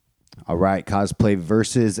All right, Cosplay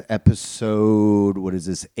Versus episode, what is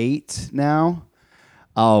this, 8 now?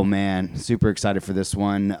 Oh, man, super excited for this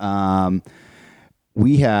one.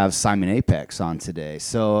 We have Simon Apex on today.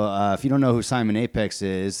 So if you don't know who Simon Apex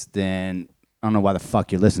is, then I don't know why the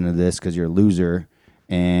fuck you're listening to this, because you're a loser,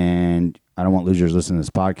 and I don't want losers listening to this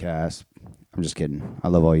podcast. I'm just kidding. I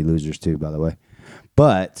love all you losers too, by the way.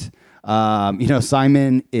 But,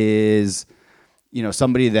 Simon is...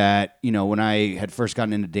 somebody that, when I had first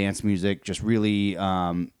gotten into dance music, just really,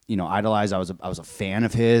 idolized. I was a fan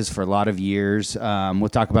of his for a lot of years. We'll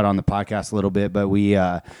talk about it on the podcast a little bit, but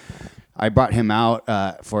I brought him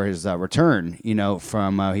out for his return,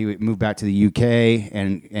 from, he moved back to the UK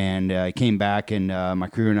and came back, and my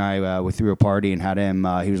crew and I, we threw a party and had him,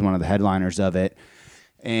 he was one of the headliners of it.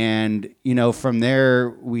 And, from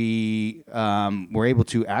there, we were able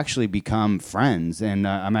to actually become friends. And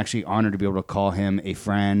I'm actually honored to be able to call him a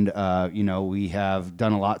friend. We have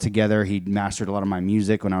done a lot together. He mastered a lot of my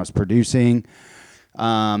music when I was producing.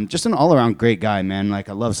 Just an all-around great guy, man. Like,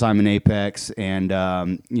 I love Simon Apex. And,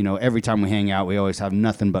 every time we hang out, we always have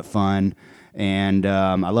nothing but fun. And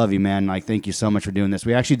I love you, man. Like, thank you so much for doing this.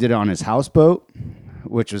 We actually did it on his houseboat,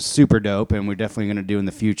 which was super dope, and we're definitely going to do in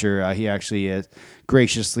the future. He actually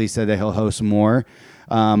graciously said that he'll host more.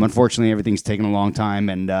 Unfortunately, everything's taken a long time,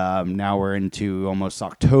 and now we're into almost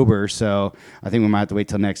October, so I think we might have to wait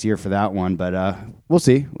till next year for that one, but we'll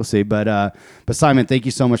see. But Simon, thank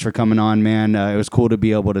you so much for coming on, man. It was cool to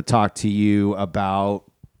be able to talk to you about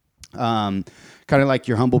kind of like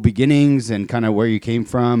your humble beginnings and kind of where you came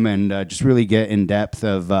from, and just really get in depth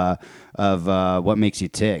of what makes you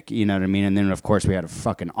tick, you know what I mean? And then, of course, we had a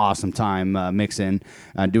fucking awesome time mixing,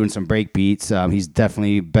 doing some break beats. He's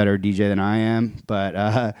definitely a better DJ than I am,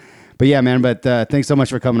 but yeah, man. But thanks so much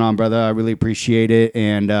for coming on, brother. I really appreciate it,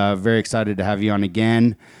 and very excited to have you on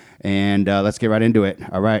again. And let's get right into it.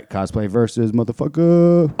 All right, Cosplay Versus,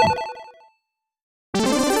 motherfucker.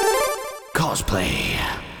 Cosplay.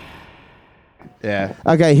 Yeah.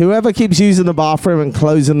 Okay, whoever keeps using the bathroom and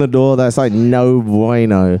closing the door, that's like no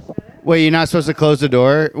bueno. Wait, you're not supposed to close the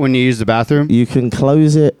door when you use the bathroom? You can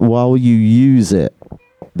close it while you use it.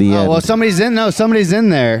 The end. Well, somebody's in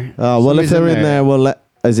there. Oh, well, if they're in there, we'll let...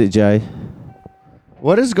 Is it Jay?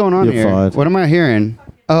 What is going on You're here? fired. What am I hearing?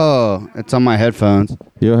 Oh, it's on my headphones.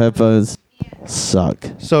 Your headphones suck.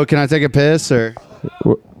 So can I take a piss or?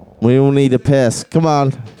 We all need a piss. Come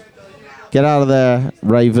on. Get out of there,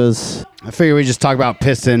 ravers. I figure we just talk about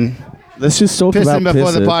pissing. Let's just talk about Pissing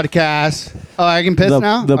before the pissing. podcast. Oh, I can piss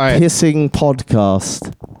now? The All right. pissing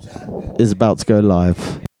podcast is about to go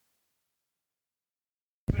live.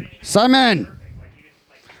 Simon!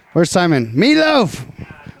 Where's Simon? Meatloaf!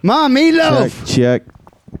 Mom, Meatloaf! Check.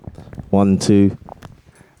 1, 2.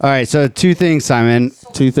 All right, so 2 things, Simon.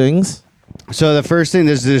 2 things. So the first thing,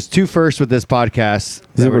 there's 2 firsts with this podcast.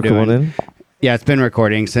 Is it recording? Yeah, it's been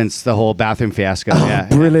recording since the whole bathroom fiasco. Yeah.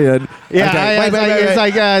 Brilliant. Yeah, Okay, it's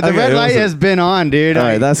like the Okay, red light awesome. has been on, dude. All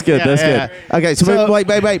right, that's good. That's good. Okay, so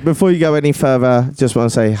wait. Before you go any further, just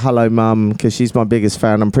want to say hello, Mum, because she's my biggest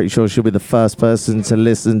fan. I'm pretty sure she'll be the first person to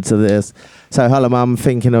listen to this. So hello, Mum.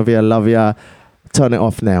 Thinking of you. Love you. Turn it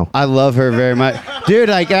off now. I love her very much. Dude,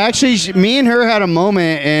 like, actually, me and her had a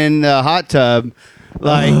moment in the hot tub.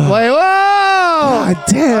 Like, wait, whoa! God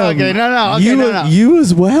damn. Okay, no. Okay, no. You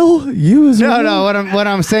as well? No. What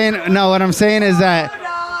I'm saying is that.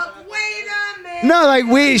 No, like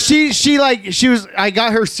she was. I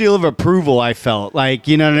got her seal of approval. I felt like,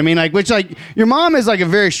 you know what I mean, like, which, like, your mom is like a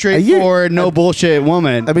very straightforward, no bullshit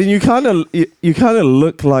woman. I mean, you kind of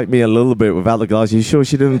look like me a little bit without the glasses. You sure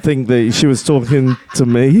she didn't think that she was talking to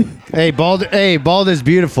me? Hey, bald is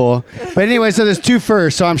beautiful. But anyway, so there's 2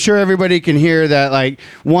 firsts. So I'm sure everybody can hear that. Like,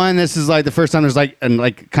 one, this is like the first time there's like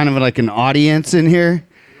kind of like an audience in here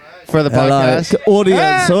for the podcast.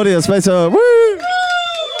 Audience, Spencer. Woo!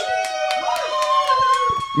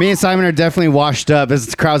 Me and Simon are definitely washed up.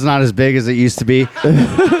 This crowd's not as big as it used to be.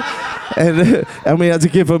 and we had to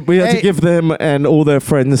give them and all their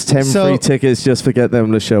friends 10 free tickets just to get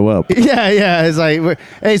them to show up. Yeah. It's like,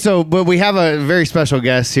 but we have a very special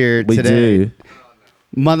guest here today. We do.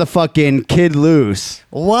 Motherfucking Kid Loose.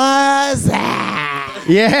 What's that?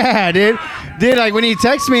 Yeah, dude. Dude, like, when he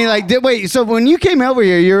texted me, like, wait, so when you came over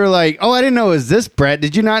here, you were like, oh, I didn't know it was this Brett.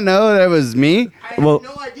 Did you not know that it was me? I had no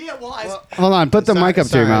idea. Hold on, put the mic up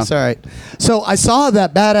to your mouth. It's all right. So I saw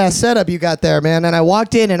that badass setup you got there, man, and I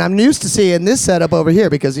walked in, and I'm used to seeing this setup over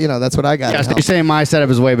here because, that's what I got. Yeah, so you're saying my setup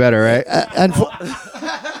is way better, right?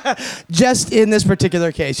 Just in this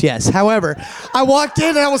particular case, yes. However, I walked in,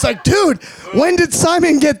 and I was like, dude, when did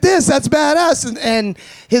Simon get this? That's badass. And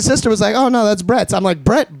his sister was like, oh, no, that's Brett's. I'm like,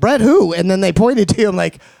 Brett who? And then they pointed to him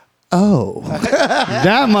like, Oh.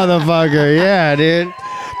 That motherfucker, yeah, dude.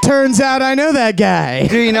 Turns out I know that guy.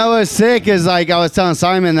 Dude, you know what's sick is like I was telling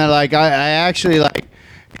Simon that like I actually like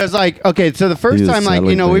because like okay, so the first He was time like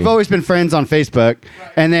telling me. we've always been friends on Facebook,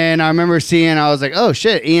 and then I remember seeing I was like, oh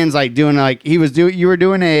shit, Ian's like doing like you were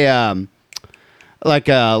doing a like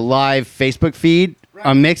a live Facebook feed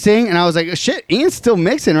on mixing, and I was like, oh, shit, Ian's still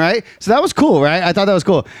mixing, right? So that was cool, right? I thought that was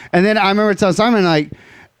cool, and then I remember telling Simon like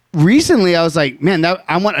recently I was like, man,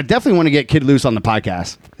 I definitely want to get Kid Loose on the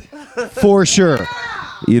podcast for sure.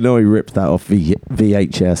 You know he ripped that off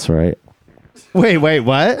VHS, right? Wait,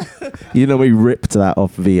 what? You know he ripped that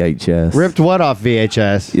off VHS. Ripped what off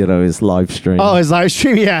VHS? You know, his live stream. Oh, his live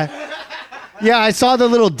stream, yeah. Yeah, I saw the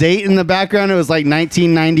little date in the background. It was like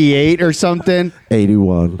 1998 or something.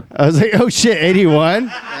 81. I was like, oh shit,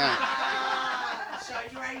 81?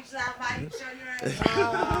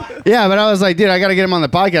 Yeah, but I was like, dude, I got to get him on the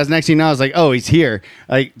podcast. Next thing you know, I was like, oh, he's here.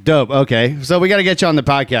 Like, dope. Okay. So we got to get you on the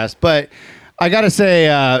podcast. But I got to say,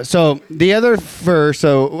 so the other first,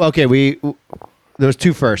 okay, there was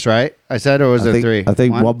two firsts, right? I said, or was there three? I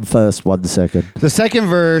think one first, one second. The second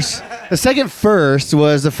first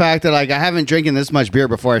was the fact that like I haven't drinking this much beer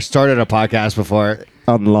before I started a podcast before.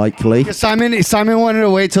 Unlikely. Simon wanted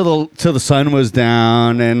to wait till the sun was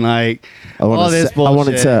down and like all this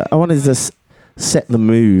bullshit. I wanted to set the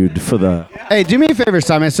mood for the. Hey, do me a favor,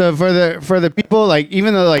 Simon. So for the people, like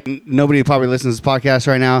even though like nobody probably listens to this podcast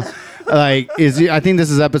right now, like I think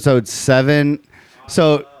this is episode 7.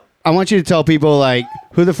 So I want you to tell people like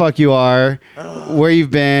who the fuck you are, where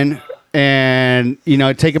you've been, and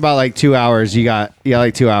take about like 2 hours. You got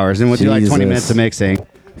like 2 hours, and we'll do like 20 minutes of mixing.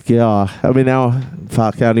 Yeah, I mean now,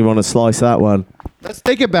 fuck, I only want to slice that one. Let's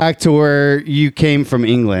take it back to where you came from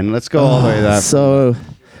England. Let's go all the way to that. So,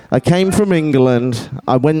 I came from England.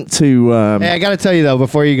 I went to. Hey, I got to tell you though,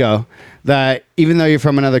 before you go, that even though you're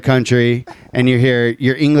from another country and you're here,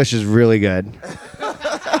 your English is really good.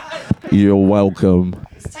 You're welcome.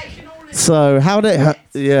 So how did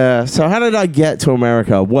I get to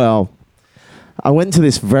America? Well, I went to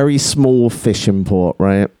this very small fishing port,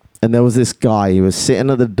 right? And there was this guy. He was sitting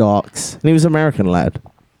at the docks, and he was an American lad.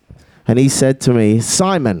 And he said to me,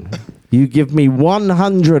 Simon, you give me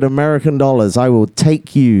 $100 American, I will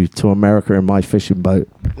take you to America in my fishing boat.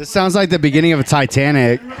 This sounds like the beginning of a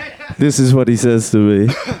Titanic. This is what he says to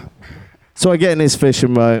me. So I get in his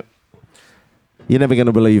fishing boat. You're never going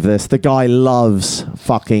to believe this. The guy loves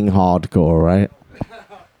fucking hardcore, right?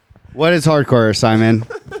 What is hardcore, Simon?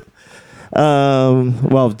 Can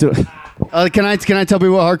I tell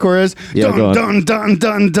people what hardcore is? Yeah, go on. Dun.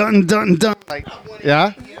 Like,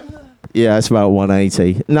 yeah? Yeah, it's about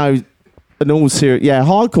 180. No, in all serious, yeah,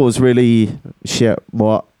 hardcore is really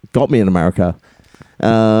what got me in America.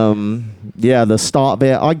 The start of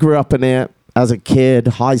it. I grew up in it as a kid,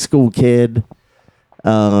 high school kid,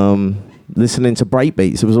 listening to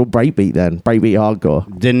breakbeats. It was all breakbeat then, breakbeat hardcore.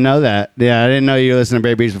 Didn't know that. Yeah, I didn't know you listened to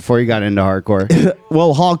breakbeats before you got into hardcore.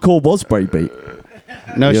 Well, hardcore was breakbeat.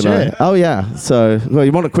 No shit. Know? Oh yeah. So,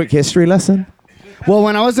 you want a quick history lesson? Well,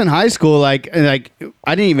 when I was in high school, like I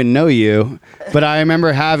didn't even know you, but I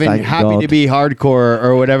remember having Thank Happy God. to Be Hardcore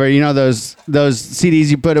or whatever. You know those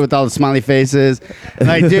CDs you put it with all the smiley faces,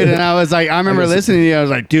 like dude. And I was like, I remember listening to you. I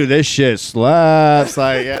was like, dude, this shit slaps.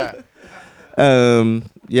 Like, yeah.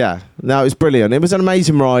 Yeah. No, it was brilliant. It was an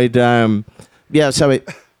amazing ride. So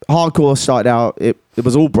hardcore started out. It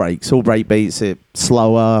was all breaks, all break beats. It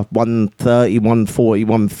slower, 130, 140,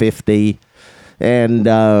 150. And,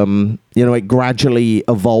 it gradually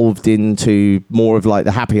evolved into more of like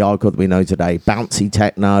the happy hardcore that we know today. Bouncy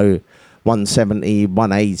techno, 170,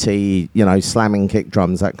 180, slamming kick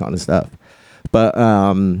drums, that kind of stuff. But,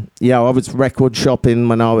 I was record shopping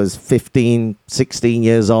when I was 15, 16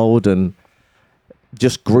 years old and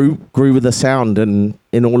just grew with the sound. And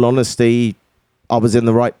in all honesty, I was in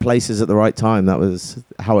the right places at the right time. That was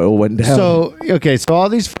how it all went down. So all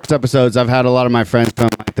these first episodes, I've had a lot of my friends from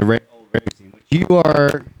like the old rave scene. You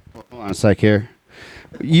are, hold on a sec here.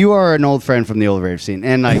 You are an old friend from the old rave scene.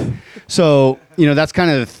 And like, so, that's kind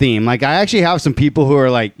of the theme. Like I actually have some people who are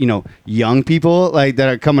like, young people like that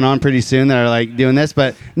are coming on pretty soon that are like doing this,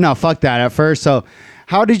 but no, fuck that at first. So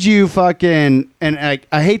how did you fucking, and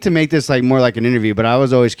I hate to make this like more like an interview, but I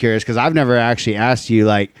was always curious because I've never actually asked you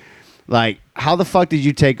like how the fuck did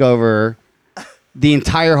you take over the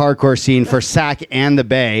entire hardcore scene for SAC and the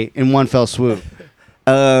Bay in one fell swoop?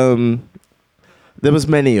 There was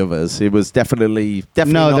many of us. It was definitely No,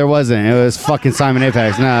 not. there wasn't. It was fucking Simon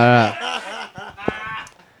Apex. No.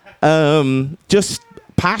 Just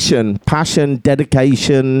passion,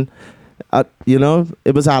 dedication. you know,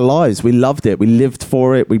 it was our lives. We loved it. We lived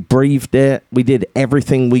for it. We breathed it. We did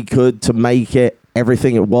everything we could to make it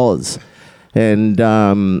everything it was. And,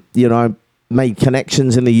 you know, I made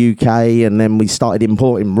connections in the UK, and then we started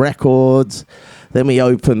importing records. Then we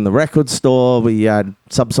opened the record store. We had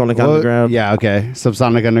Subsonic Underground. Yeah, okay.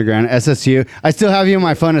 Subsonic Underground, SSU. I still have you on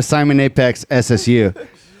my phone as Simon Apex SSU.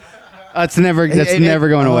 That's never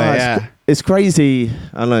going away. Yeah. It's crazy.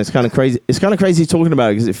 I don't know. It's kind of crazy. It's kind of crazy talking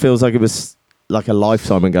about it because it feels like it was like a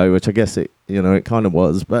lifetime ago, which I guess it kind of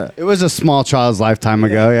was. But it was a small child's lifetime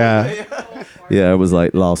ago. Yeah. Yeah, it was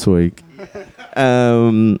like last week.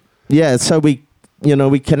 Yeah. So we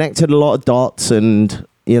connected a lot of dots, and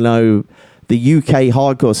you know, the UK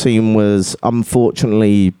hardcore scene was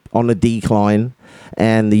unfortunately on a decline,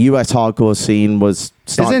 and the US hardcore scene was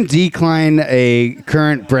Isn't Decline a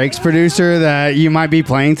current breaks producer that you might be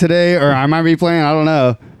playing today, or I might be playing? I don't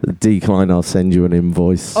know. Decline, I'll send you an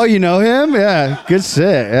invoice. Oh, you know him? Yeah, good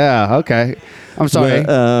shit. Yeah, okay. I'm sorry.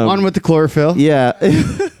 On with the chlorophyll. Yeah.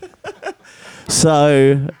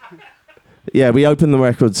 So, yeah, we opened the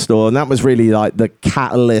record store, and that was really like the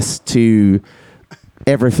catalyst to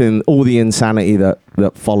everything, all the insanity that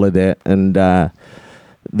followed it. And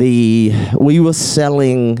we were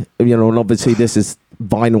selling, you know, and obviously this is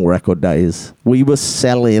vinyl record days. We were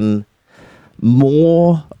selling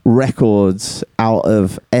more records out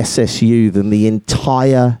of SSU than the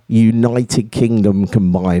entire United Kingdom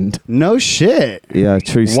combined. No shit. Yeah,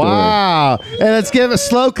 true story. Wow. Hey, let's give a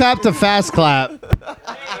slow clap to fast clap.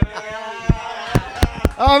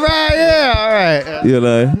 All right, yeah, all right. You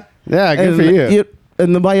know? Yeah, good for you.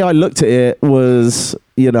 And the way I looked at it was,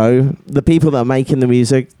 you know, the people that are making the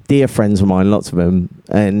music, dear friends of mine, lots of them.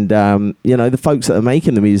 And, you know, the folks that are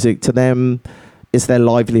making the music, to them, it's their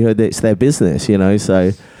livelihood, it's their business, you know.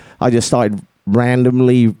 So I just started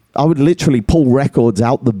randomly, I would literally pull records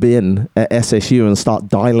out the bin at SSU and start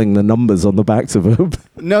dialing the numbers on the backs of them.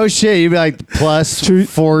 No shit. You'd be like plus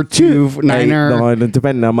 4-2 niner. 9, and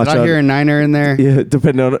depending on how much I hear a niner in there. Yeah,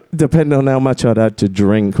 depending on how much I'd had to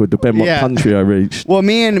drink would depend what country I reached. Well,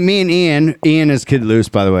 me and Ian is Kid Loose,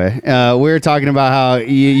 by the way. We were talking about how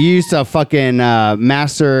you used to fucking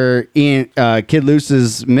master Kid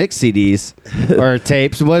Loose's mix CDs or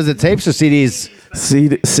tapes. Was it tapes or CDs?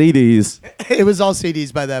 CDs. It was all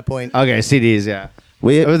CDs by that point. Okay, CDs, yeah.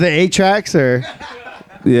 Was it 8 tracks or?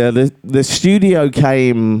 Yeah, the studio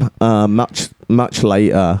came much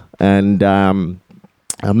later, and I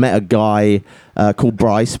met a guy called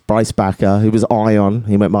Bryce Backer, who was Ion.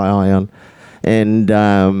 He went by Ion, and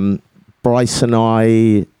Bryce and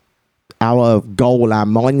I, our goal, our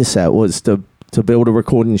mindset was to build a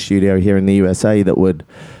recording studio here in the USA that would,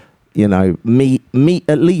 you know,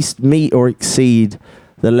 at least meet or exceed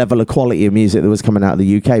the level of quality of music that was coming out of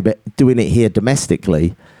the UK, but doing it here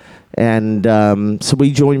domestically. And so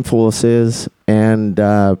we joined forces, and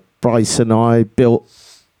Bryce and I built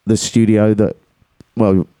the studio that,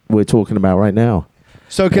 well, we're talking about right now.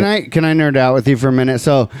 So can I nerd out with you for a minute?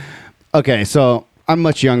 So, okay, so I'm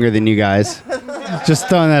much younger than you guys. Just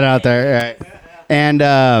throwing that out there. Right.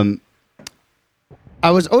 And I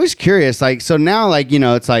was always curious, like, so now, like, you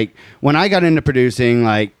know, it's like when I got into producing,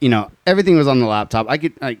 like, you know, everything was on the laptop. I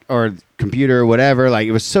could, like, or computer or whatever. Like,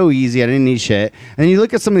 it was so easy. I didn't need shit. And you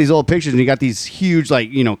look at some of these old pictures and you got these huge, like,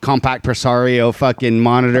 you know, compact Presario fucking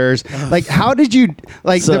monitors. Like, how did you,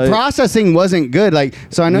 like, the processing wasn't good. Like,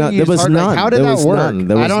 so I know you used hard, like, how did that work?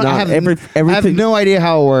 I have no idea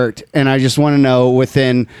how it worked. And I just want to know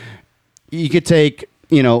within, you could take,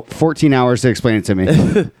 you know, 14 hours to explain it to me.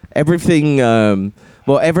 Everything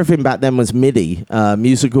back then was MIDI,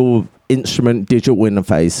 musical instrument digital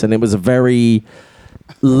interface, and it was a very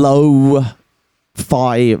low-fi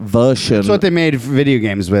version. That's what they made video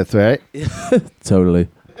games with, right? Totally.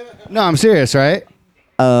 No, I'm serious, right?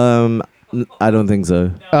 I don't think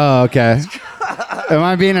so. Oh, okay. Am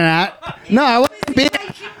I being an ass? No, I wasn't being.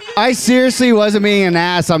 I seriously wasn't being an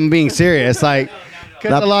ass. I'm being serious. Like,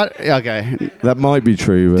 okay. That might be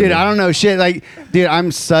true. Dude, I don't know shit. Like, dude,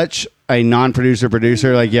 I'm such a non-producer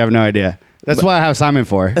producer. Like, you have no idea. That's what I have Simon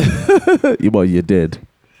for. Well, you did.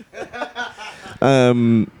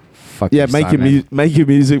 Fuck yeah, making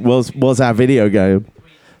music was our video game.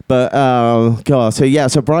 But God,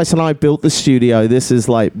 so Bryce and I built the studio. This is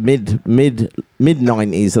like mid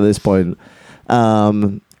 90s at this point.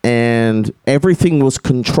 And everything was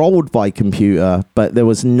controlled by computer, but there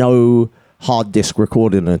was no hard disk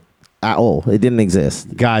recording it at all. It didn't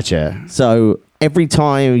exist. Gotcha. So every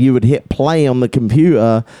time you would hit play on the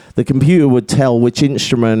computer would tell which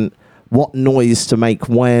instrument, what noise to make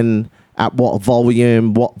when, at what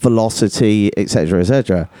volume, what velocity, etc.,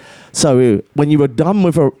 etc. So when you were done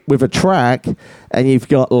with a track and you've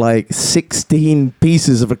got like 16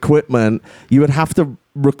 pieces of equipment, you would have to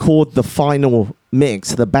record the final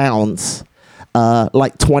mix, the bounce,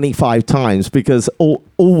 like 25 times because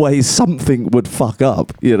always something would fuck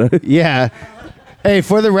up, you know? Yeah. Hey,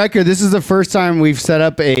 for the record, this is the first time we've set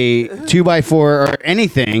up a 2x4 or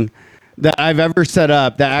anything that I've ever set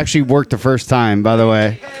up that actually worked the first time, by the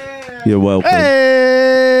way. You're welcome.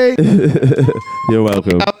 Hey! You're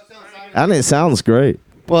welcome. And it sounds great.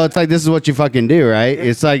 Well, it's like this is what you fucking do, right?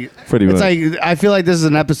 It's like Pretty it's much. like I feel like this is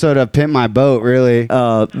an episode of Pimp My Boat, really.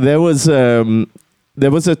 There was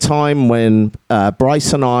a time when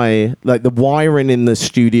Bryce and I, like the wiring in the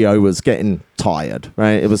studio was getting tired,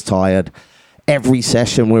 right? It was tired. Every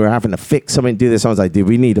session we were having to fix something, do this. I was like, dude,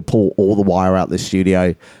 we need to pull all the wire out the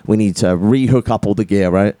studio. We need to rehook up all the gear,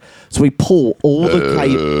 right? So we pull all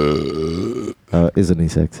the cable. Isn't he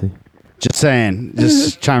sexy? Just saying,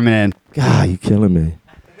 just chiming in. God, you're killing me.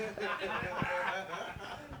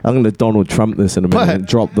 I'm going to Donald Trump this in a minute and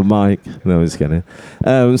drop the mic. No, I'm just kidding.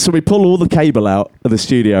 So we pull all the cable out of the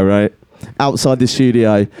studio, right? Outside the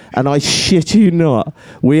studio. And I shit you not,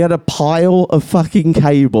 we had a pile of fucking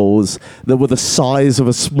cables that were the size of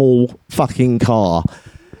a small fucking car.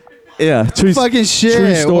 Yeah, true Fucking shit,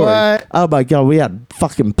 True story. what? Oh my God, we had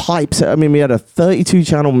fucking pipes. I mean, we had a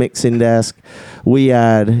 32-channel mixing desk. We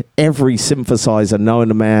had every synthesizer known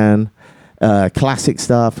to man. Classic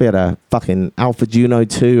stuff. We had a fucking Alpha Juno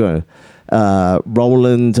 2,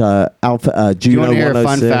 Roland Alpha Do you Juno want to hear a 106.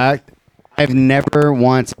 fun fact? I've never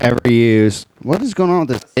once ever used. What is going on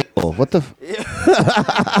with this table? What the?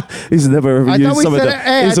 He's never ever used something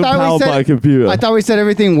that isn't powered by a computer. I thought we said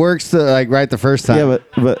everything works like right the first time. Yeah,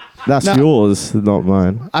 but that's No. yours, not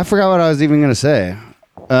mine. I forgot what I was even gonna say.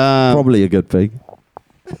 Probably a good thing.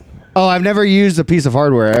 Oh, I've never used a piece of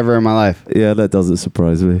hardware ever in my life. Yeah, that doesn't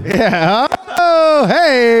surprise me. Yeah. Oh,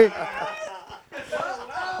 hey.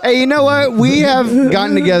 Hey, you know what? We have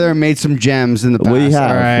gotten together and made some gems in the past. We have,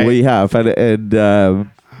 all right? we have, and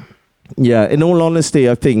yeah. In all honesty,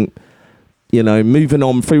 I think moving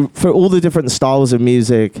on through all the different styles of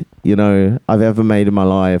music I've ever made in my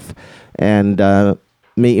life, and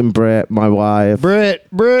meeting Britt, my wife, Britt,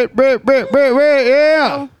 yeah.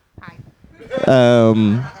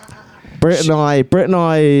 Britt and I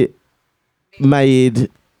made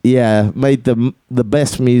the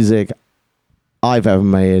best music I've ever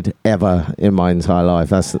made ever in my entire life.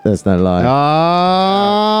 There's no lie.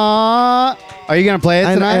 Are you gonna play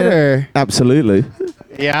it tonight or? Absolutely.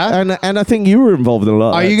 Yeah. And I think you were involved in a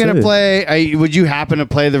lot. Are you gonna play? Would you happen to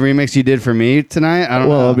play the remix you did for me tonight? I don't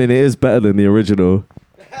know. Well, I mean, it is better than the original.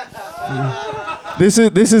 This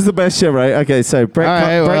is the best shit, right? Okay, so Brett. All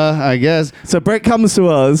right. Well, I guess. So Brett comes to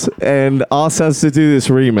us and asks us to do this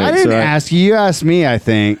remix. I didn't right? ask you. You asked me. I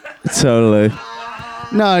think. Totally.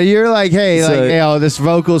 No, you're like, hey, So- oh, this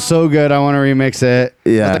vocal's so good, I want to remix it.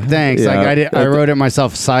 Yeah. I was like, thanks. Yeah. Like, I wrote it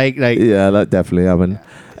myself. Psych. Like, Yeah, that definitely happened.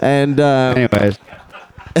 And anyways.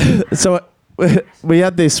 so we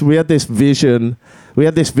had this vision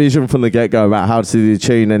from the get-go about how to do the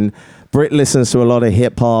tune, and Britt listens to a lot of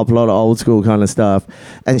hip-hop, a lot of old school kind of stuff,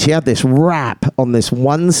 and she had this rap on this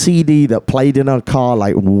one CD that played in her car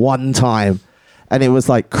like one time, and it was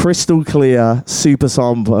like crystal clear, super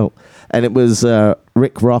sample, and it was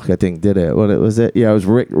Rick Rock, I think, did it. What was it? Yeah, it was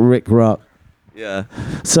Rick Rock. Yeah.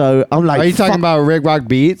 So I'm like, Are you talking about Rick Rock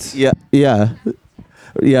Beats? Yeah,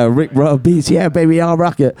 Rick Rock beats. Yeah, baby, I'll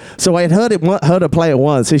rock it. So I had heard her play it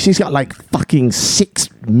once. So she's got like fucking 6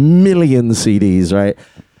 million CDs, right?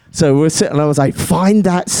 So we're sitting. I was like, find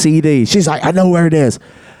that CD. She's like, I know where it is.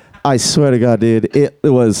 I swear to God, dude,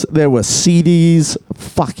 there were CDs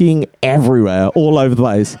fucking everywhere, all over the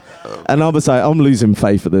place. And I was like, I'm losing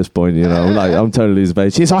faith at this point, I'm totally losing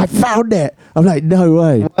faith. She's like, I found it. I'm like, no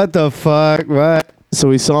way. What the fuck? What? So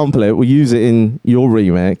we sample it. We use it in your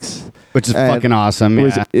remix. Which is fucking awesome.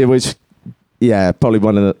 Which probably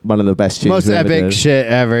one of the best tunes. Most we ever epic did. shit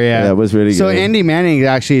ever. Yeah, Yeah, it was really So good. Andy Manning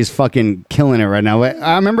actually is fucking killing it right now.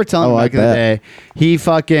 I remember telling him I back in the bet.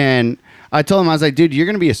 day, I told him, I was like, dude, you're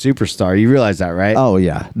gonna be a superstar. You realize that, right? Oh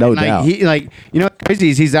yeah, no doubt. What's crazy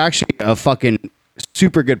is he's actually a fucking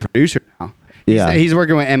super good producer now. Yeah. He's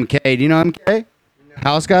working with MK. Do you know MK?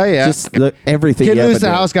 House guy, yeah. Just everything. Kid you Who's ever the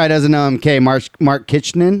did. house guy doesn't know MK. Mark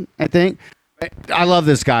Kitchenin, I think. I love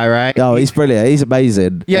this guy, right? Oh, he's brilliant. He's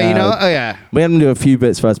amazing. Yeah, oh yeah. We had him do a few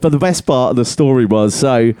bits for us, but the best part of the story was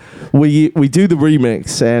so we do the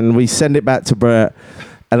remix and we send it back to Brett.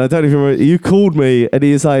 And I don't even remember, you called me and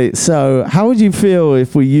he's like, so how would you feel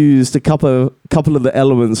if we used a couple of the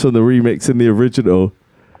elements from the remix in the original?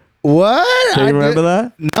 What? Do you remember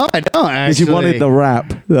that? No, I don't actually. Because you wanted the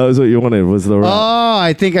rap. That was what you wanted, was the rap. Oh,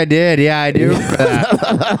 I think I did. Yeah, I do remember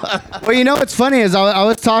that. Well, you know what's funny is I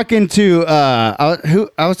was talking to I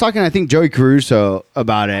was talking I think Joey Caruso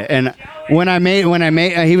about it, and when I made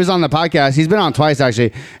he was on the podcast. He's been on twice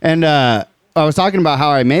actually, and I was talking about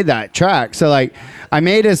how I made that track. So like I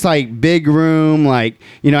made this like big room, like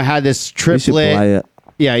had this You should play triplet. it.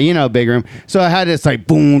 Yeah, big room. So I had this like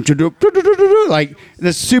boom, like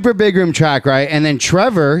this super big room track, right? And then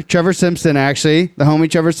Trevor Simpson, actually, the homie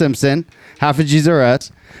Trevor Simpson, half of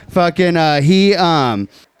GZRS, fucking,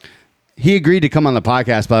 he agreed to come on the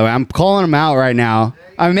podcast, by the way. I'm calling him out right now.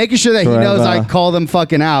 I'm making sure that he knows I call them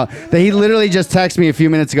fucking out. That he literally just texted me a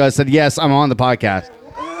few minutes ago and said, yes, I'm on the podcast.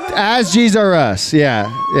 As GZRS.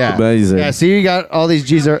 Yeah. Amazing. Yeah, see, you got all these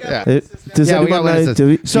GZRS. Yeah. Does Yeah, we got anyone know? witnesses. Do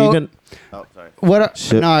we So- even, What?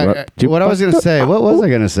 Shit, No, right. what I was gonna say. What was I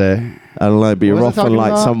gonna say? I don't know, but you're What was I off on talking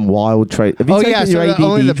like about? some wild trait. Have you Oh taken yeah, your so ADD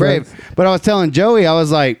only the drugs? brave. But I was telling Joey, I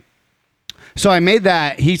was like, so I made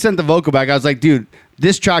that. He sent the vocal back. I was like, dude,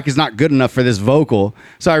 this track is not good enough for this vocal.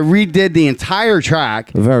 So I redid the entire track,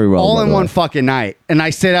 Very well, all by in the one way. fucking night. And I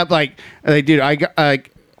stayed up like dude,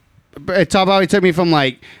 it probably took me from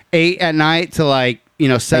like 8 at night to like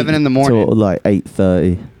 7 in the morning. Till like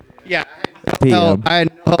 8:30. Yeah, PM. I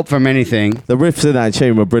had no hope from anything. The riffs in that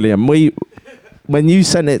tune were brilliant. When you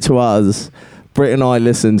sent it to us, Britt and I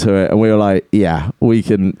listened to it, and we were like, "Yeah, we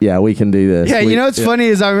can do this." Yeah, what's funny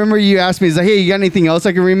is I remember you asked me, he's like, hey, you got anything else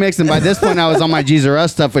I can remix? And by this point, I was on my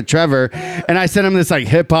GZRS stuff with Trevor, and I sent him this like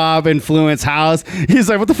hip hop influence house. He's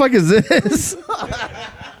like, what the fuck is this?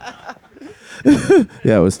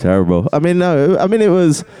 Yeah, it was terrible. I mean, it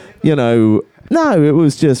was, it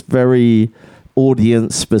was just very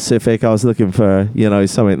audience specific. I was looking for,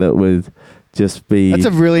 something that would just be. That's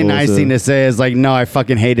a really nice awesome. thing to say. Is like, no, I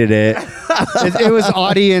fucking hated it. It was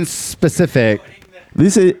audience specific.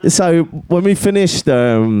 This is so. When we finished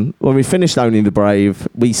Only the Brave,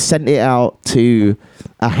 we sent it out to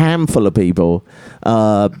a handful of people.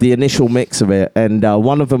 The initial mix of it, and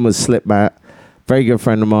one of them was Slipmat, very good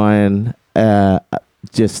friend of mine.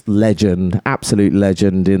 Just legend, absolute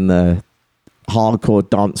legend in the hardcore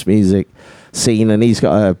dance music scene, and he's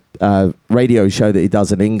got a radio show that he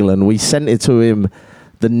does in England. We sent it to him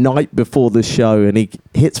the night before the show, and he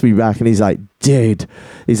hits me back and he's like, dude,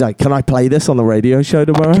 can I play this on the radio show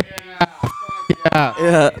tomorrow?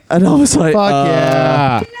 Yeah. And I was like, Fuck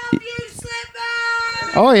yeah.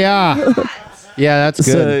 Oh yeah. Yeah, that's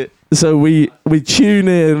good. So we tune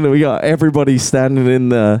in, we got everybody standing in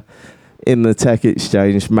the tech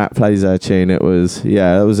exchange. Matt plays our tune. It was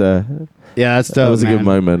that's dope. That was a good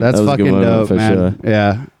moment. That's That was a good fucking moment dope, for man. sure.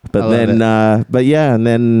 Yeah. But then, and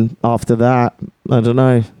then after that, I don't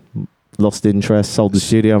know, lost interest, sold the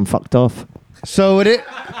studio, and fucked off. So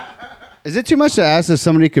is it too much to ask if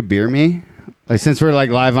somebody could beer me? Like, since we're like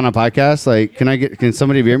live on a podcast, like, can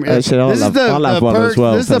somebody beer me? Actually, I'll have one as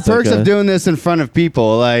well, This is the if that's perks okay. of doing this in front of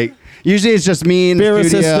people. Like, usually it's just me in the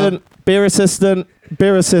studio. Beer assistant.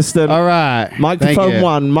 All right. Thank Microphone you.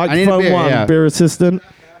 one, I need a microphone beer, one, yeah. beer assistant.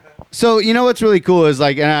 So, what's really cool is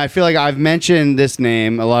like, and I feel like I've mentioned this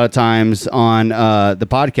name a lot of times on the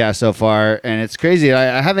podcast so far, and it's crazy.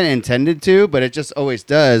 I haven't intended to, but it just always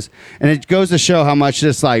does. And it goes to show how much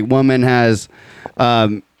this like woman has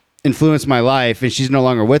influenced my life, and she's no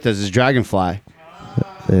longer with us, is Dragonfly.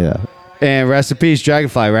 Yeah. And rest in peace,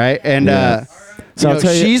 Dragonfly, right? And Yeah. So I'll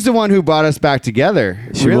tell you- she's the one who brought us back together.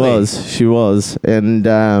 She really. was. And,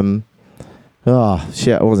 oh,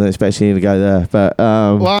 shit, I wasn't expecting you to go there. But,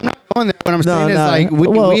 Well, I'm not going there. What I'm saying is, like,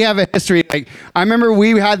 we have a history. Like, I remember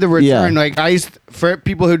we had the return. Yeah. Like, for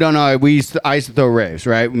people who don't know, I used to throw raves,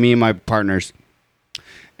 right? Me and my partners.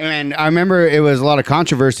 And I remember it was a lot of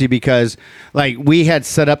controversy because, like, we had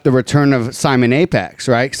set up the return of Simon Apex,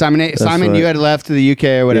 right? Simon, right. you had left to the UK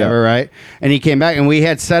or whatever, Yeah. right? And he came back, and we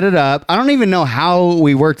had set it up. I don't even know how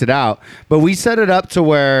we worked it out, but we set it up to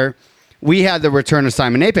where we had the return of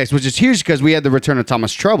Simon Apex, which is huge because we had the return of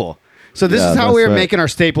Thomas Trouble. So this Yeah, is how that's we were right. making our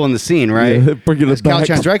staple in the scene, right? Yeah, bringing it As back.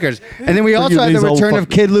 Caltrans Records. And then we also Bringing had the these old return of fuck-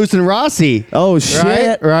 Kid Loose and Rossi. Oh,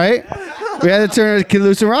 shit. Right? We had the return of Kid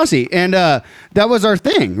Loose and Rossi. And that was our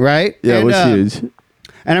thing, right? Yeah, and, it was huge.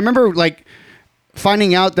 And I remember, like,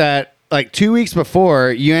 finding out that, like, 2 weeks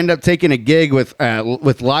before, you end up taking a gig with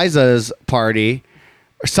Liza's party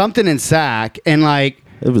or something in SAC. And, like,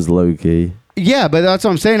 It was low key. yeah, but that's what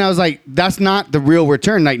I'm saying. I was like, that's not the real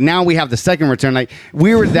return. Like, now we have the second return. Like,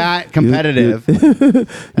 we were that competitive. And,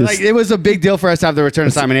 like, it was a big deal for us to have the return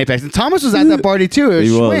of Simon Apex. And Thomas was at that party, too. It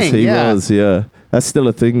was swing. He was, yeah. That's still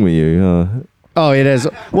a thing with you, huh? Oh, it is.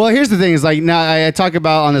 Well, here's the thing: is like now I talk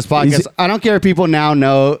about on this podcast. I don't care if people now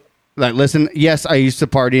know Like, listen, yes, I used to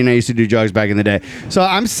party and I used to do drugs back in the day. So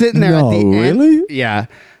I'm sitting there at the No, end. really? Yeah.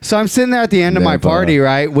 So I'm sitting there at the end of my Never. party,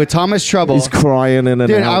 right, with Thomas Trouble. He's crying in an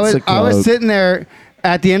Dude, ounce of I was coke. sitting there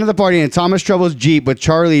at the end of the party in Thomas Trouble's Jeep with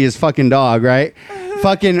Charlie, his fucking dog, right?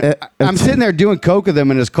 Fucking, I'm sitting there doing coke with him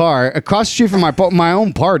in his car across the street from my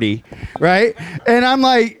own party, right? And I'm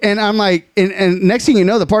like, and next thing you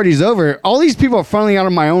know, the party's over. All these people are funneling out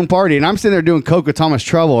of my own party, and I'm sitting there doing coke with Thomas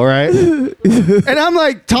Trouble, right? And I'm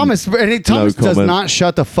like, Thomas does comment. not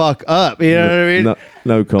shut the fuck up. You know what I mean?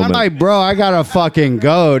 No comment. I'm like, bro, I gotta fucking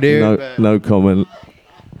go, dude. no comment.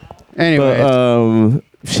 Anyway,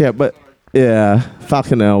 But yeah,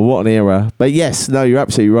 fucking hell, what an era. But yes, no, you're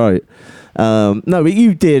absolutely right. No, but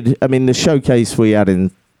you did. I mean, the showcase we had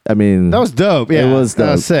that was dope. Yeah, it was dope.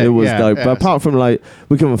 That was sick. It was Yeah, dope. yeah. But apart from like,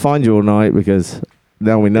 we couldn't find you all night because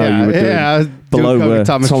now we know you were doing I was below doing coke where with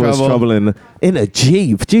Thomas Trouble. in a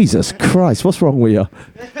Jeep. Jesus Christ, what's wrong with you?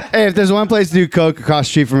 Hey, if there's one place to do coke across the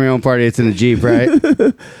street from your own party, it's in a Jeep, right?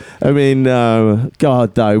 I mean,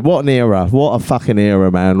 God, though, what an era. What a fucking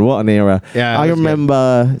era, man. What an era. Yeah, I it was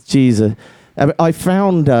remember, Jesus. I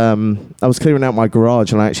found, I was clearing out my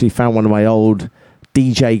garage and I actually found one of my old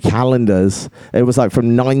DJ calendars. It was like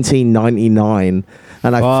from 1999.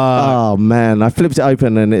 And oh man, I flipped it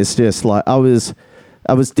open and it's just like, I was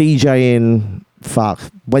DJing,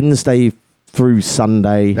 Wednesday through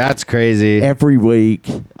Sunday. That's crazy. Every week.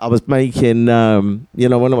 I was making, when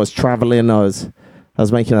I was traveling, I was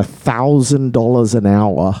making $1,000 an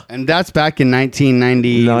hour. And that's back in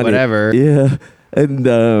 1990, whatever. Yeah. And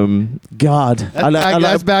God,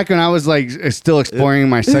 That's back when I was like still exploring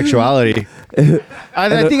my sexuality.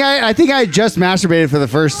 I think I just masturbated for the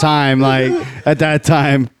first time, like at that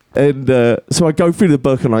time. And so I go through the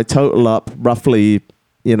book and I total up roughly,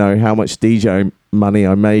 how much DJ money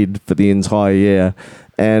I made for the entire year.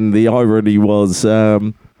 And the irony was, I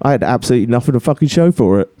had absolutely nothing to fucking show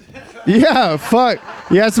for it. Yeah, fuck.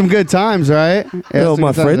 You had some good times, right? Well,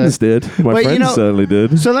 my friends did. My friends certainly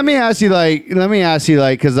did. So let me ask you,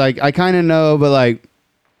 because I kind of know, but like,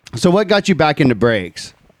 so what got you back into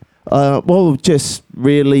breaks? Well, just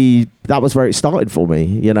really, that was where it started for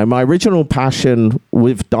me. My original passion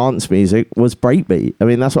with dance music was breakbeat. I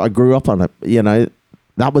mean, that's what I grew up on.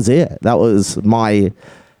 That was it.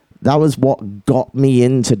 That was what got me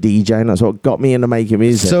into DJing. That's what got me into making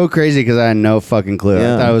music. So crazy because I had no fucking clue.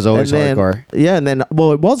 I thought it was always hardcore. Yeah, and then, it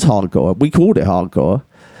was hardcore. We called it hardcore.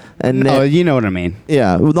 And then, you know what I mean.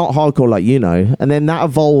 Yeah, well, not hardcore like And then that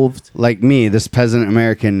evolved. Like me, this peasant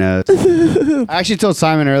American knows. I actually told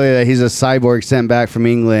Simon earlier that he's a cyborg sent back from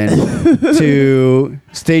England to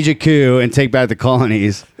stage a coup and take back the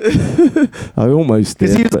colonies. I almost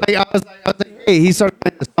did. Because I was like, hey, he started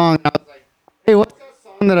playing the song. And I was like, hey,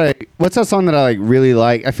 what's that song that I like really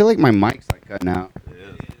like? I feel like my mic's like cutting out.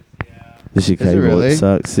 This your cable really?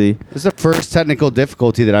 sucks. See, This is the first technical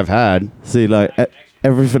difficulty that I've had. see, like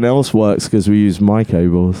everything else works because we use my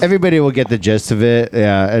cables. Everybody will get the gist of it.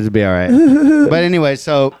 Yeah, it'll be all right. But anyway,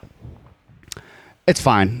 so it's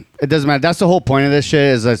fine. It doesn't matter. That's the whole point of this shit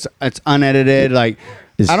is it's unedited. Like,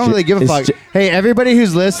 I don't really give a fuck. Hey, everybody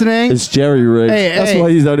who's listening. It's jerry rigged. That's why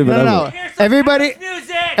you don't even know. No.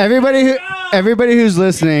 Everybody who's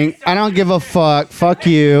listening, I don't give a fuck. Fuck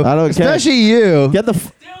you. I don't care. Especially you.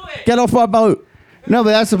 Get off my boat. No,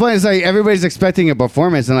 but that's the point. It's like everybody's expecting a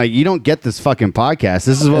performance, and like you don't get this fucking podcast.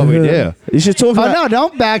 This is what we do. You should talk about. Oh no!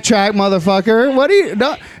 Don't backtrack, motherfucker. What do you?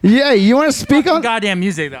 No, yeah, you want to speak on goddamn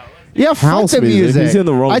music though. Yeah, fuck House the music. music. He's in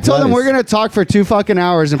the wrong I told him place. we're gonna talk for 2 fucking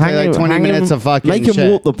hours and play like 20 minutes of fucking Make shit.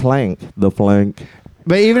 him walk the plank. The plank.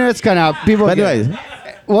 But even if it's kind of people. But anyways,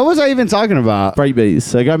 what was I even talking about? breakbeats.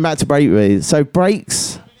 So going back to breakbeats. So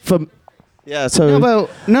breaks for. Yeah. So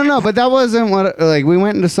No, but that wasn't what. Like we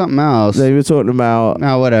went into something else. they were talking about.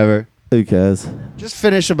 No, whatever. Who cares? Just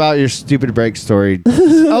finish about your stupid break story.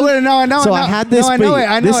 Oh wait, no, I know. So I had this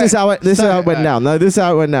beat. This is how it went down. No, this is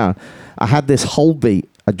how it went down. I had this whole beat.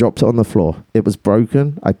 I dropped it on the floor. It was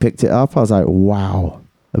broken. I picked it up. I was like, wow,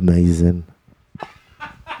 amazing.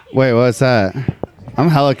 Wait, what's that? I'm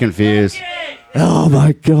hella confused. Oh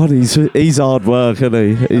my God, he's hard work, isn't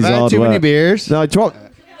he? He's I've had hard too work. many beers. No, I dropped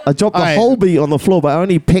the right. whole beat on the floor, but I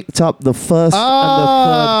only picked up the first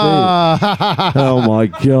and the third beat. Oh my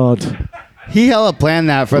God. He hella planned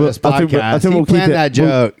that for this I think podcast. we'll He keep planned it- that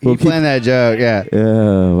joke. we'll He keep- planned that joke. Yeah. Yeah,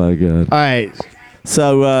 oh my God. All right.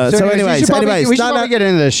 So anyways, we should probably get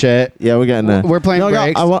into this shit. yeah, we're getting there. We're playing No,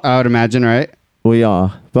 breaks. I would imagine, right? We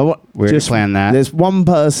are, but what? We already planned that. There's one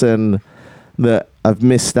person that I've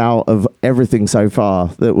missed out of everything so far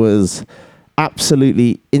that was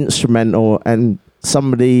absolutely instrumental and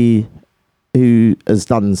somebody who has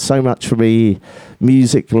done so much for me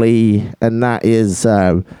musically, and that is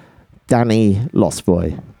Danny Lost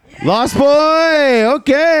Boy. Lost Boy.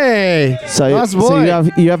 Okay. So, Lost Boy. so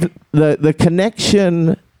you have the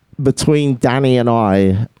connection between Danny and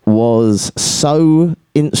I was so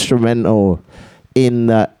instrumental in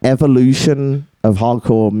the evolution of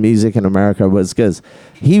hardcore music in America, was because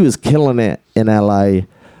he was killing it in LA.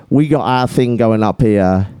 We got our thing going up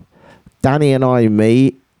here. Danny and I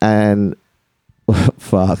meet, and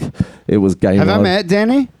fuck, it was game Have I on. met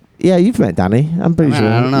Danny? Yeah, you've met Danny. I'm pretty sure.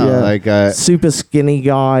 I don't know. Yeah. Like super skinny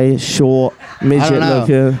guy, short, I midget don't know.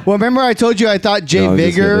 looking. Well, remember I told you I thought Jay No, I'm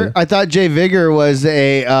just Vigor. kidding. I thought Jay Vigor was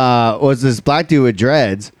was this black dude with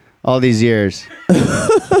dreads all these years.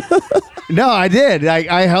 No, I did.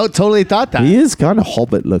 I totally thought that. He is kind of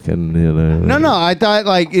hobbit looking, you know. No, I thought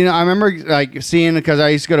I remember seeing, because I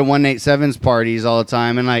used to go to 187's parties all the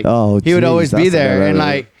time, and Oh, he would geez, always be that's there, and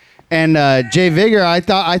hilarious. Jay Vigor. I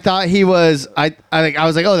thought he was. I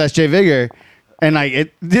was like, oh, that's Jay Vigor, and I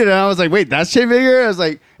was like, wait, that's Jay Vigor. I was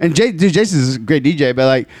like, and Jason's a great DJ,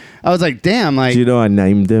 but I was like, damn, Do you know I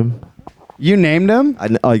named him? you named him?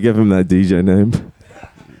 I give him that DJ name.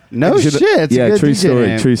 No And you shit. know- It's a yeah, good true DJ story.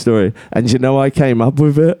 name. True story. And you know, I came up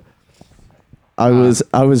with it. I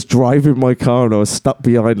was driving my car and I was stuck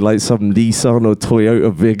behind like some Nissan or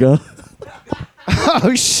Toyota Vigor.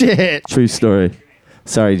 Oh shit. True story.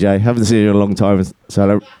 Sorry, Jay. Haven't seen you in a long time,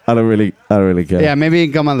 so I don't really care. Yeah, maybe he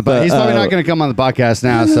can come on the podcast. But, He's probably not going to come on the podcast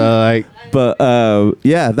now. So But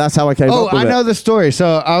yeah, that's how I came oh, up with I know it. the story.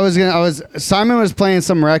 So Simon was playing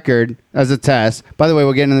some record as a test. By the way,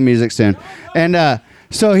 we'll get into the music soon. And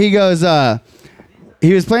so he goes,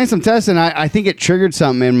 he was playing some tests, and I think it triggered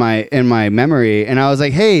something in my memory. And I was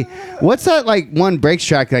like, hey, what's that one breaks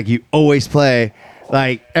track you always play?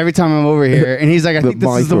 Every time I'm over here. And he's like, I think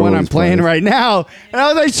this is the one I'm playing right now. And I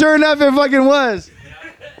was like, sure enough, it fucking was.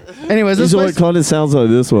 Anyways, This one kind of sounds like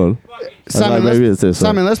this one. Simon, maybe it's this one.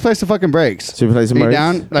 Simon, let's play some fucking breaks. Should we play some Are you breaks?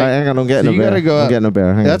 down? Hang on, I'm getting so a you beer. gotta go I'm up. getting a beer.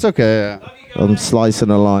 Hang on. That's okay. I'm slicing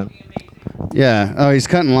a lime. Yeah. Oh, he's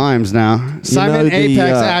cutting limes now. Simon the,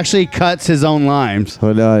 Apex actually cuts his own limes.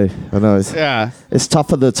 I know. Yeah. It's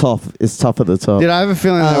tough at the top. Dude, I have a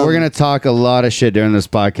feeling that we're gonna talk a lot of shit during this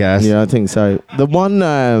podcast. Yeah, I think so. The one.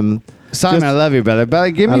 Simon, just- I love you, brother. But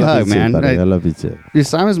give I me a love hug, you too, man. buddy. I love you too. Dude,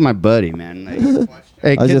 Simon's my buddy, man.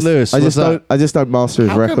 Hey, I get just, loose. I just What's don't. up? I just don't master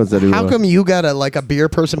his records anymore. How come you got a beer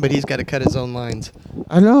person, but he's got to cut his own lines?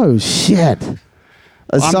 I know. Shit.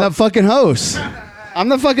 I'm the fucking host. I'm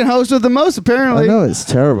the fucking host with the most, I apparently. know it's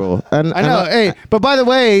terrible. And I know. Hey, but by the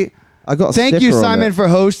way, I got. A thank you, sticker on Simon, it. for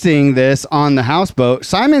hosting this on the houseboat.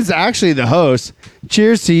 Simon's actually the host.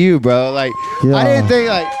 Cheers to you, bro. I Yeah. didn't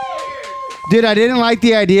think dude, I didn't like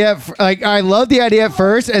the idea. I loved the idea at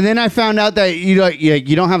first, and then I found out that you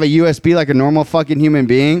don't have a USB like a normal fucking human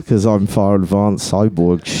being. Because I'm far advanced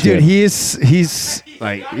cyborg shit. Dude, he's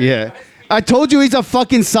yeah. I told you he's a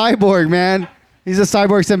fucking cyborg, man. He's a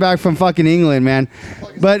cyborg sent back from fucking England, man.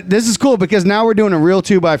 But this is cool because now we're doing a real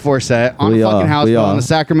 2x4 set on We a fucking are, houseboat we on are. the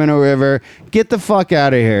Sacramento River. Get the fuck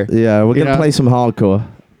out of here. Yeah, we're You gonna know? play some hardcore.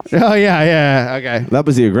 Oh yeah, okay. That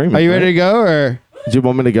was the agreement. Are you right? ready to go or? Do you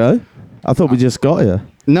want me to go? I thought we just got here.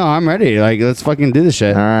 No, I'm ready. Let's fucking do this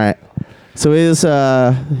shit. All right. So here's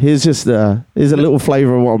a little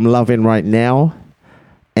flavor of what I'm loving right now,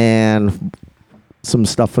 and some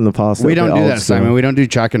stuff from the past. We a don't bit do old that, school. Simon. We don't do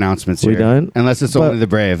track announcements We here. don't? Unless it's But- only the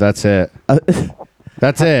brave. That's it.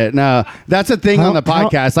 That's it. No, that's a thing How- on the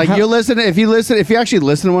podcast. how- if you actually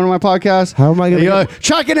listen to one of my podcasts, How am I gonna you're get- like,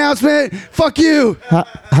 track announcement? Fuck you. How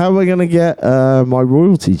am I gonna get my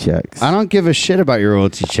royalty checks? I don't give a shit about your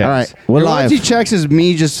royalty checks. All right, we're your royalty live. checks is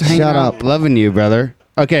me just hanging Shut out, up. loving you, brother.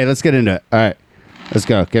 Okay, let's get into it. All right, let's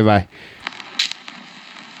go. Okay, bye.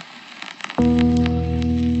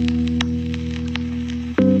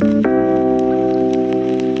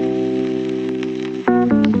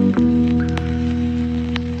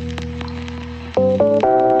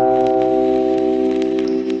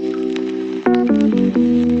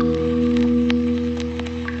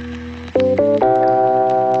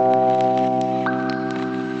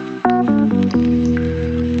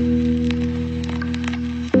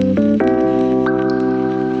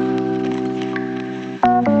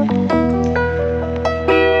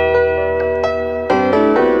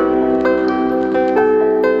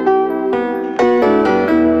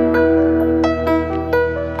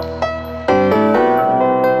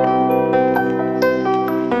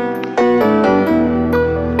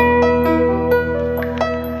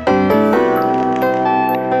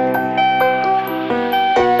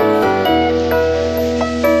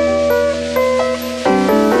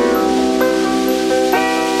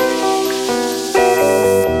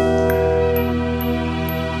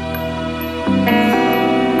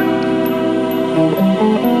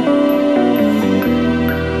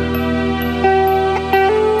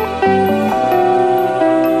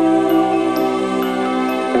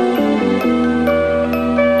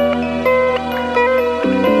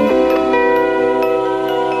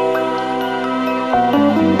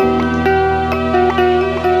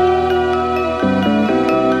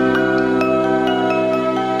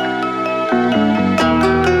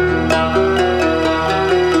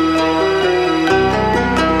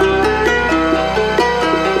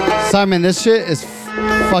 Simon, this shit is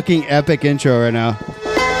fucking epic intro right now.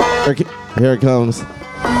 Here it comes.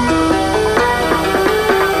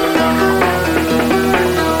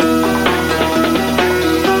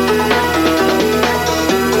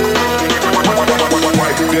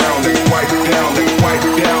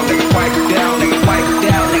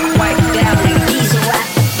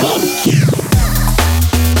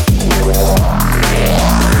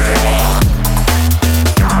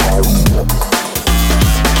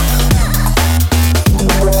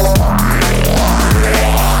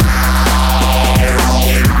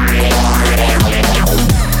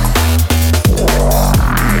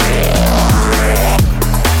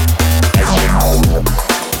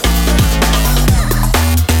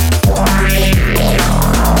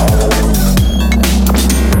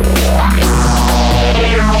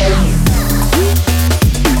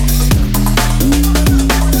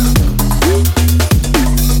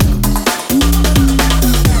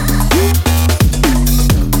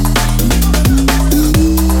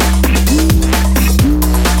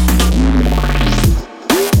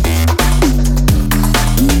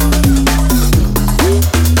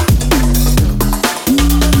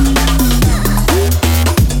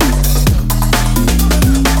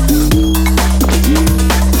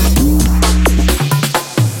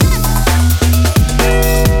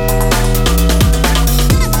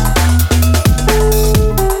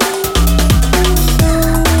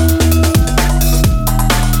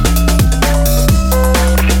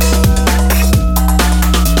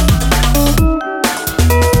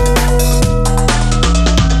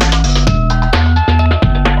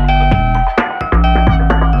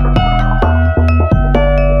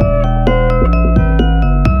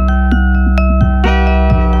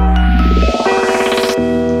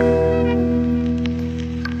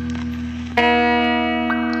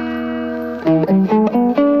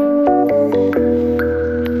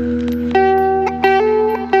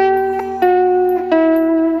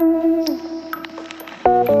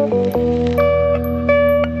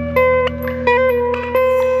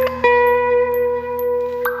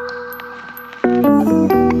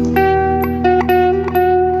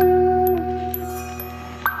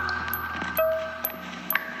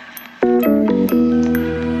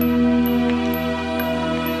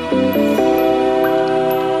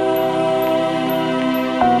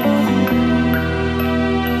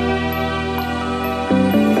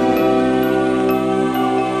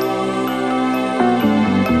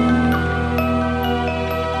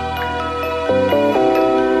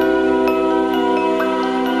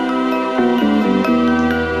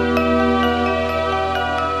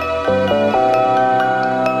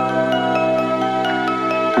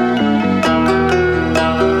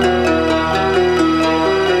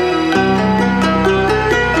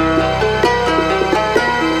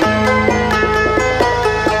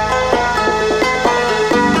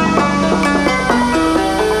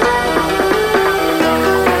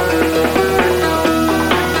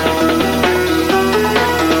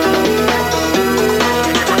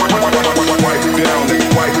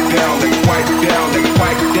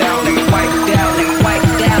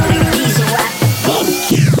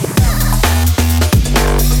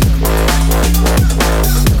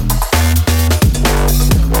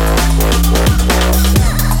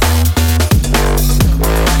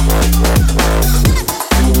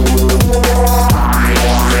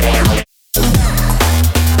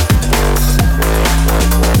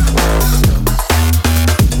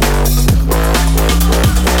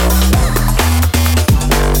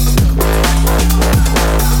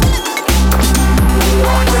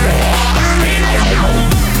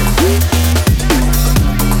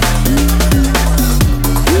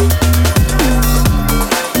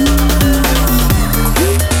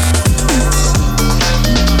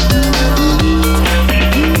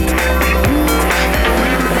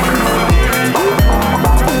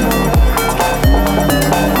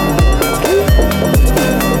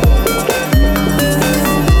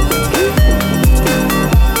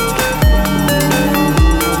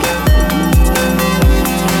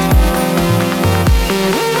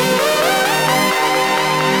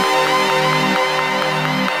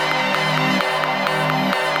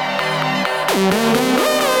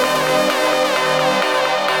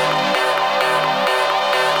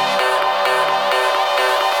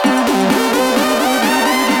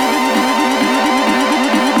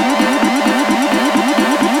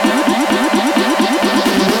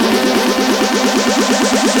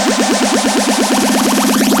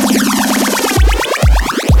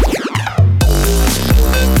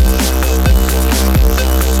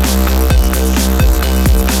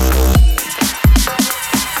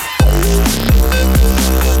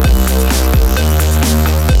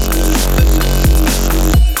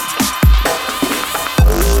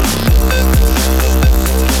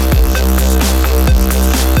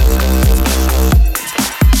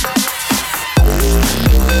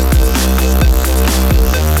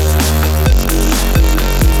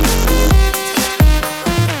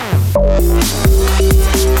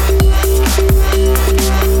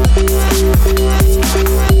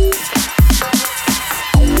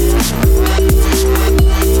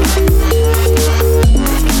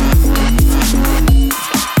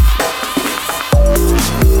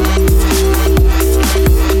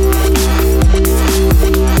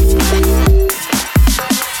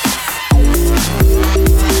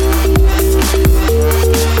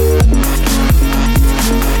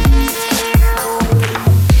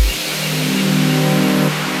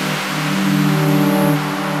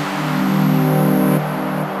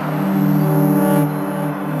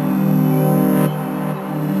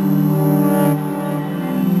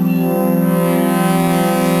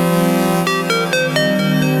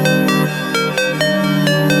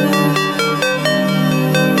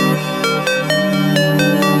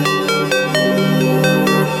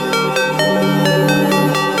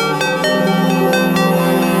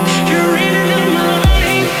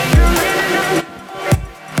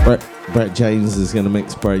 James is going to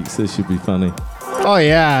mix breaks. This should be funny. Oh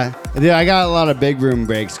yeah, dude, I got a lot of big room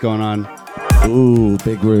breaks going on. Ooh,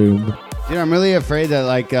 big room. Dude, I'm really afraid that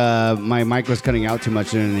like my mic was cutting out too much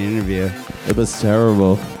during the interview. It was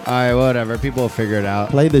terrible. All right, whatever. People will figure it out.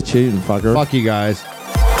 Play the tune, fucker. Fuck you guys.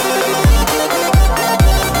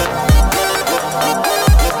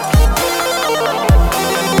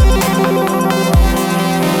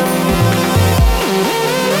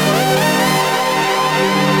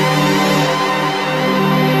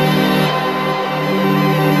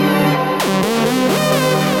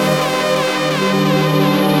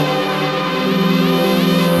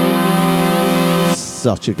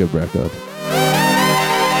 Such a good record.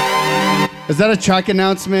 Is that a track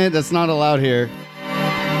announcement? That's not allowed here.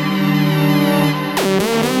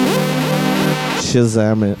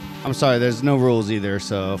 Shazam it. I'm sorry, there's no rules either,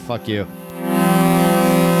 so fuck you.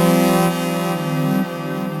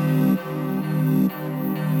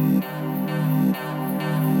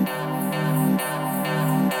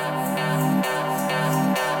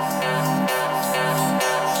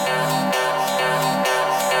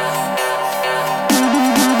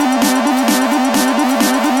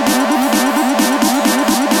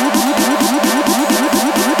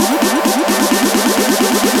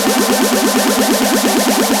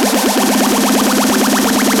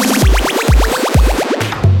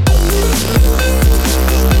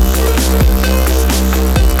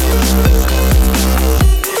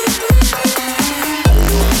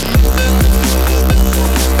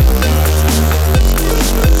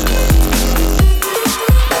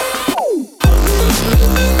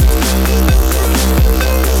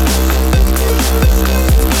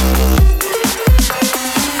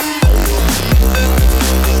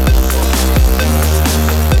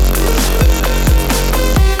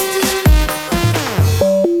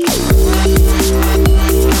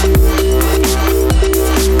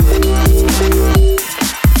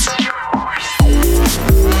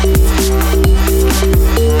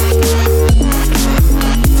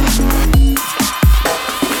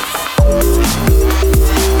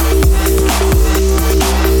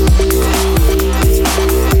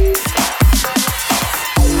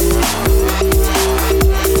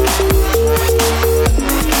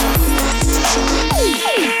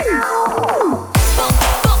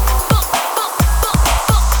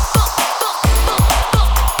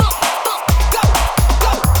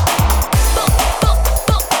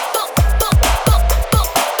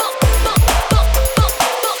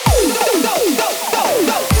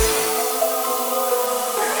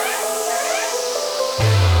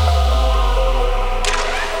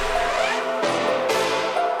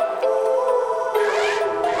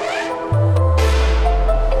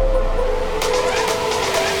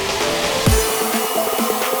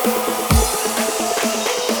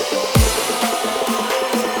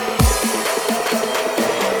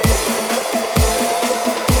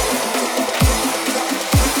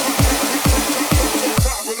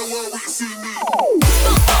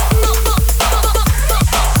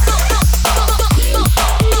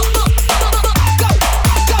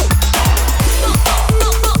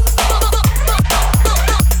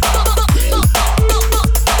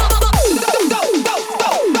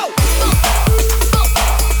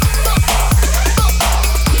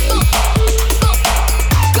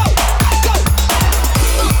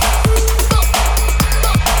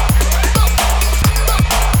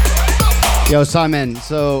 Yo, Simon,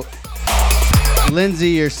 so Lindsay,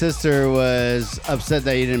 your sister, was upset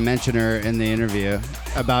that you didn't mention her in the interview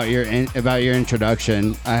about your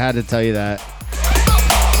introduction. I had to tell you that.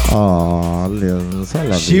 Aw, Linz, I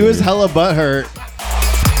love you. She was hella butthurt.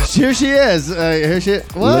 Here she is. Here she.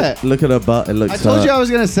 What? Look at her butt. It looks I told hurt. you I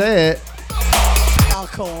was gonna say it.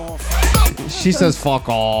 Fuck off. She says fuck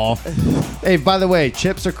off. Hey, by the way,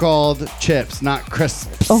 chips are called chips, not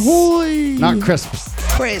crisps. Ahoy! Not crisps.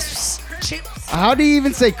 Crisps. Chips. How do you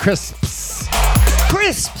even say crisps?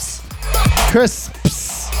 Crisps.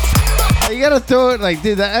 Crisps. You gotta throw it like,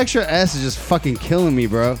 dude, that extra S is just fucking killing me,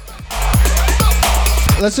 bro.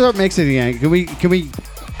 Let's start mixing again.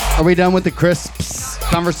 Are we done with the crisps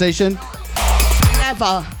conversation? Never.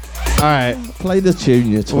 All right. Play the tune,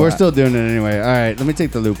 you twat. We're still doing it anyway. All right, let me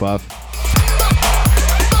take the loop off.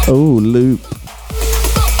 Oh, loop.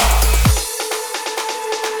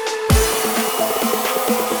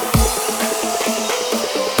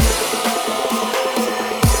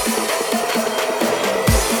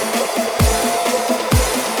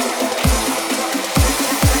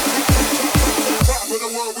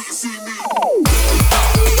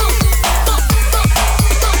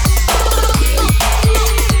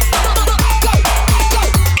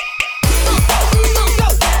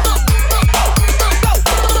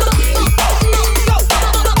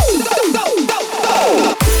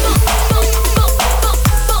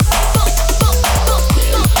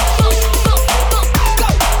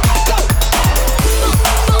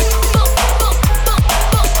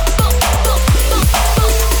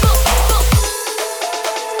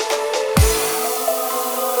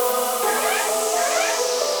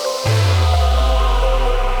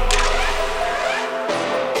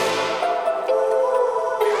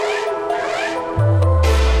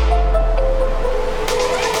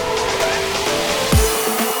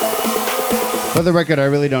 For the record, I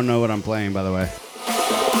really don't know what I'm playing, by the way.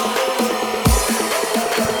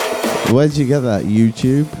 Where'd you get that?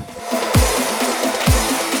 YouTube?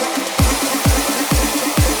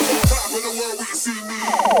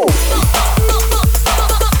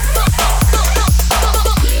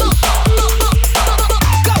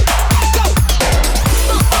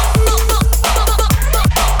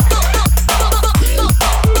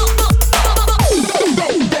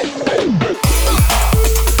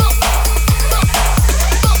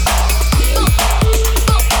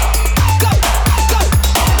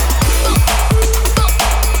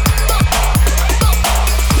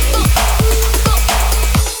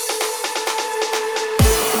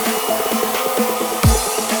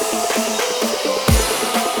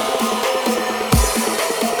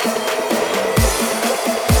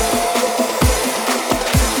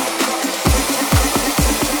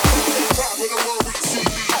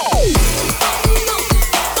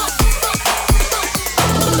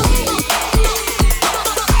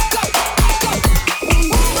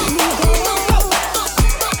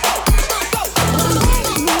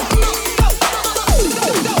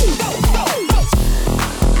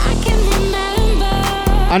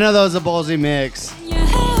 I know that was a ballsy mix.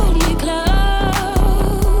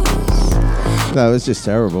 That was just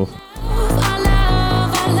terrible.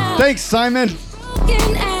 Thanks, Simon.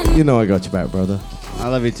 You know I got your back, brother. I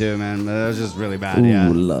love you too, man. But that was just really bad. Ooh, Yeah.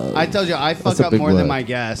 love. I told you I fuck That's a up big more than word. my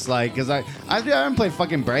guests, like, cause I haven't played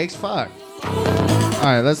fucking breaks. Fuck. All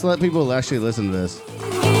right, let's let people actually listen to this.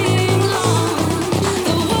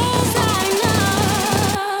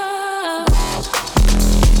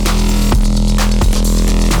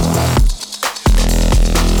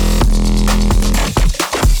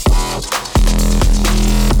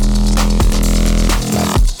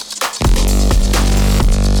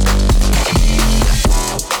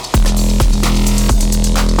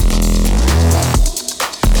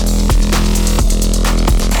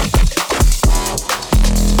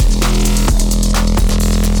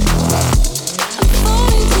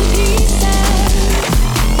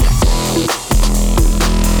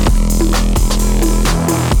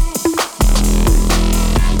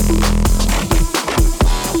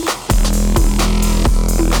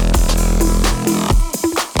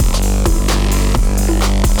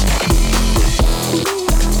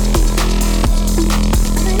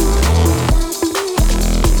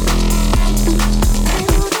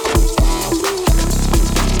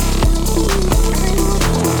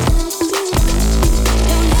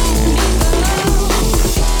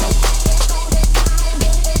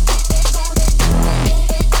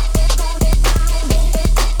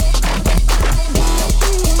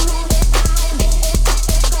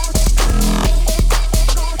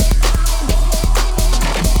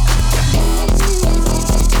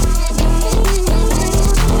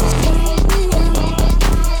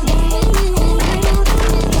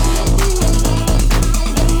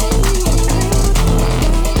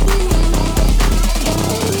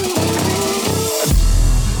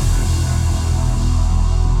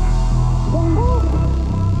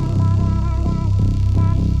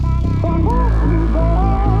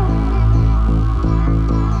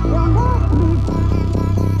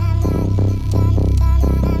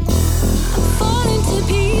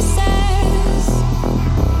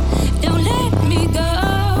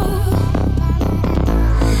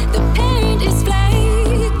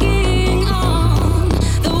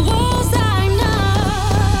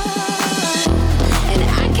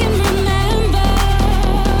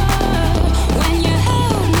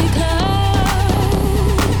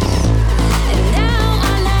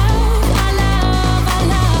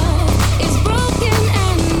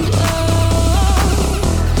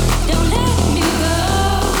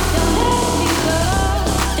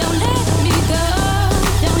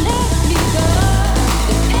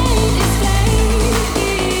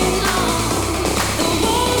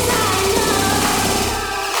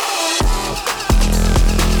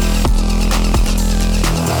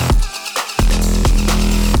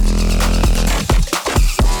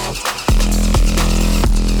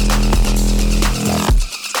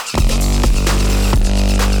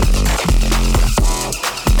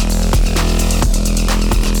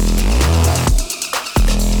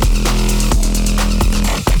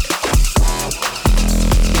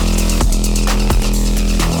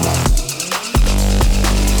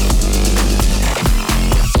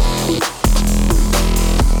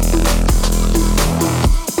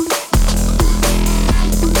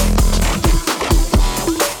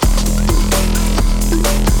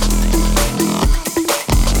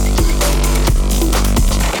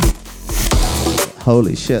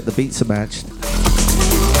 Holy shit, the beats are matched.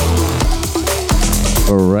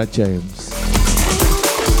 Red James.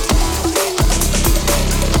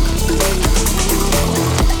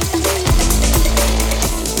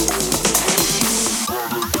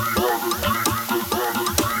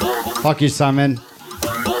 Fuck you, Simon.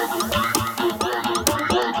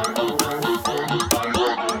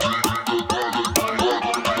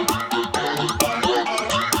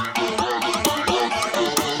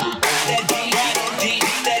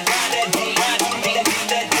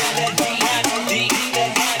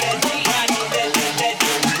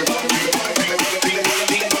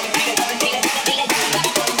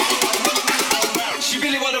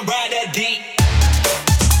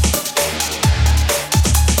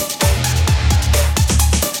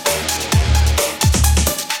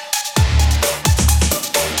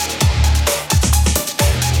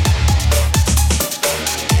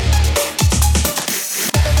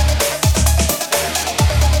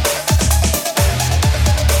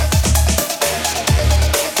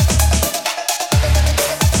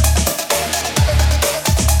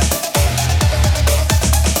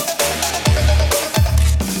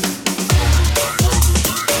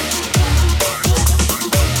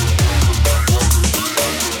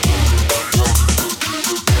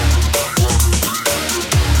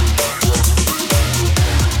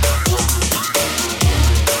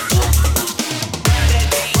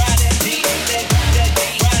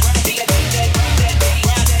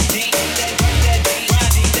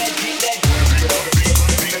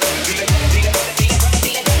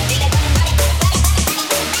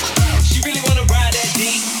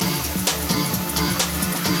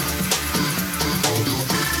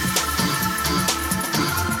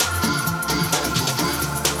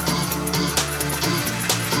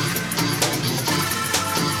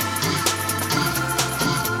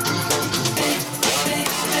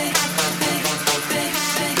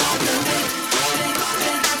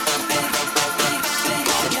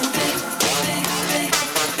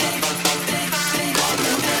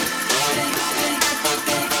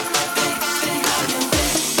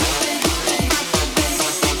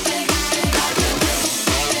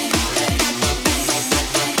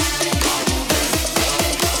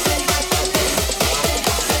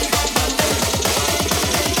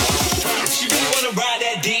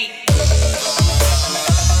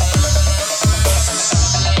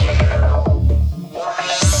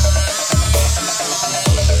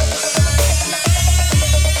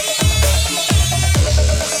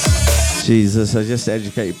 Jesus, I just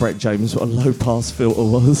educated Brett James what a low pass filter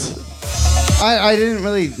was. I didn't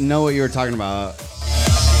really know what you were talking about.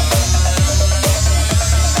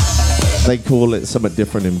 They call it something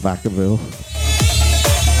different in Vacaville.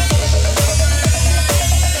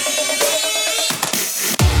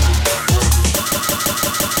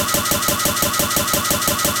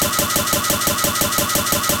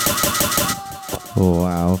 Oh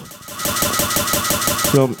wow.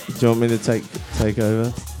 Do you want me to take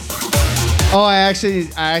over? Oh, I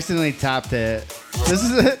accidentally tapped it. This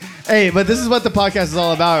is hey, but this is what the podcast is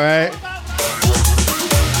all about, right?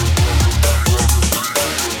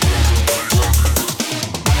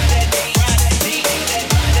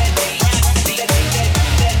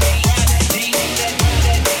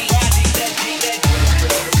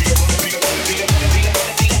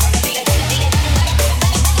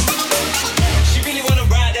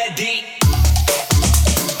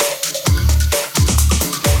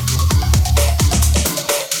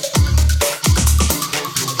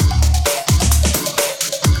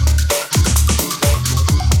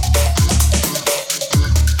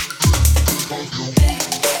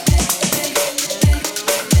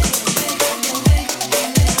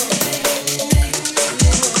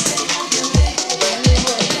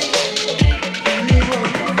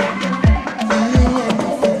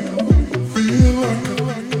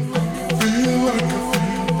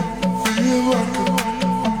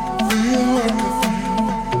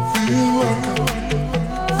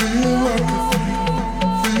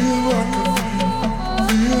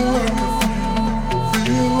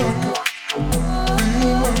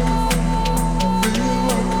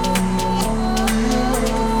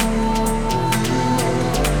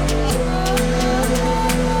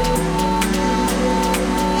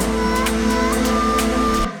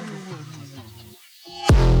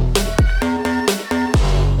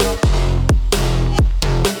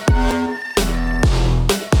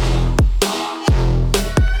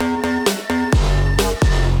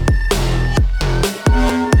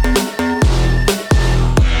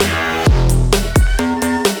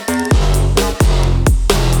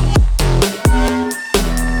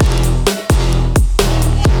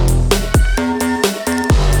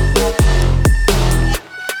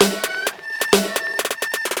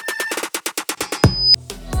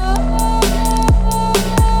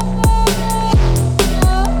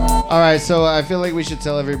 All right, so I feel like we should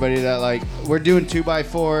tell everybody that like we're doing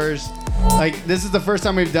 2x4s. Like, this is the first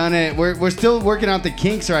time we've done it. We're still working out the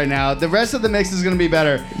kinks right now. The rest of the mix is gonna be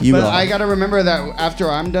better. You but are. I gotta remember that after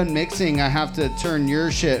I'm done mixing, I have to turn your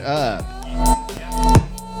shit up.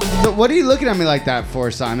 So what are you looking at me like that for,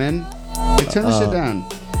 Simon? Hey, turn the shit down.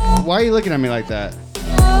 Why are you looking at me like that?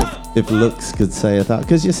 If looks could say that,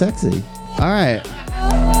 because you're sexy. All right.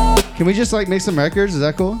 Can we just like make some records? Is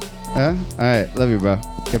that cool? Yeah. All right. Love you, bro.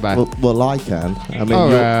 Goodbye. Well, I can. I mean, All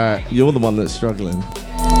you're, right. you're the one that's struggling.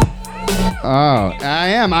 Oh, I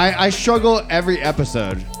am. I struggle every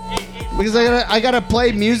episode because I gotta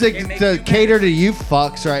play music to cater to you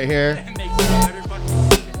fucks right here.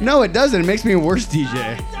 No, it doesn't. It makes me a worse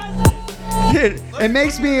DJ. Dude, it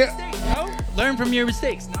makes me. Learn from your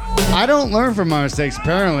mistakes. I don't learn from my mistakes.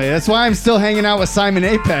 Apparently, that's why I'm still hanging out with Simon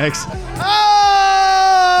Apex.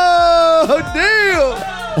 Oh, deal.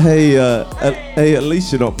 Hey, at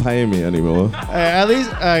least you're not paying me anymore. At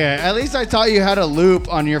least I taught you how to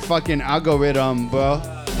loop on your fucking algorithm, bro.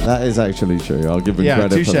 That is actually true. I'll give him Yeah,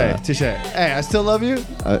 credit touche, for that. touche. Hey, I still love you.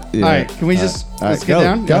 Yeah. All right, can we just all let's right, get go,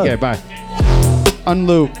 down? go. Okay, bye.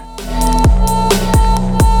 Unloop.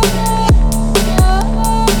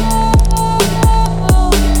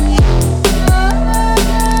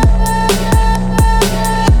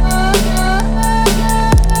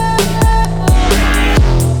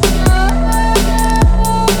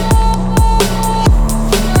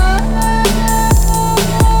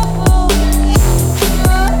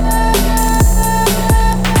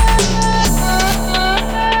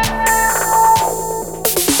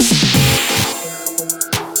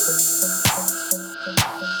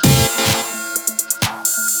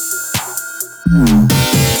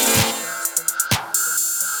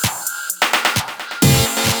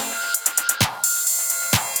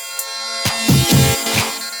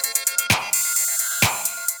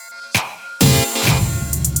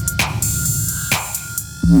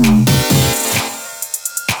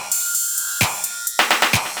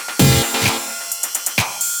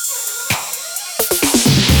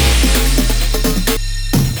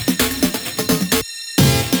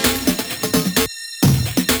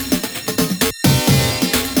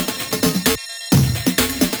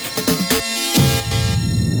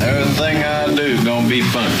 Everything I do gonna be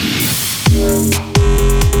funky.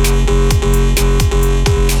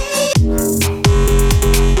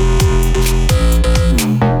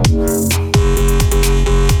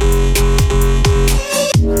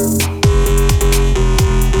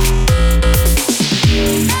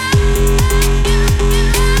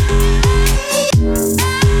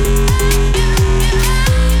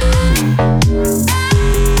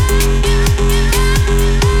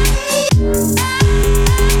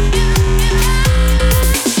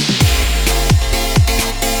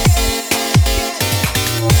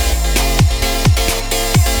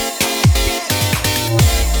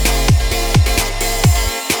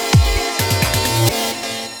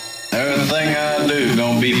 Everything I do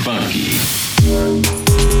gonna be funky.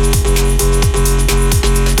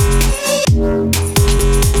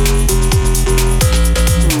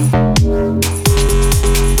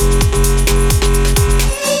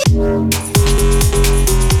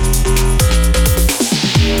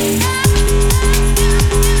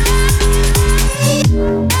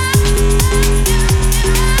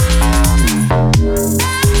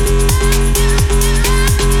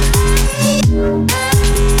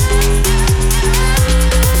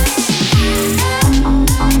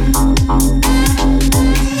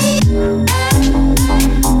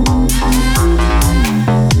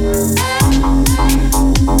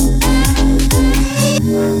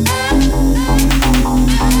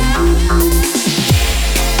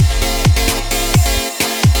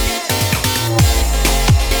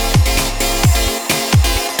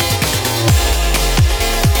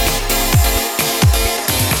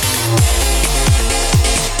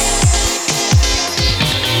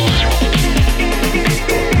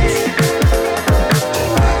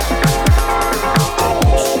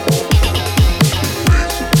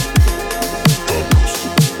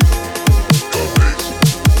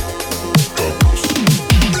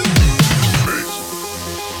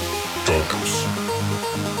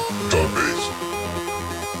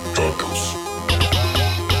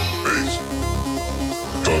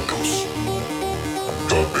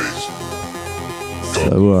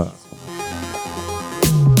 So,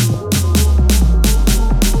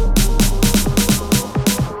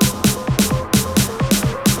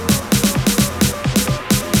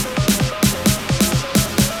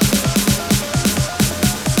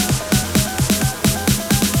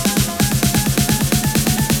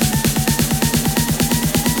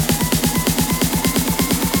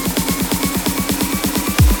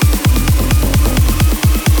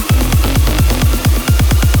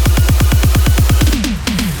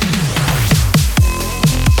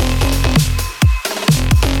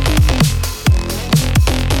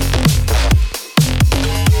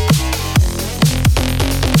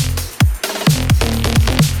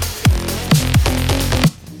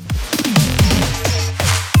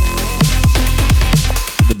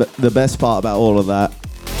 the best part about all of that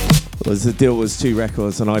was the deal was 2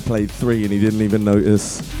 records and I played 3 and he didn't even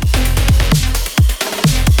notice.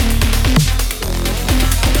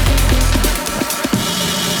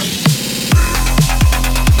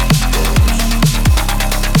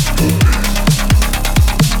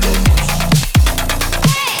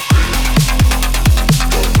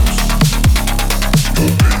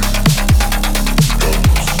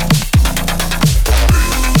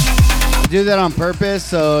 Do that on purpose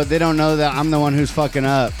so they don't know that I'm the one who's fucking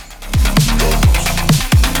up.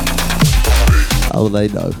 Oh, they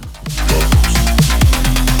know.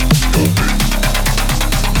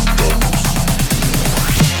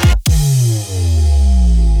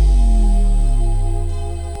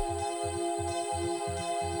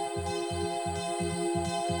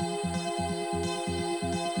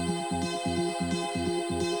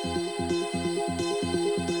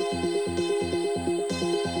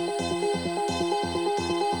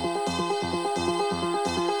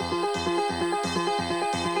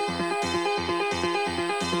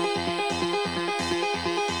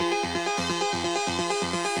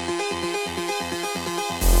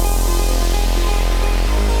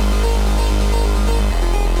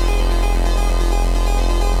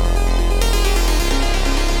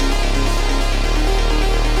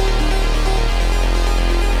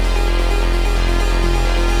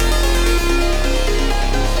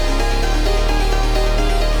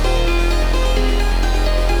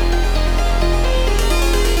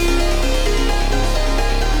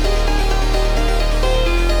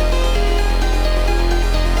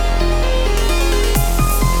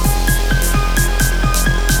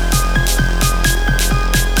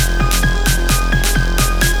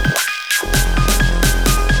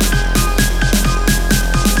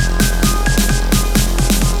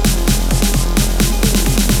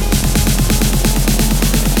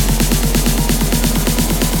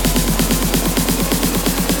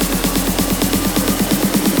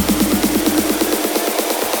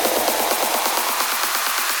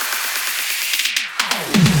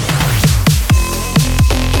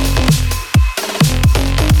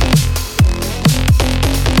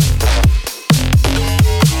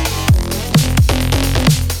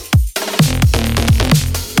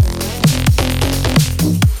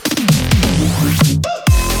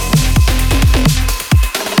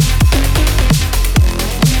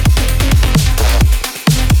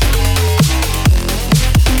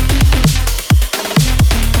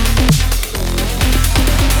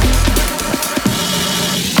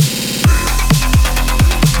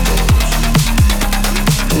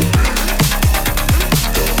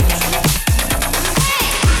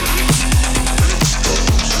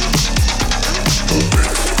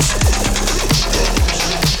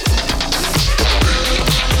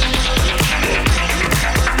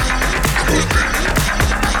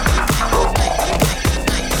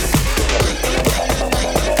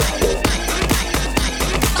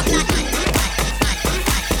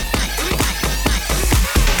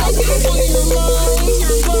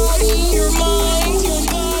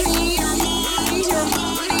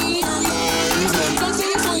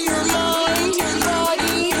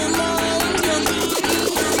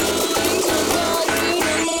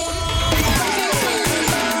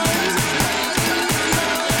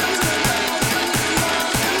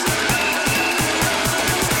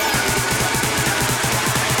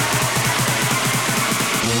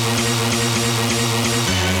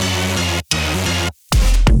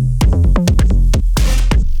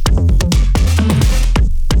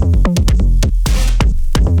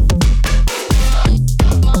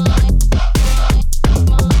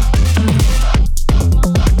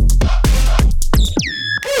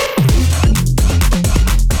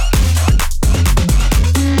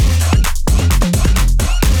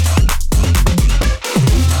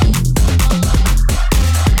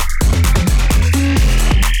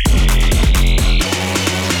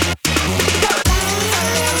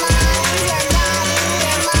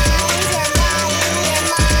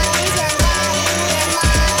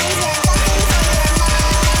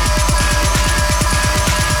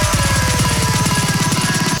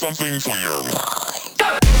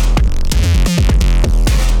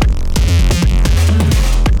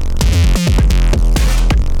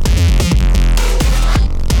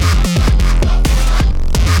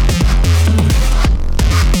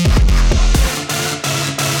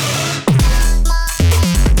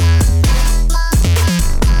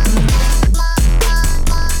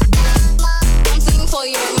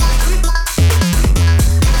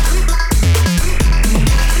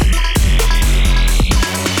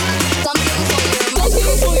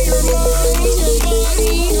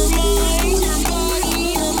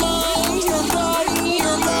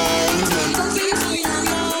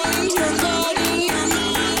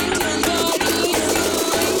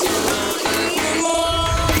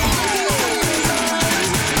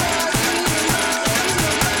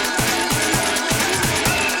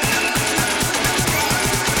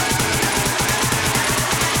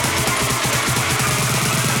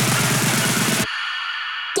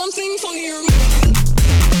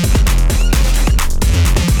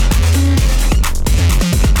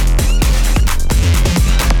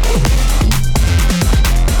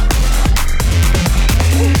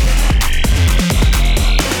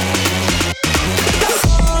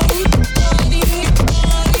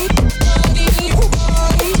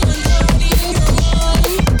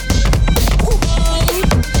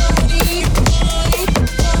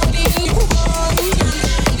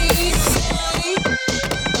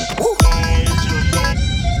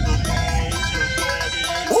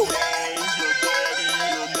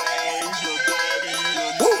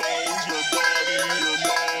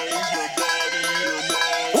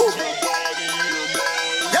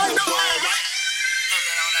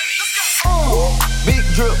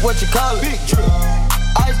 what you call it? Big drip.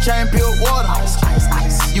 Ice chain, pure water. Ice.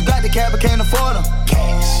 You got the cab, but can't afford them.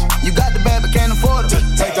 Cash. You got the bag, but can't afford them.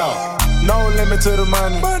 Take off. No limit to the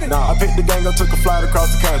money. Nah, I picked the gang up, took a flight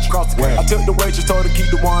across the country. I took the waitress, told her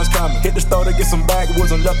keep the ones coming. Hit the store to get some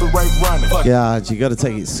backwoods and left the rape running. Yeah, you got to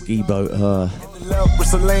take it ski boat her. Left with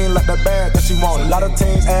Celine like that bag that she wanted. A lot of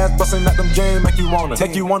teams ass busting at them jeans make you wanna.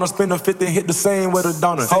 Take you wanna spend a 50, hit the scene with a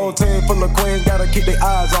donut. Whole team full of queens, gotta keep their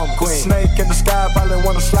eyes on them. Snake in the sky, probably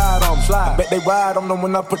wanna slide on them. I bet they ride on them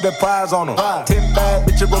when I put that prize on them. 10 bad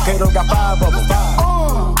bitches, Rocato got 5 of them.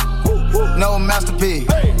 No masterpiece.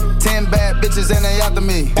 10 bad bitches and they after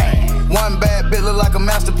me. One bad bitch look like a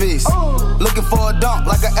masterpiece. Looking for a dunk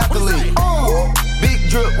like an athlete. Big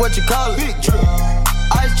drip, what you call it? Big drip.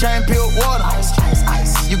 Ice chain, pure water. Ice.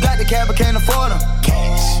 You got the cab, but can't afford them.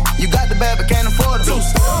 Cash. You got the bag, but can't afford them.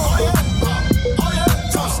 Let's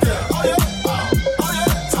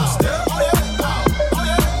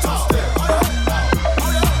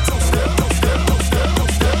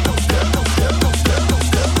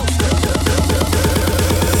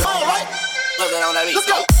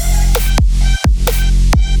go.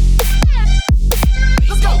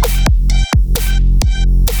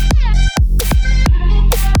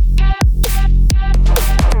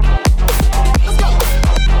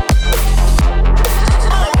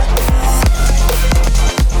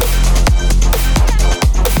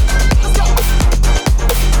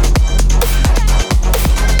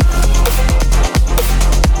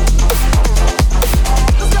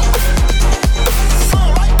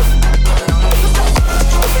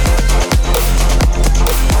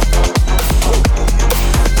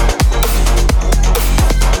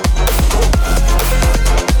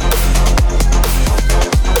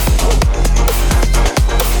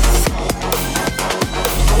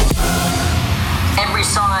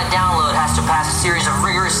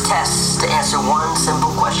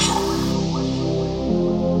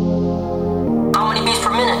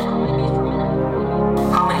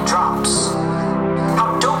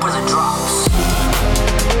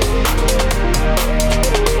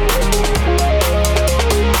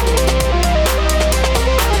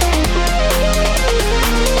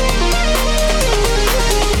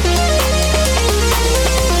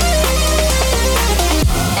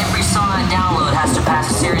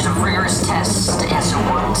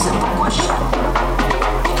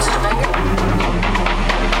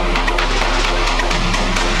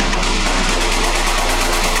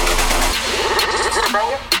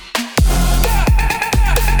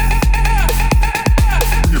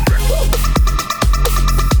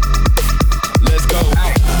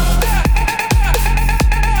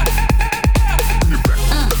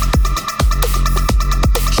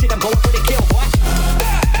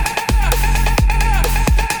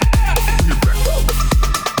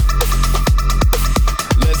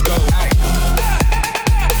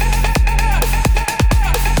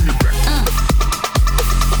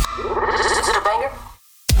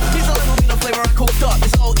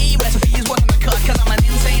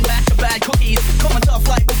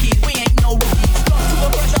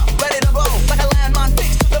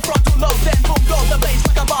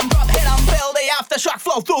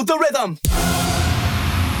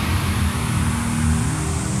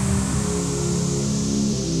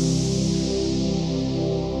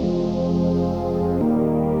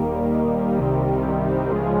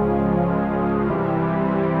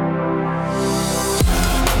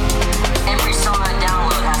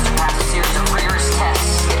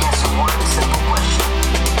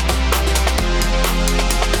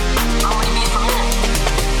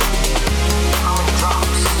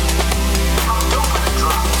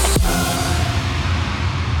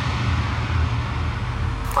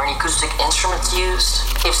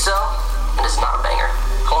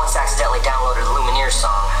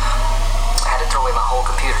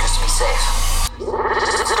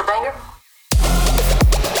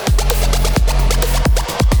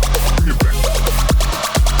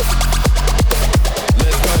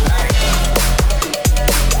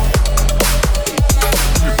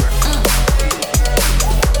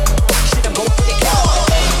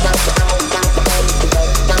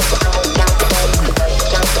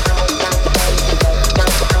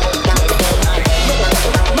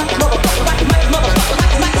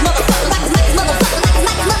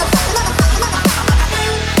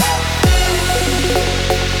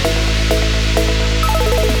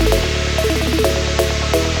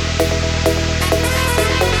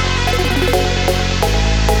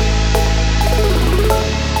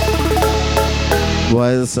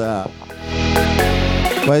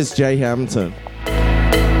 Where's Jay Hampton?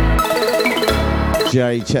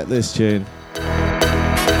 Jay, check this tune.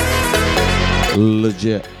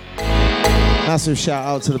 Legit. Massive shout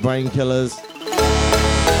out to the Brain Killers.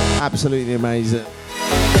 Absolutely amazing.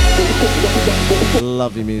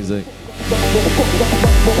 Love your music.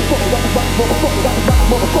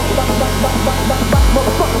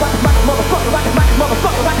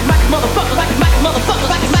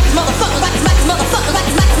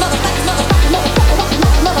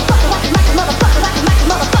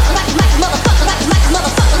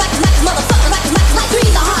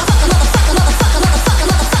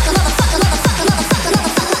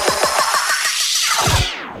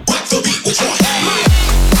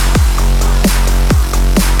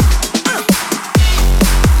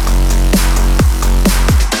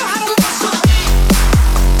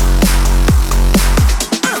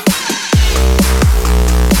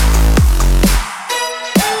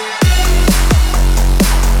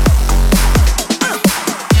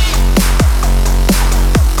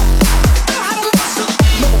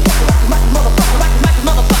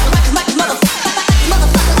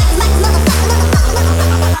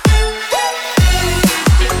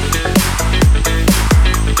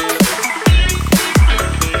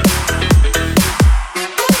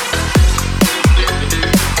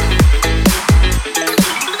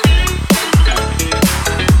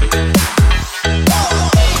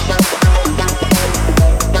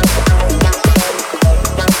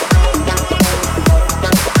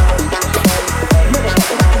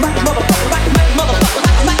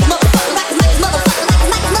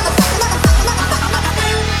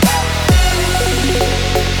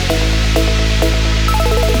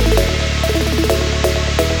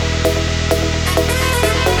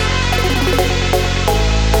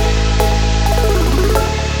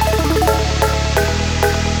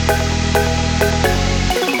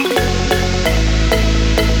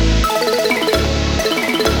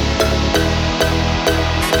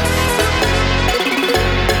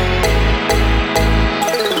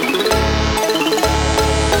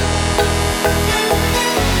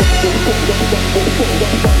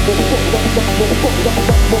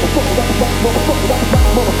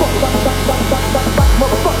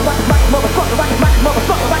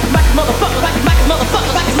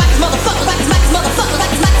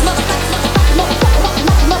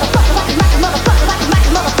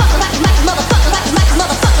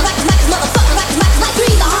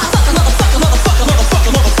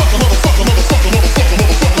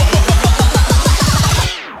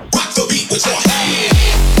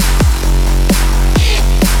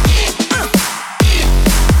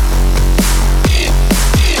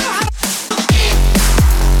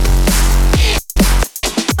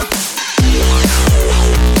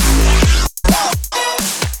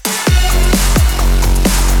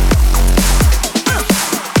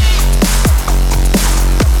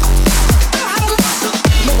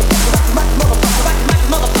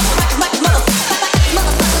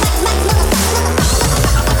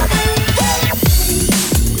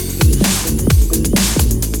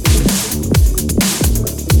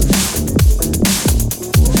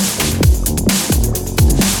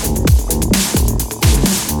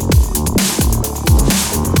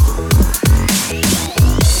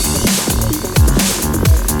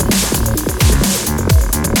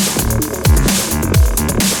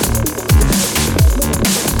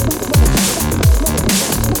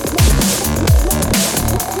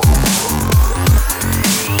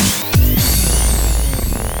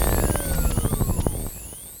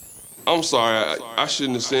 I'm sorry, I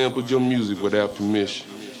shouldn't have sampled your music without permission.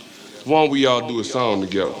 Why don't we all do a song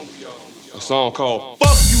together? A song called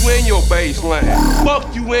Fuck You in Your Baseline.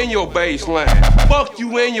 Fuck You in Your Baseline. Fuck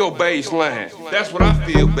You in Your Baseline. That's what I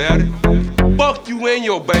feel about it. Fuck you in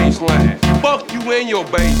your baseline. Fuck you in your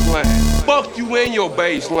baseline. Fuck you in your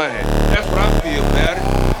baseline. That's what I feel about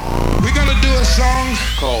it. We're gonna do a song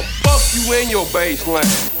called Fuck You in Your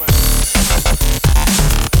Baseline.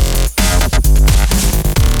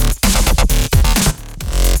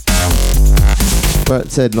 Brett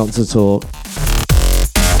said not to talk.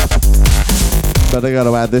 But I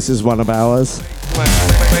gotta add, this is one of ours.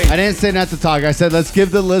 I didn't say not to talk. I said let's give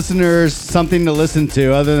the listeners something to listen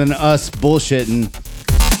to other than us bullshitting.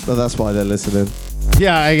 But that's why they're listening.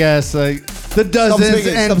 Yeah, I guess. Like the dozens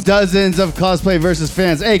and dozens of Cosplay versus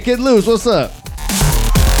fans. Hey, Kid Loose, what's up?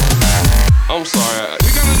 I'm sorry.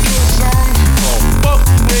 We're gonna do a song called Fuck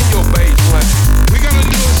You in Your Baseline. We're gonna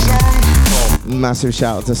do a song called Massive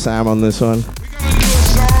shout out to Sam on this one.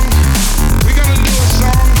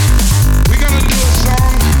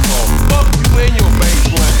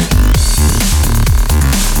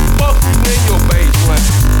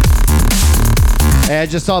 Hey, I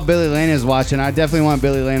just saw Billy Lane is watching. I definitely want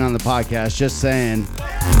Billy Lane on the podcast. Just saying.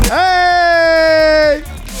 Hey!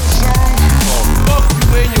 Fuck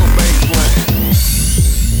you in your baseline.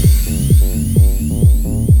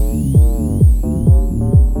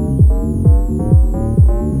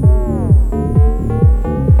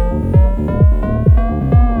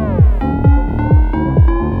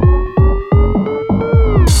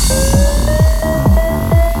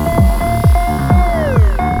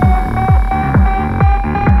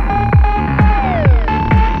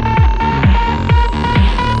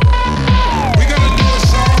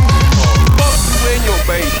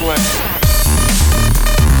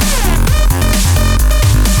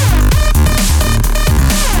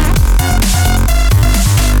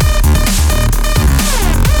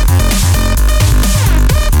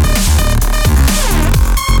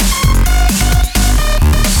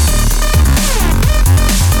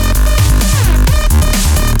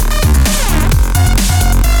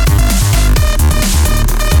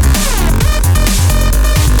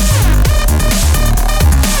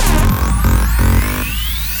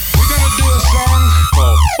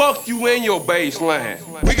 your baseline.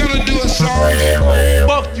 We're gonna do a song.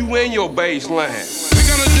 Fuck you in your baseline. We're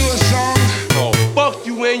gonna do a song. Oh, fuck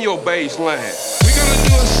you in your baseline. We're gonna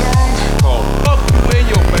do a song. Oh, fuck you in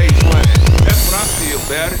your baseline. That's what I feel,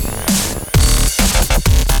 Betty.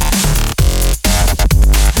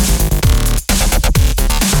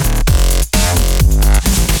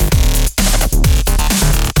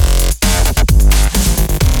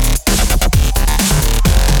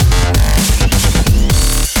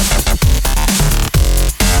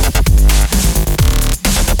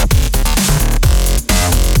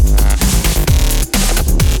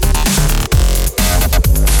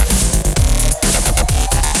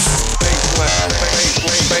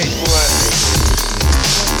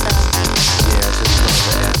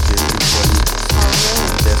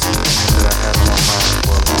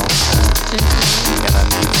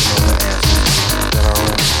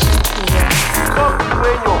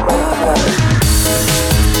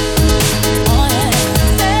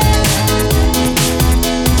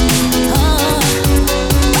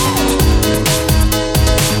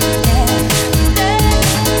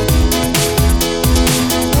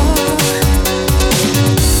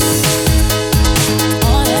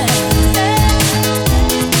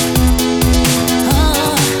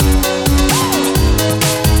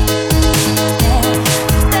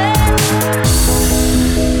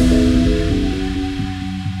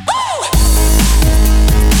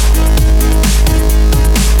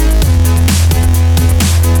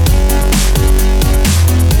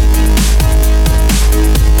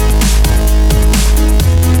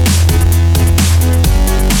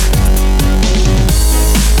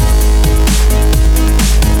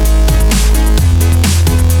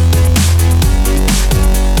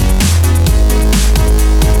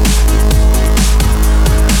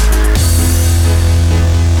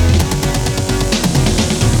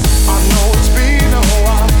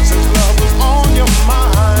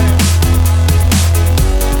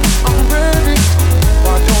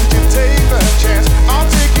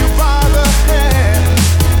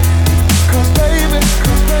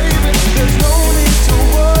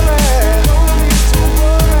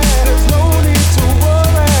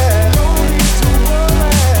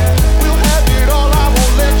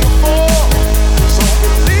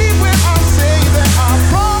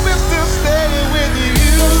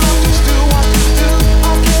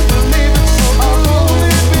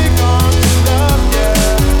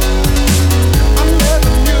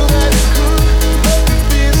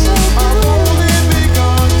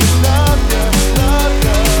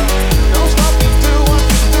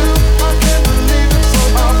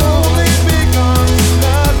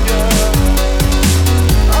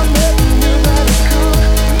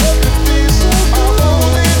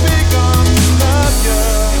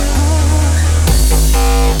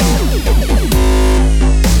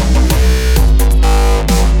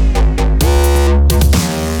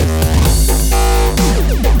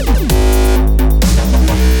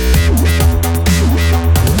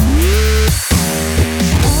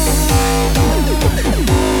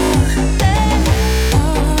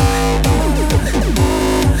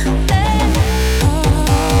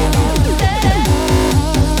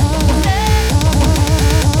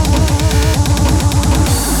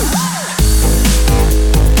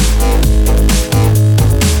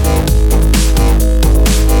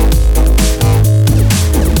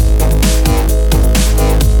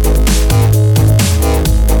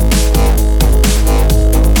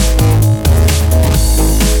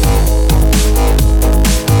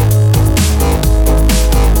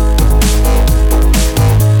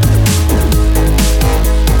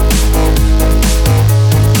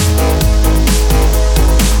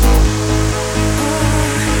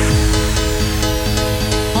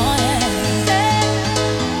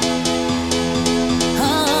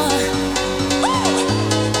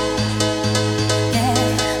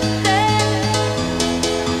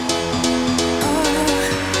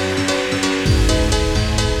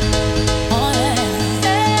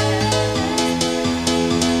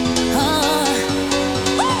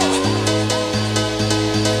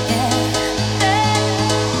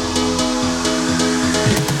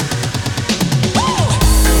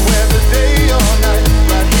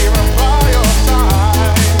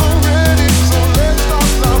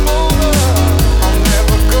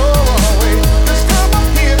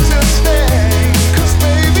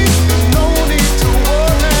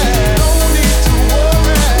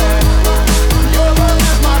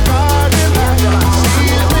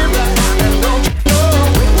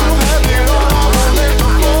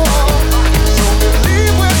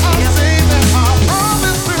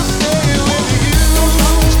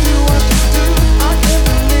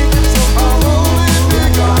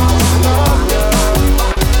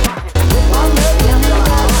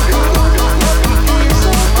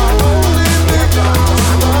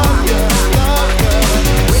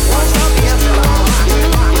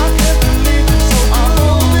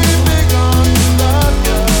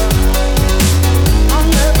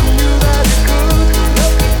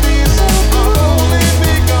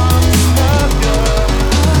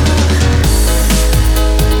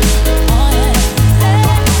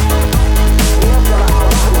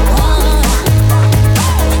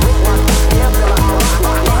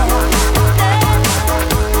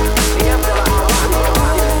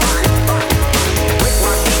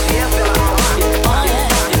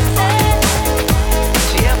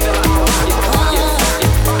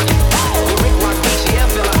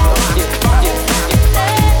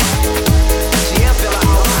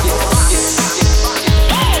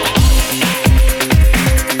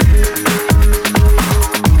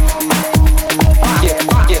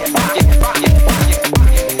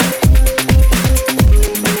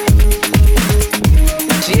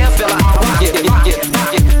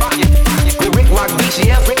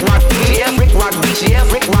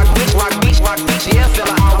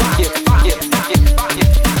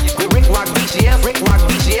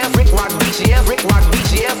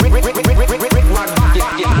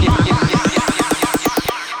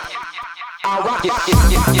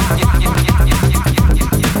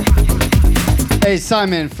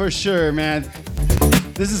 Simon, for sure, man.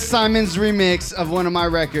 This is Simon's remix of one of my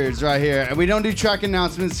records right here. And we don't do track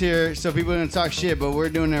announcements here, so people are going to talk shit, but we're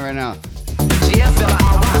doing it right now.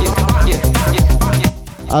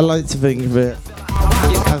 I like to think of it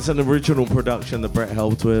as an original production that Brett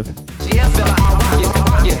helped with.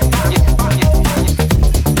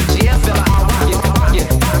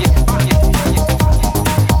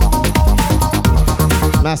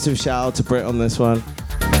 Massive shout out to Brett on this one.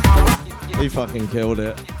 He fucking killed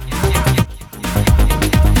it.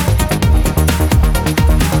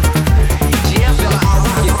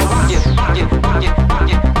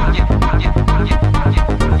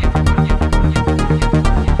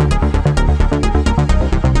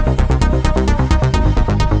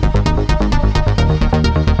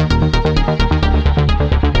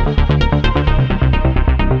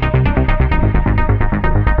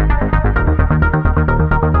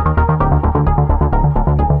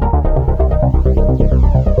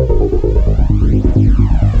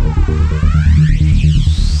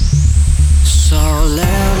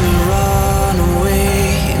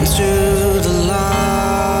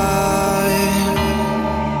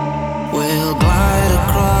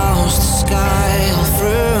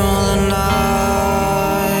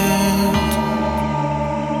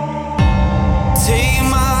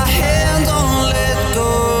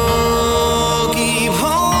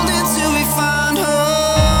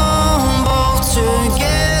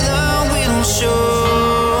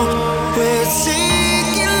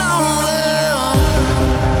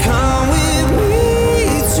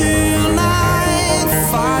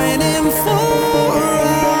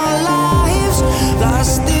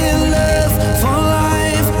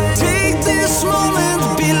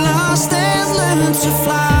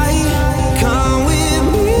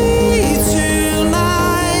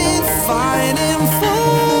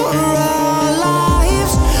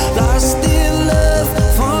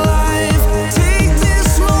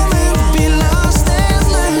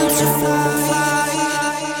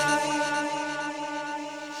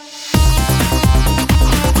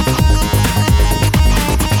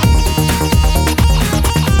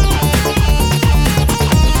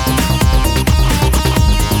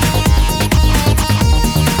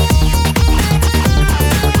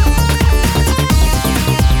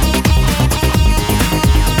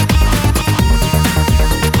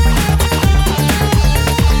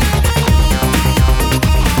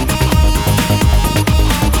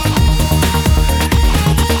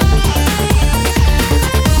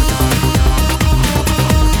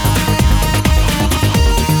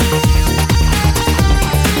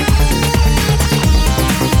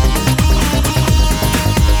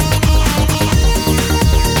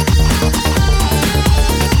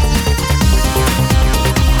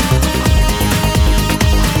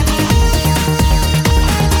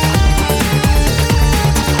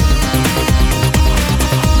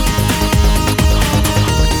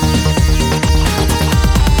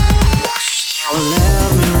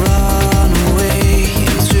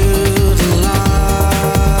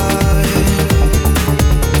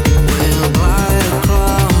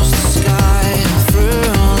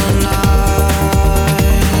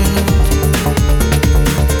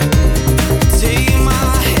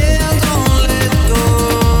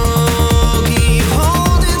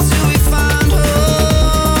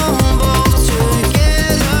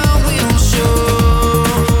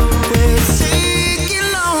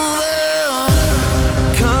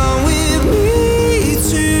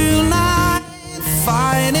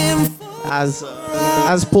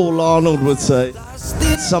 As Paul Arnold would say,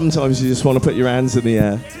 sometimes you just want to put your hands in the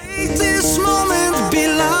air. Take this moment, be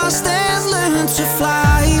lost and learn to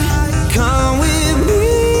fly. Come with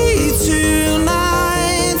me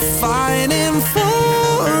tonight, fighting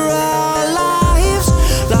for our lives,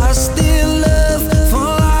 lost in love for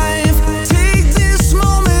life. Take this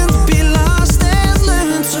moment, be lost and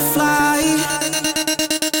learn to fly.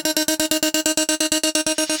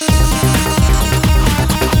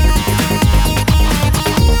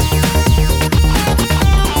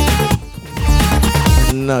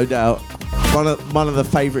 No doubt. One of the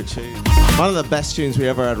favourite tunes. One of the best tunes we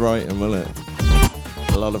ever had writing, wasn't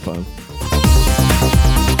it? A lot of fun.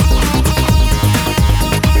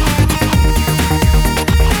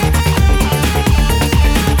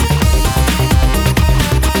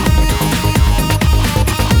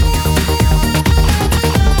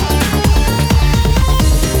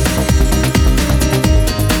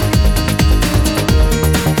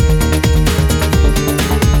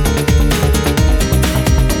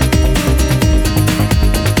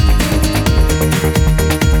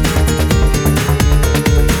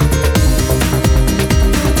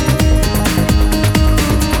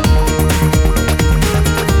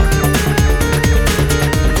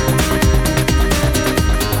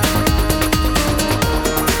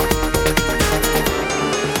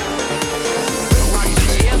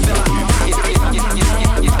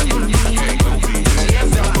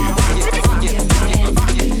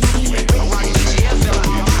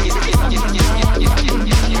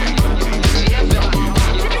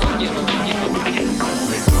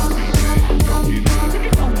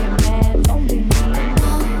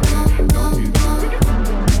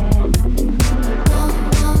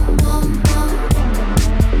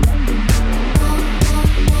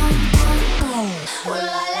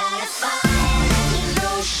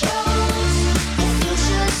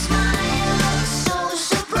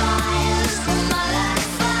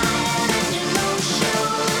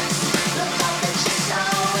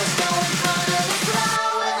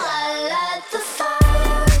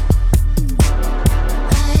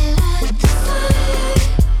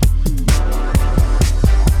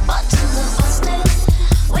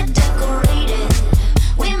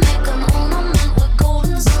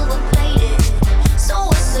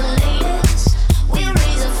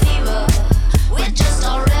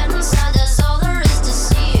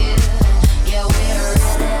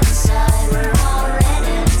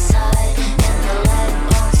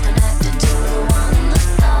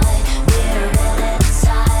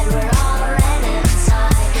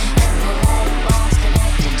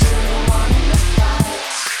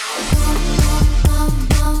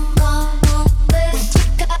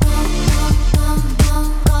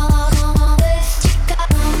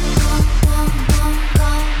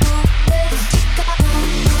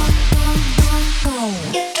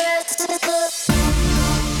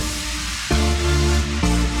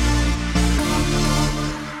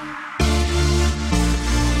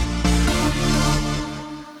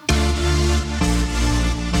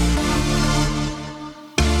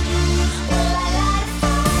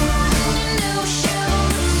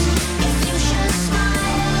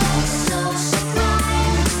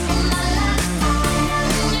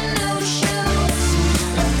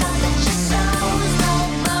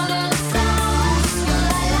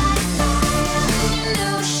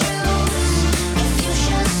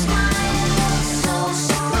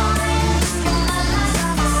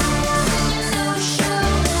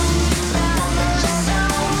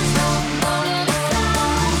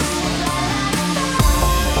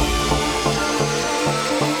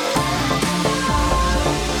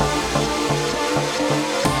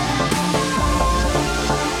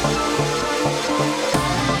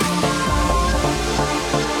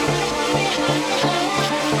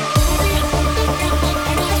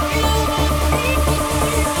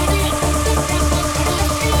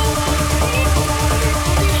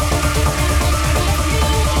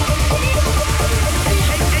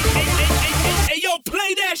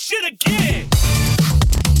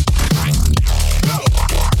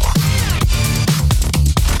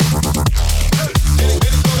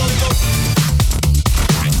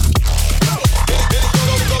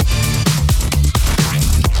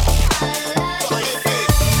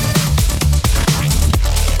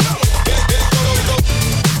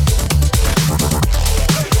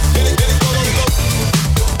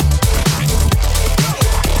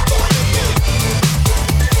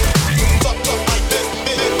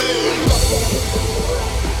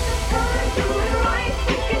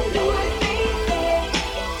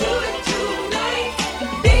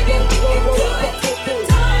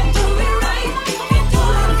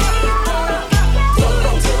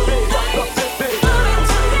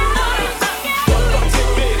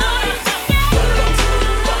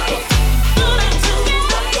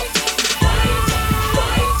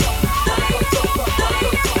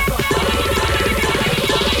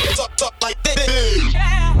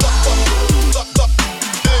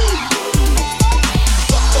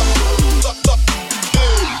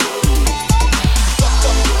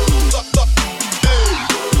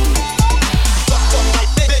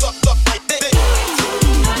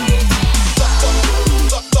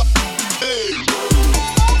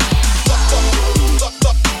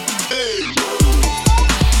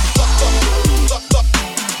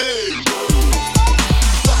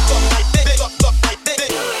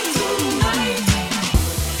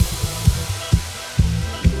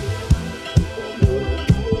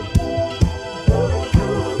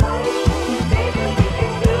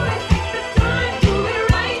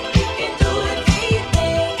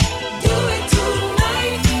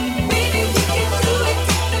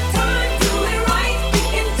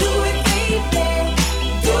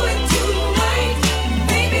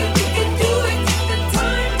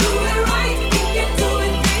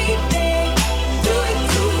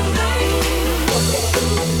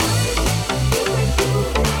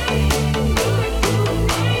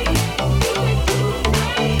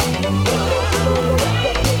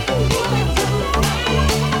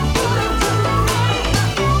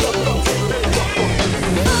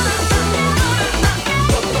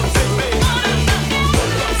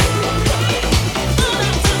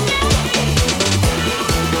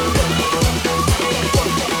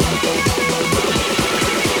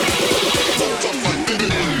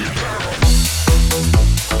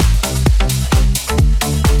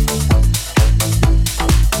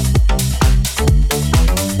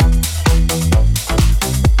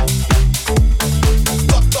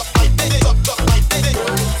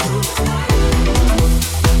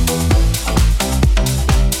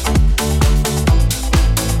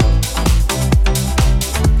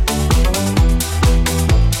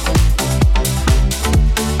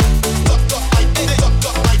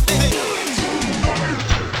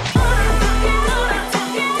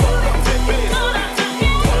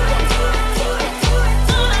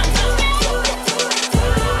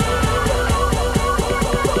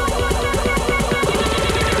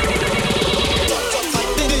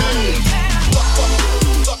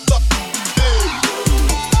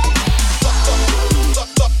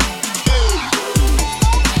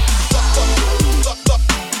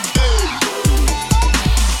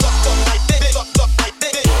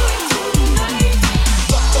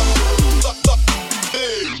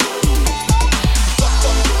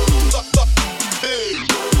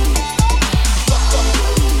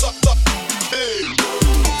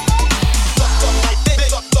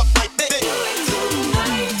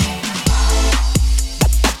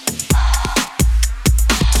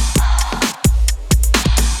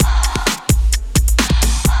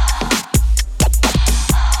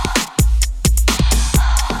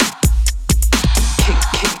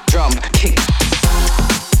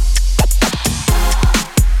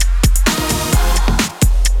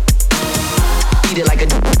 like a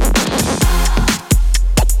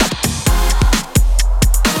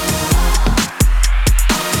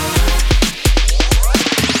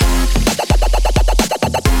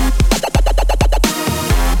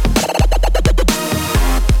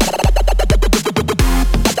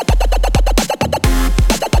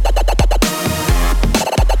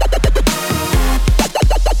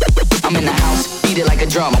I'm in the house, beat it like a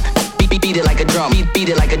drum. Beat it like a drum. Beat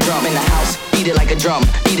it like a drum in the house. Beat it like a drum.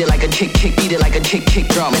 Beat it like a kick. Beat it like a kick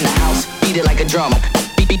drum in the house. Beat it like a drum.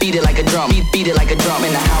 Beat it like a drum. Beat it like a drum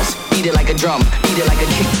in the house. Beat it like a drum. Beat it like a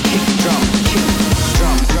kick drum. Kick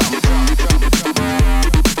drum. Kick drum. Kick drum.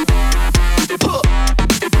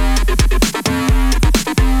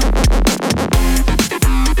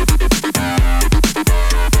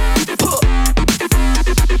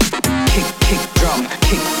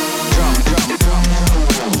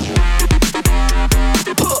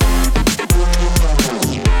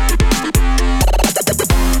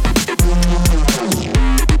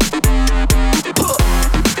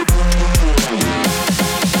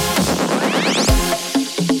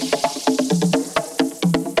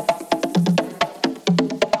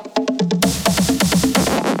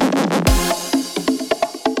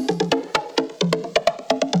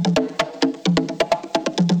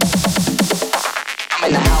 I'm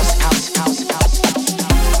in the house.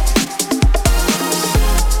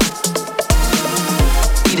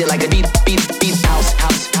 Beat it like a beat house.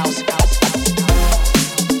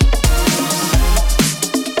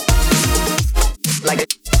 Like a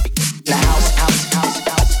in the house.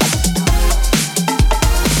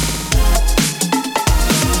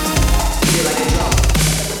 Beat it like a drum. House.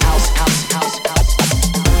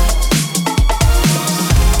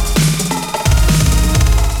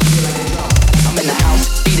 I'm in the house,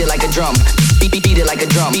 beat it like a drum. Beat it like a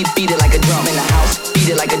drum. Beat it like a drum in the house. Beat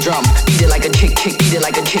it like a drum. Beat it like a kick. Beat it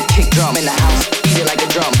like a kick drum in the house. Beat it like a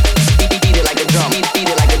drum. Beat it like a drum. Beat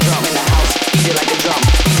it like a drum in the house. Beat it like a drum.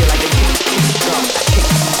 Beat it like a kick drum.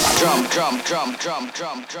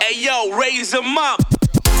 Drum. Hey yo, raise 'em up.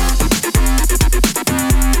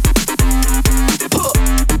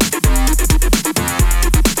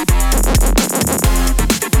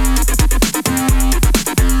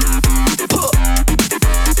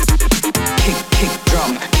 Kick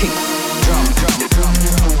drum.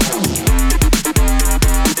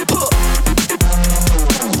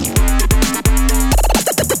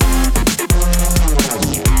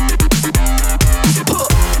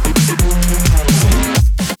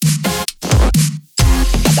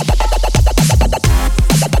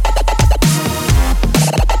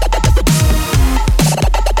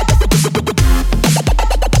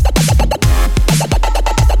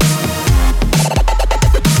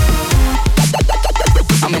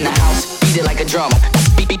 I'm in the house, beat it like a drum.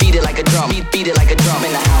 Beat it like a drum. Beat it like a drum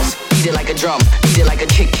in the house. Beat it like a drum. Beat it like a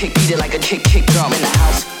kick. Beat it like a kick drum in the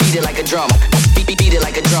house. Beat it like a drum. Beat it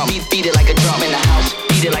like a drum. Beat it like a drum in the house.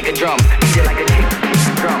 Beat it like a drum. Beat it like a kick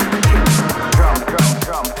drum. Drum.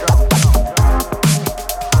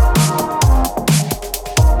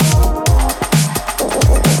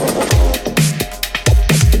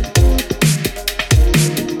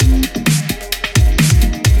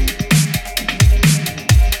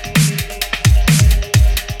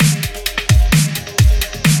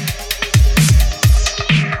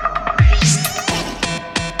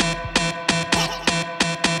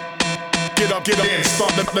 Get up and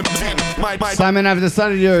start the 10. Simon, I've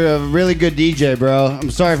decided you're a really good DJ, bro.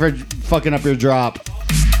 I'm sorry for fucking up your drop.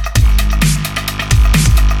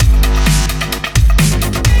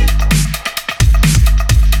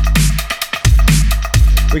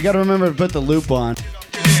 We gotta remember to put the loop on.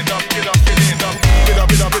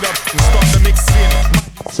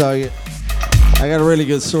 So, I got a really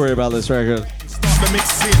good story about this record.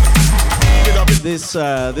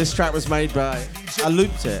 This track was made by... I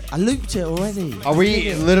looped it already. Are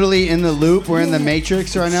we literally in the loop? We're in the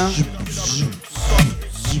Matrix right now?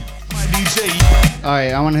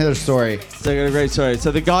 Alright, I want to hear the story. So I got a great story.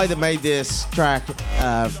 So the guy that made this track,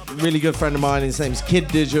 really good friend of mine, his name's Kid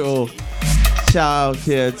Digital. Shout out,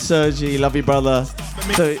 kid. Sergi, love you, brother.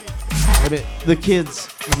 So, I mean, the kid's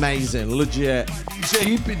amazing, legit.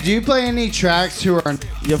 Do you play any tracks who are...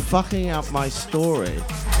 You're fucking up my story.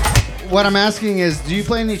 What I'm asking is, do you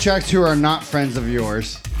play any tracks who are not friends of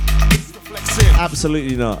yours?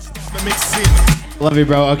 Absolutely not. Love you,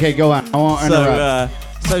 bro. Okay, go on. I won't interrupt.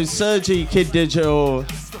 So Sergi, Kid Digital,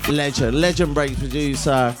 legend break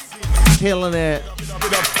producer, killing it,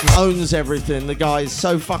 owns everything. The guy's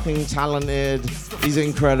so fucking talented. He's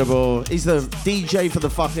incredible. He's the DJ for the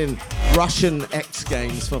fucking Russian X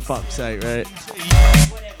Games, for fuck's sake, right?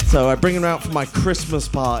 So I bring him out for my Christmas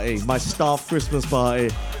party, my staff Christmas party.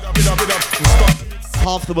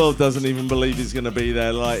 Half the world doesn't even believe he's gonna be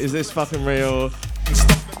there. Like, is this fucking real?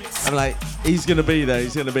 I'm like, he's gonna be there,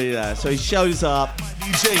 he's gonna be there. So he shows up,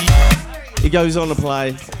 he goes on to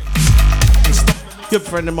play. Good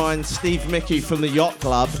friend of mine, Steve Mickey from the Yacht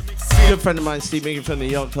Club.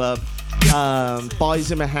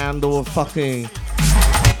 Buys him a handle of fucking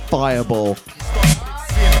Fireball.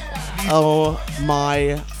 Oh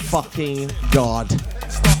my fucking God.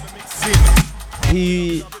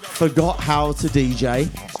 He forgot how to DJ.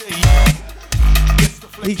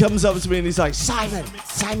 He comes up to me and he's like, Simon,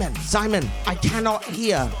 I cannot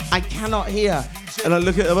hear. And I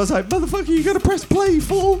look at him, I was like, motherfucker, you gotta press play,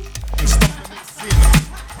 fool.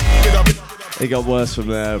 It got worse from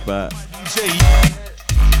there, but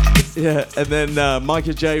yeah. And then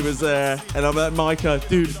Micah J was there, and I'm like, Micah,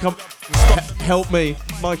 dude, come help me.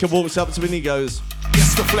 Micah walks up to me and he goes,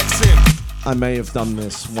 I may have done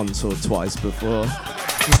this once or twice before.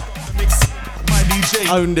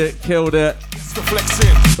 Owned it, killed it.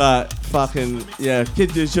 But fucking yeah,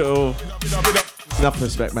 Kid Digital. Enough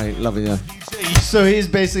respect, mate. Loving you. So he's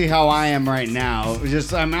basically how I am right now.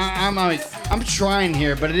 Just I'm trying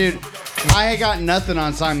here, but dude, I got nothing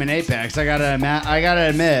on Simon Apex. I gotta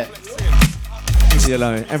admit. You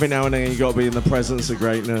know, every now and then you gotta be in the presence of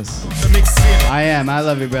greatness. I am. I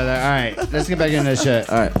love you, brother. All right, let's get back into this shit.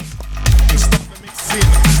 All right. Start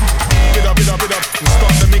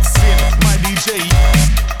the mixing, my DJ.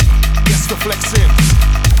 Yes, the flexing.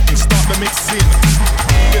 Start the mixing.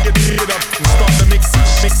 Start the mixing,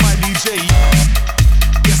 mix my DJ.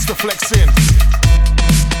 Yes, the flexing.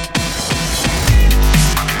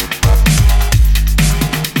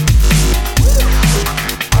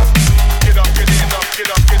 Get up, get in up, get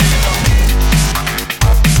up, get in up.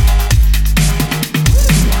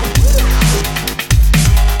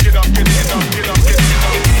 Get up, get in up, get up, get in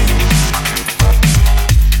up.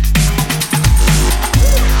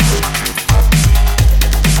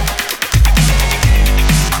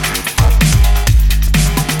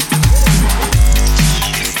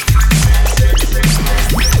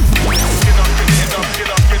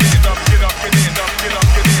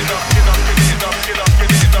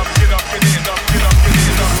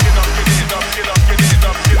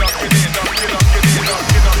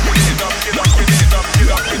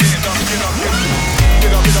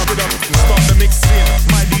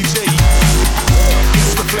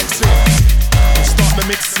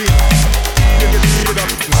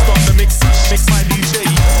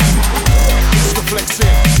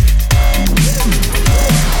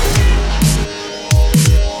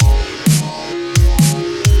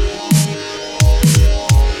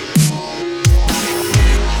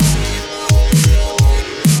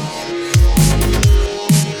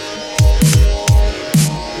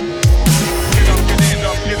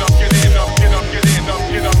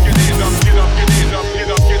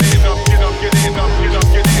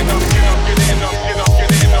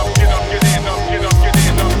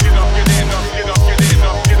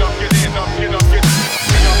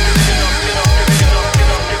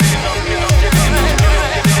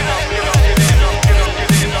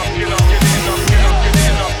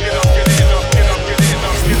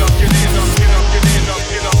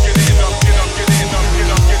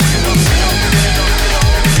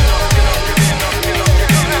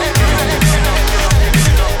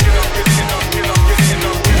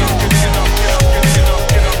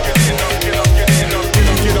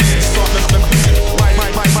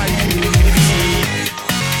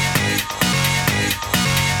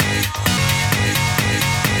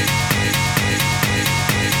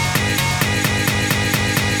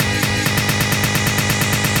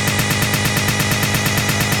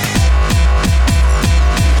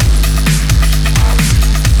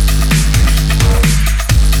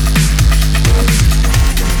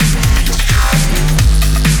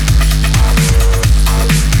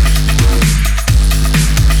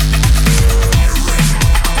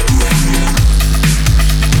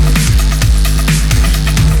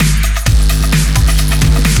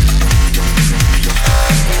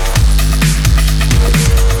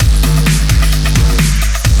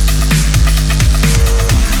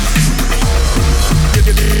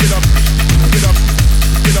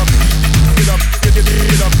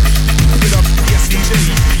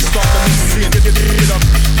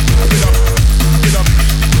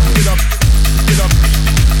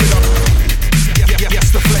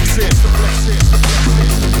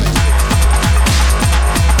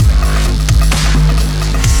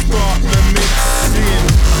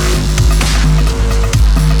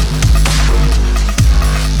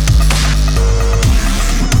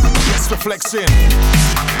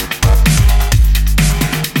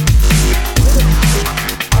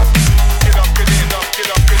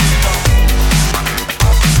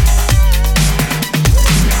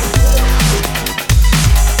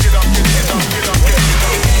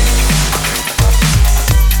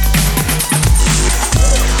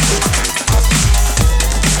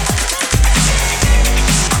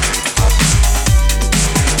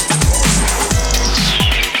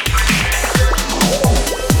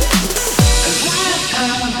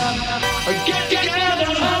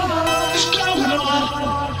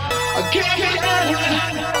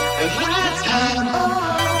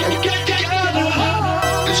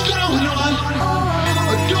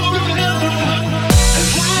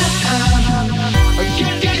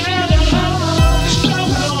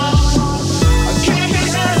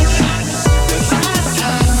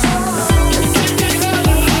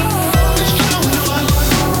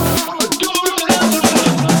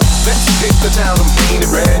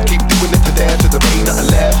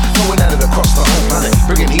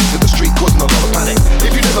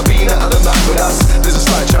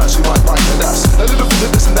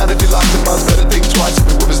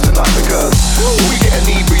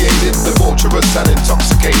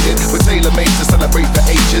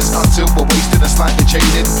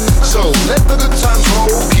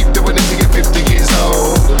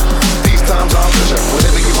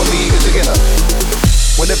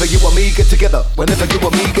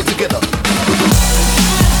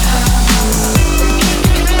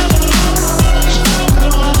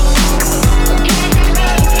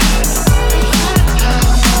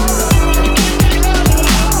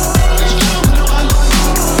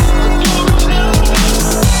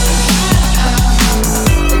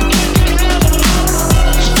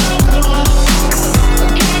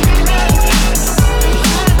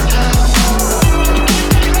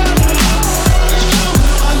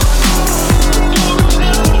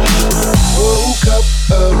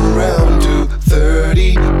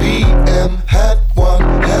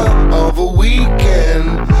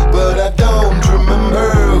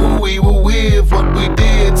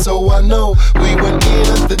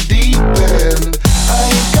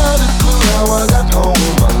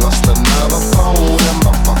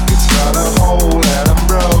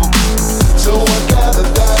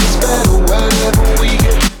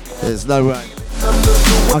 No way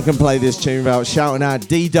I can play this tune without shouting out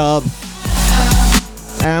D-Dub,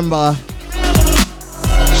 Amber.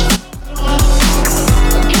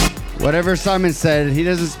 Whatever Simon said, he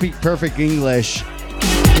doesn't speak perfect English.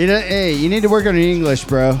 Hey, you need to work on your English,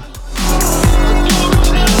 bro.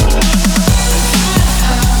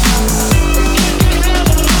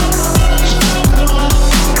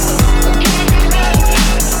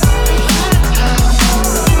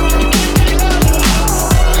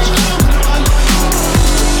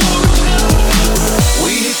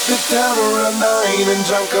 And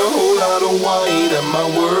drank a whole lot of wine, and my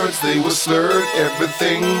words, they were slurred.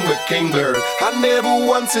 Everything became blurred. I never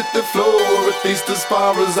once hit the floor, at least as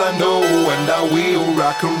far as I know. And I will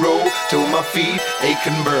rock and roll till my feet ache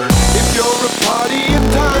and burn. If you're a party in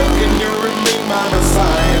time, can you remain by my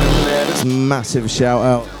side and let us... Massive shout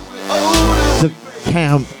out to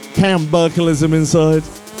Camp Burkleism inside.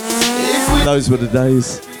 Those were the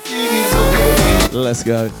days. Let's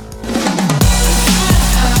go.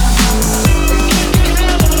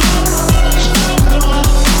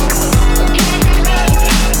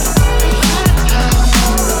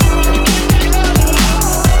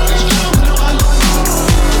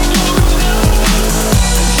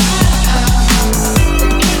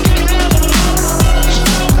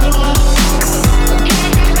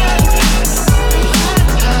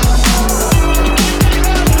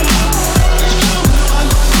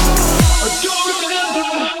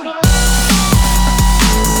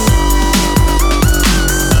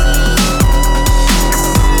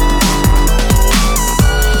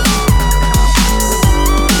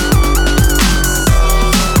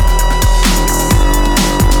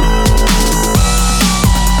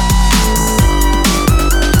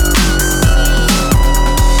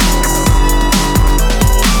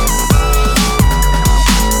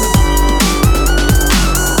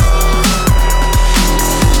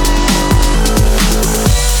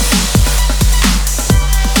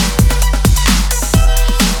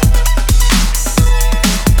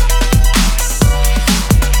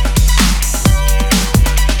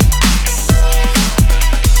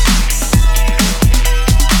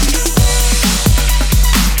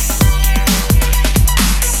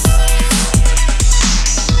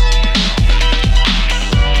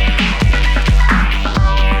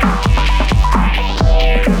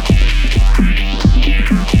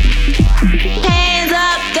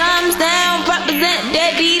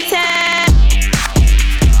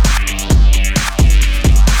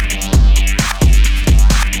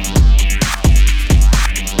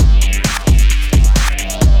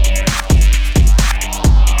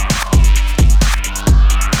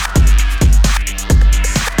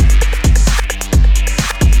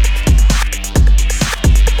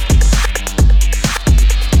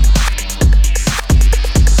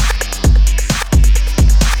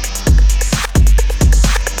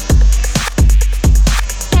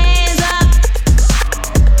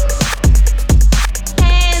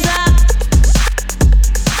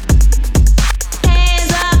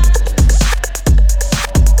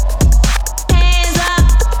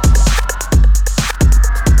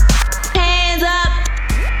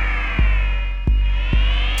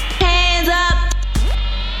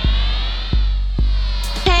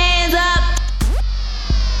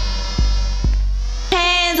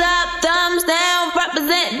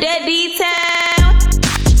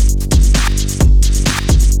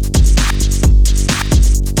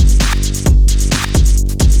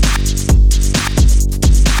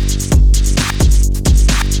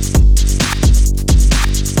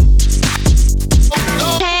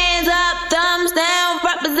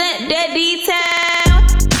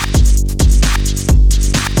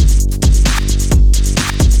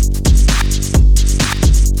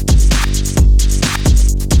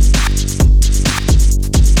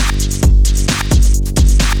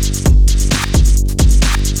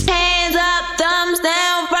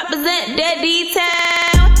 represent that detail.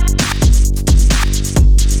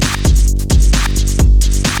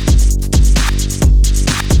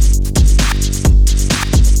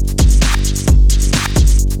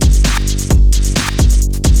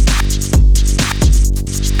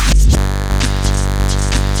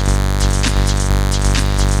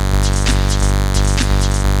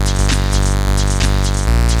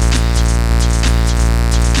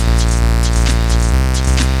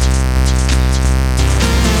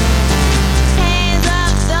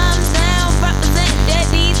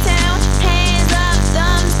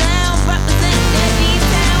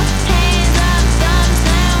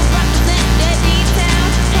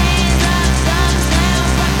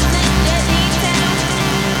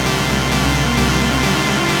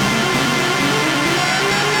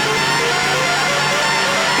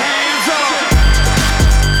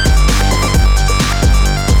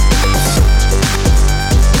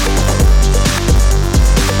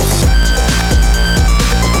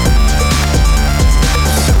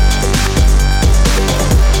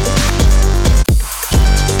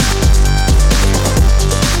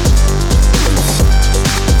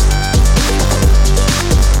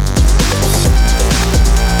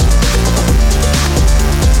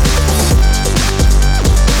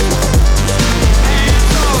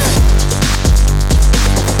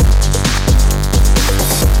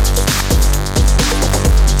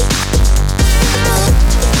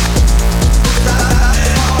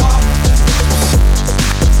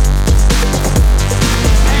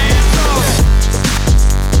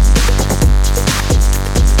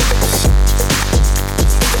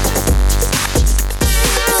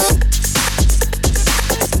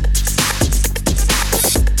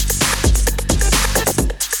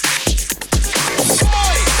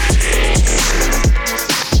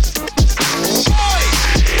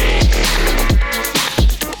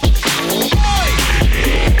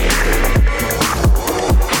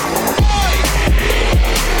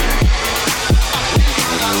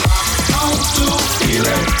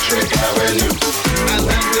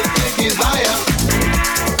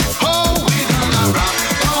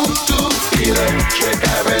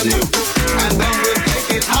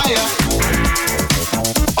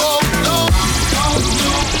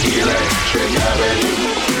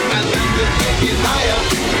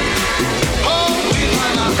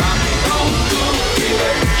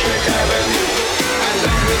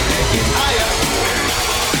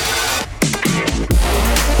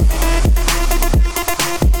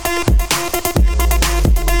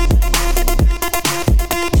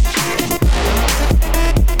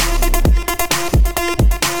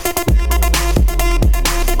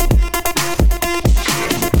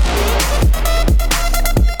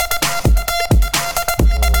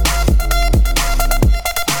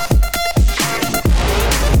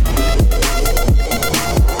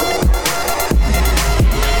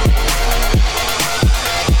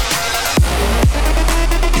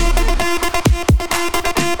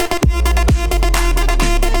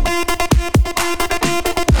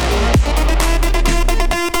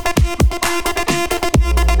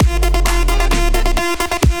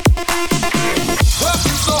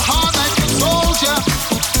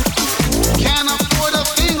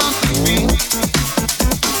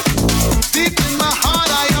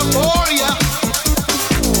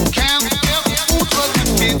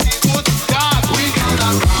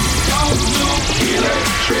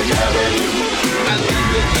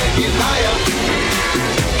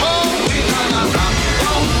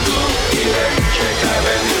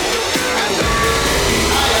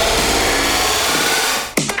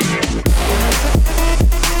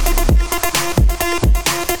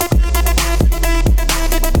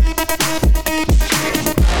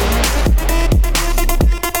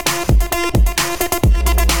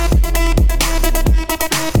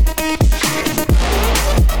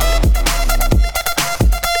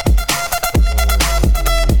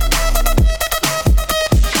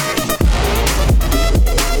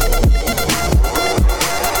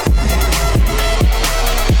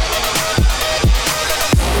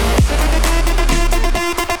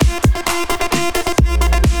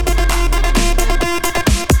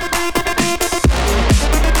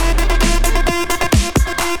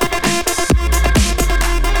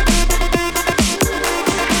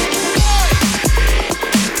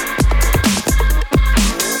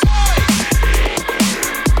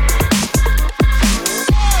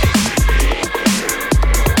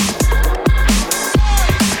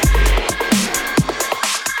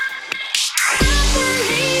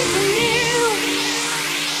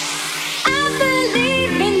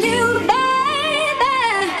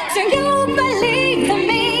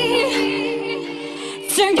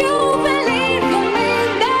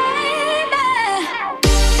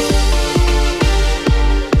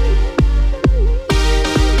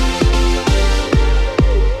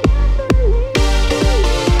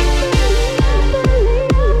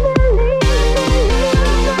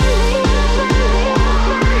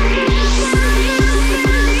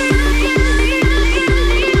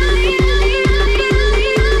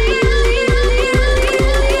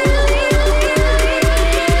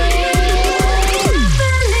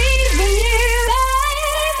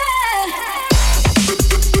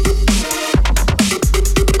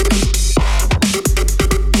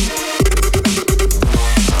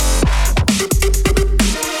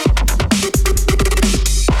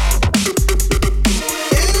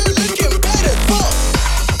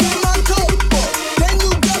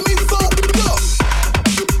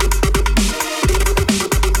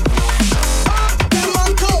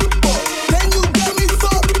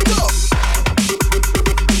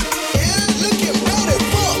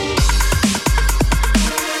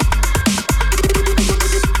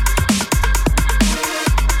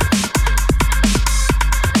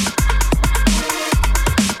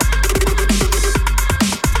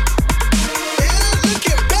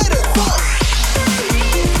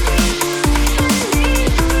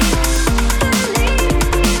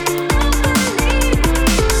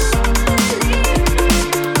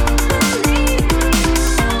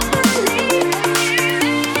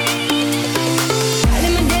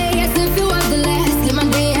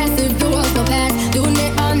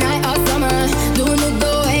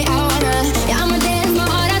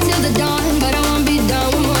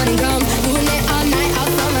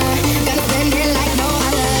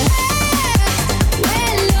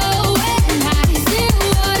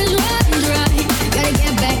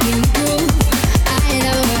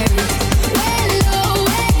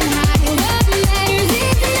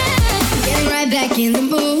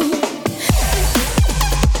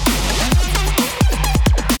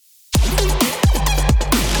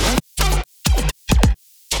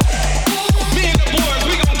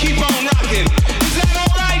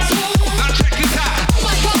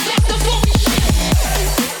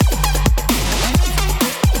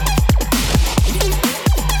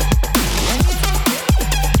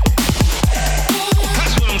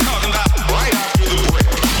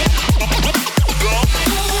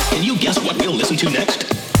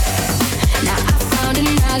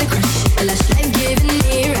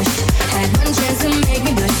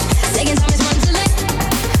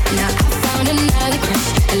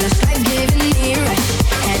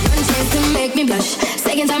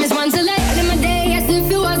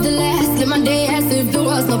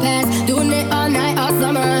 no pass. Doing it all night, all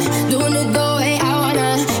summer. Doing it the way I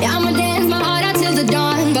wanna. Yeah, I'ma dance my heart out till the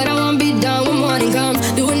dawn, but I won't be done when morning comes.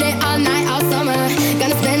 Doing it all night, all summer.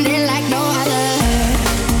 Gonna spend it like no other.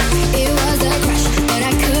 It was a crush, but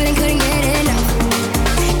I couldn't get enough.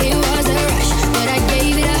 It was a rush, but I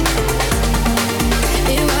gave it up.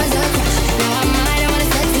 It was a crush, now I might have wanna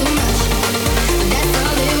say too much, but that's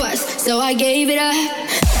all it was, so I gave it up.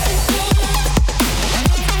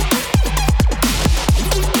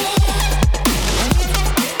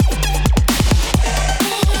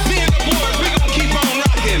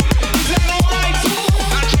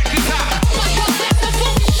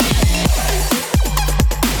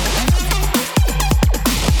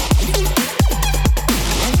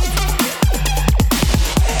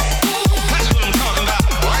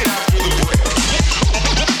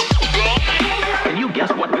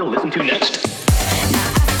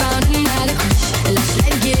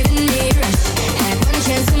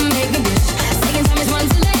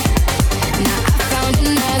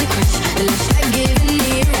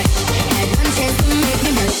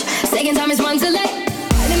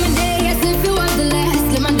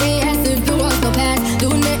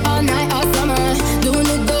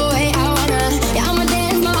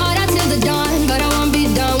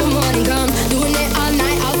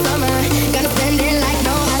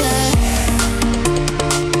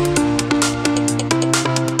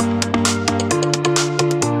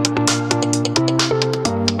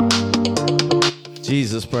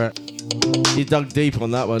 Jesus, Brett. You dug deep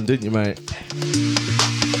on that one, didn't you, mate?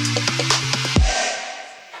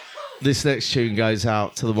 This next tune goes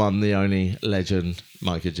out to the one, the only legend,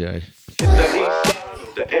 Micah J.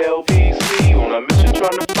 The LBC on a mission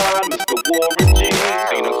trying to find Mr. Warren G.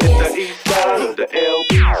 Seen him hit the east side of the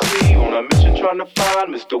LBC on a mission trying to find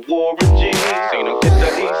Mr. Warren G. Seen him hit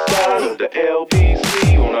the east side of the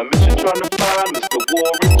LBC on a mission trying to find Mr.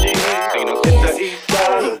 Warren G. Seen him hit the east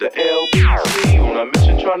side of the LBC on a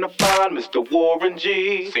mission trying to find Mr. Warren G.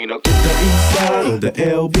 Seen him hit the east side of the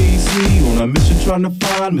LBC on a mission trying to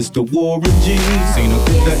find Mr. Warren G. Seen him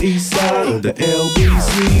hit the east side of the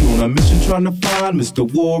LBC on a mission trying to find Mr.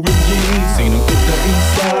 Warren G. Seen him hit the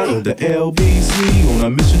east side of the LBC on a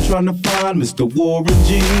mission trying to find Mr. Warren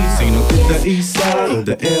G. Seen him hit the east side of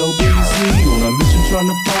the LBC on a mission trying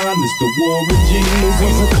to find Mr. Warren G. It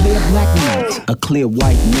was a clear black night, a clear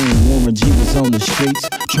white moon. Warren G was on the streets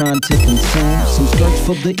trying to consume some skirts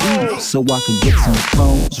for the eve, so I could get some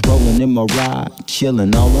phones. Rolling in my ride,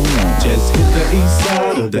 chilling all alone. Just hit the east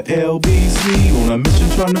side of the LBC on a mission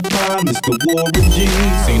trying to find Mr. Warren G.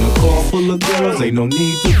 Seen a car full of girls, ain't no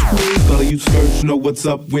need to tweak. All you skirts know what's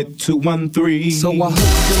up with 213. So I hooked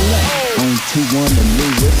the left on 2-1 to me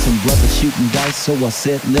with some brothers shooting dice. So I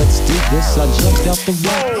said, let's do this. I jumped out the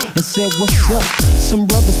rock and said, what's up? Some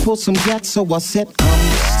brothers pulled some gas, so I said,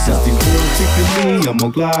 Since these girls taking me, I'm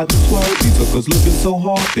gonna glide the 12. These hookers looking so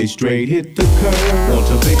hard, they straight hit the curve. Want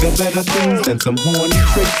to bigger, better things than some horny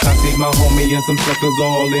tricks. I see my homie and some suckers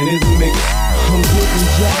all in his mix. I'm getting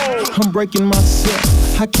jacked, I'm breaking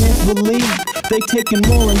myself. I can't believe they taking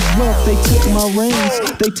Warren's wealth. They took my rings,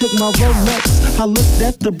 they took my Rolex. I looked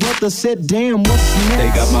at the brother, said, damn, what's next? They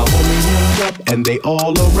got my homie hemmed up and they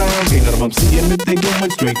all around. Ain't none of them seeing if they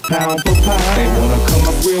going straight pound for pound. They wanna come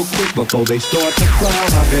up real quick before they start to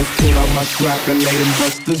crowd. I best pull out my strap and lay them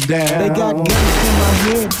busters down. They got guns in my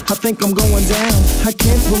head, I think I'm going down. I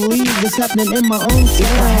can't believe it's happening in my own town.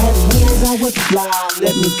 If I had wings, I would fly.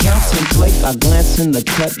 Let me contemplate. I glance in the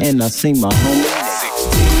cut and I see my homie.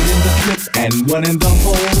 16 in the clip and 1 in the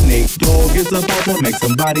hole. Nate Dogg is about to make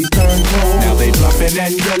some bodies turn cold. Now they dropping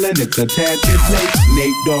and yelling, it's a tad bit late.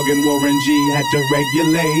 Nate Dogg and Warren G had to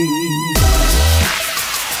regulate.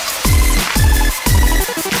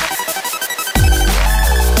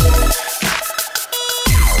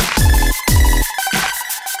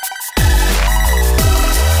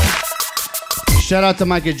 Shout out to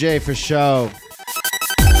Micah J for show.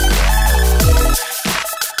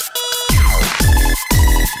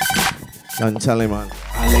 Don't tell him, man.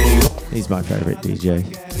 He's my favorite DJ.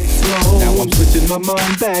 Now I'm switching my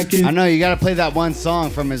mind back in. I know you gotta play that one song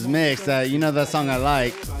from his mix. You know that song I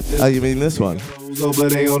like. Oh, you mean this one? Over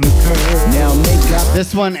there on the curve. Now they got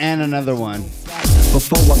this one and another one.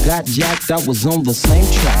 Before I got jacked, I was on the same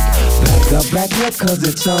track. Back up, cause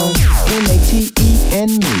it's on N-A-T-E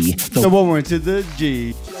and me. The one went to the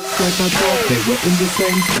G.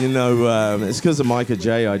 You know, it's because of Micah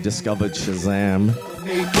J I discovered Shazam.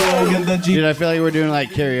 Dude, I feel like we're doing like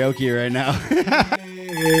karaoke right now.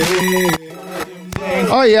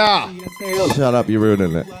 Oh yeah. Shut up, you're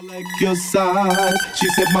ruining it. Your side. She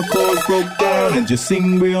said my chords broke down and just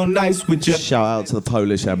sing real nice with you. Shout out to the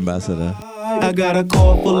Polish ambassador. I got a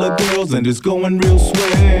car full of girls and it's going real swell.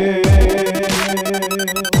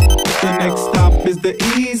 The next stop is the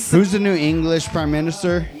East. Who's the new English Prime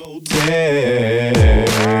Minister?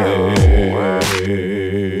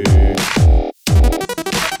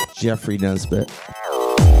 Jeffrey Nesbitt.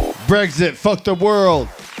 Brexit, fuck the world.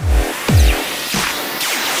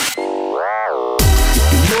 You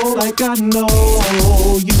know, like I know,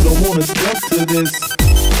 you don't wanna step to this.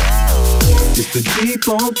 It's the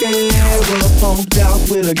G-Funk era, funked out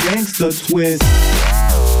with a gangster twist.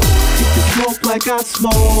 If you smoke like I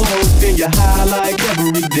smoke, then you're high like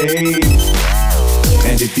every day.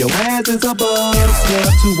 And if your ass is a buster,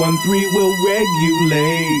 213 will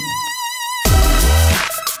regulate.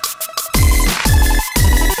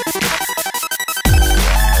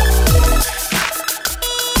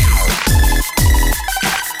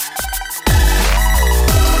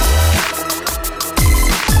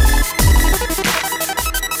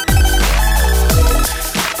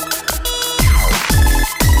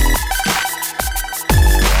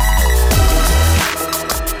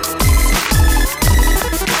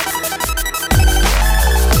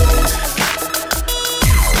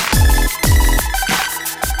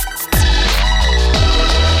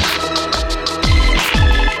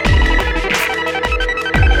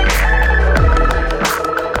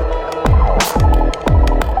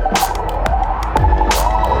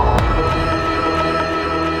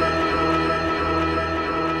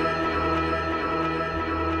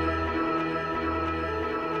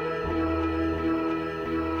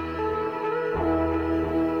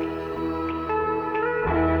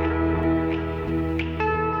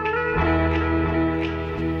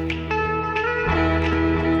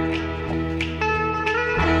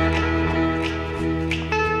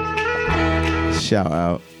 Shout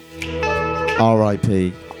out.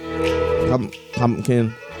 R.I.P.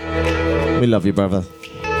 Pumpkin. We love you, brother.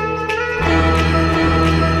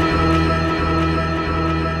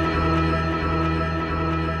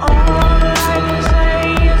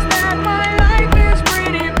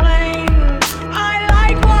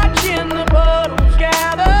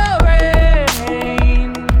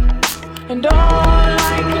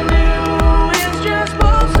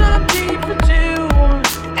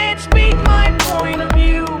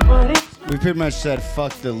 We pretty much said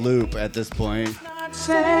fuck the loop at this point. I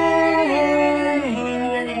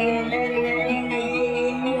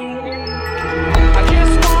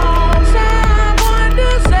just want someone to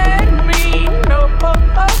set me no.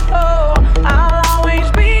 I'll always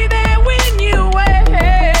be there when you wait.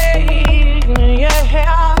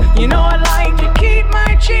 Yeah, you know I like to keep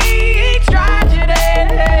my cheeks dry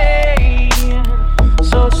today.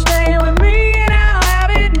 So stay with me and I'll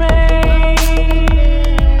have it made.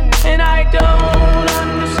 And I don't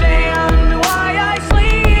understand why I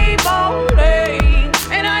sleep all day.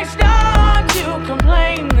 And I start to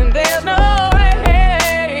complain and there's no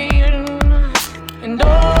rain. And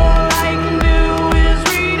all I can do is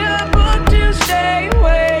read a book to stay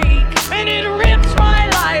awake. And it rips my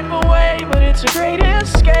life away, but it's a great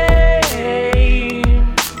escape.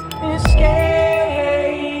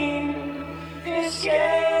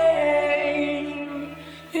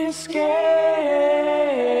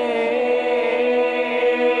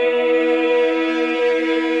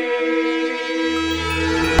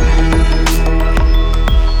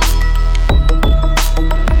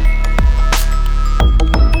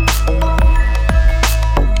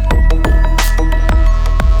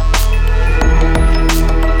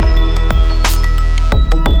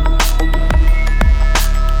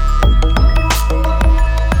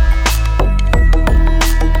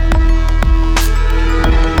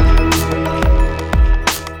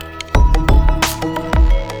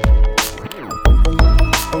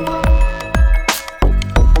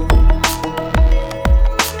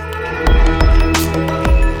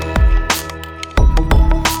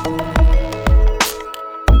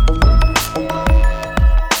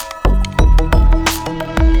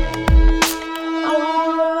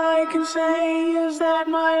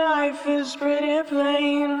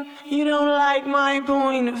 You don't like my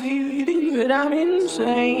point of view, you think that I'm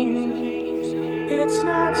insane. It's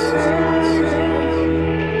not fair.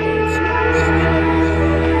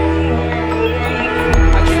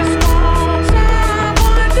 I just want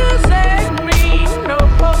someone to set me no.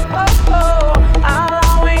 I'll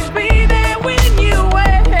always be there when you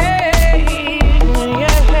wait.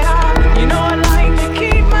 Yeah, you know I like to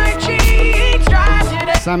keep my cheeks dry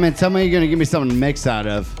today. Simon, tell me you're gonna give me something to mix out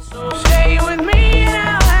of. So stay with me and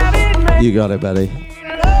I'll have it made. You got it, buddy.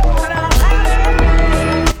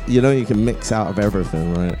 You know you can mix out of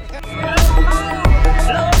everything, right?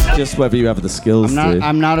 just whether you have the skills to.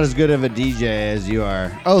 I'm not as good of a DJ as you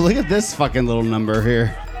are. Oh, look at this fucking little number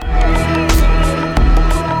here.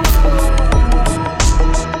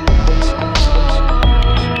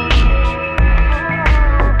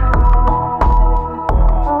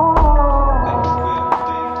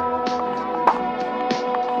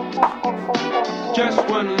 Just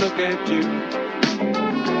one look at you,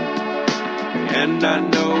 and I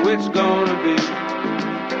know it's gonna be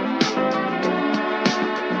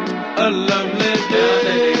a lovely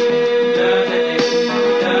day.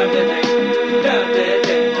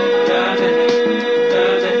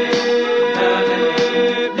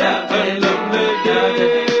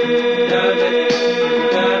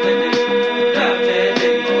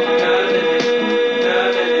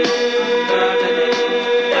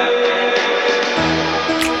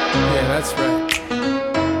 Yeah, that's right.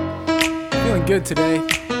 Feeling good today.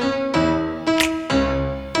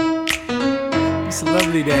 It's a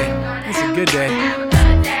lovely day. It's a good day.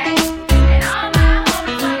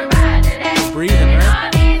 We're breathing,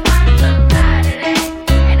 right?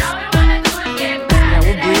 Yeah,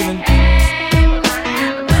 we're breathing.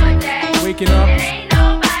 Waking up.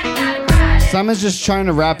 Simon's just trying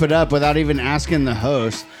to wrap it up without even asking the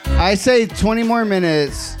host. I say 20 more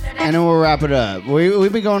minutes and then we'll wrap it up.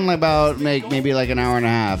 We've been going about maybe like an hour and a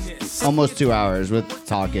half, almost 2 hours with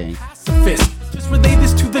talking.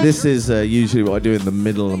 This is usually what I do in the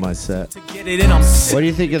middle of my set. What do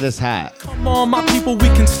you think of this hat? Come on, my people, we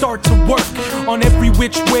can start to work on every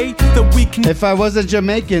which way that we can. If I wasn't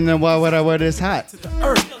Jamaican, then why would I wear this hat?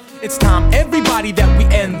 It's time, everybody, that we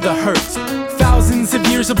end the hurt. Thousands of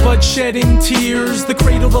years of bloodshed and tears, the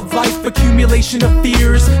cradle of life, accumulation of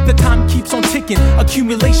fears. The time keeps on ticking,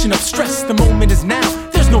 accumulation of stress. The moment is now,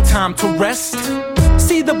 there's no time to rest.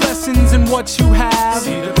 See the blessings in what you have.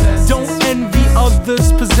 Don't envy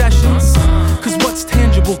others' possessions, cause what's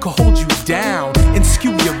tangible could hold you down and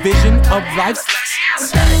skew your vision of life's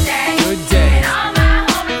lessons. Good day.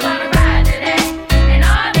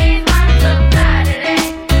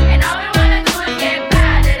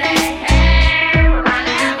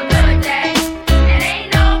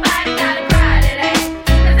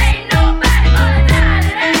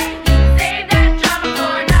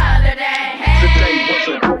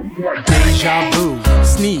 Deja vu,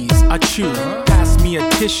 sneeze, I chew, pass me a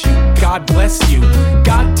tissue, God bless you,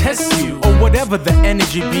 God test you, or whatever the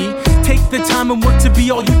energy be. Take the time and work to be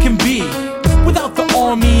all you can be. Without the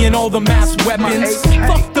army and all the mass weapons,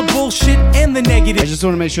 fuck the bullshit and the negative. I just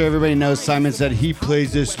want to make sure everybody knows Simon said he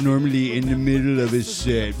plays this normally in the middle of his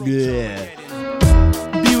set. Yeah.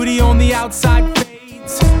 Beauty on the outside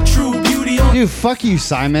fades, true beauty on. Dude, fuck you,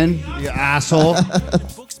 Simon, you asshole.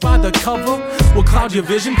 By the cover will cloud your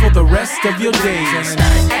vision for the rest of your days.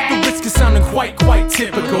 At the risk of sounding quite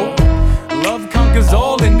typical, love conquers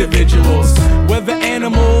all individuals. Whether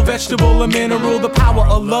animal, vegetable, or mineral, the power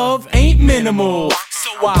of love ain't minimal. So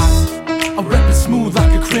I rep it smooth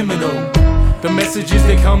like a criminal. The messages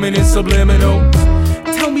they coming in subliminal.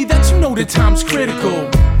 Tell me that you know the time's critical.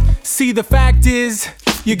 See, the fact is,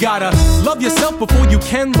 you gotta love yourself before you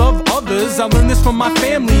can love others. I learned this from my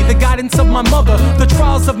family, the guidance of my mother, the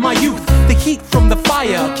trials of my youth, the heat from the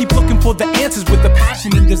fire. Keep looking for the answers with the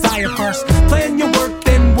passion and desire first. Plan your work,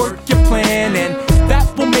 then work your plan, and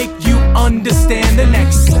that will make you understand the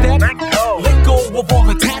next step. Let go of all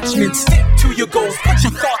attachments, stick to your goals, put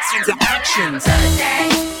your thoughts into actions. Good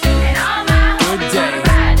day.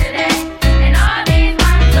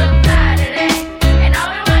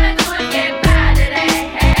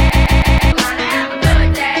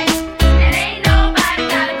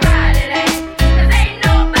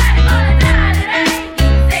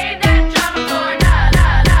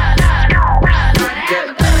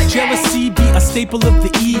 Staple of the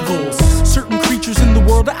evils. Certain creatures in the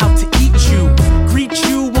world are out to eat you. Greet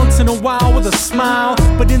you once in a while with a smile,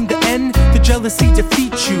 but in the end, the jealousy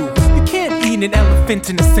defeats you. You can't eat an elephant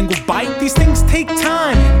in a single bite. These things take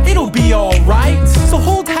time, it'll be alright. So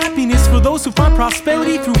hold happiness for those who find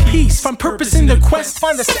prosperity through peace. Find purpose in the quest,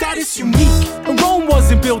 find the status unique. And Rome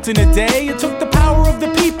wasn't built in a day. It took the power of the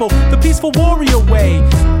people, the peaceful warrior way.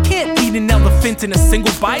 Can't eat an elephant in a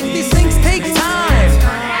single bite. These things take time.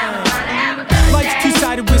 Life's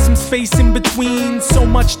two-sided with some space in between. So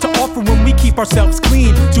much to offer when we keep ourselves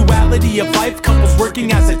clean. Duality of life, couples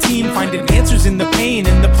working as a team, finding answers in the pain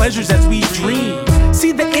and the pleasures as we dream.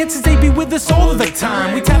 See, the answers, they be with us all of the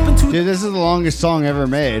time. We tap into. Dude, this is the longest song ever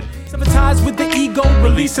made. Sabotage with the ego,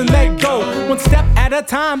 release and let go. One step at a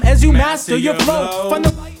time as you master your flow. Find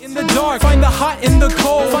the light in the dark, find the hot in the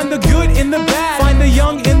cold. Find the good in the bad, find the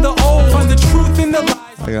young in the old. Find the truth in the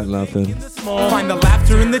lies I got nothing. Find the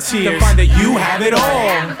laughter in the tears. To find that you have it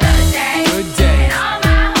all. Good day.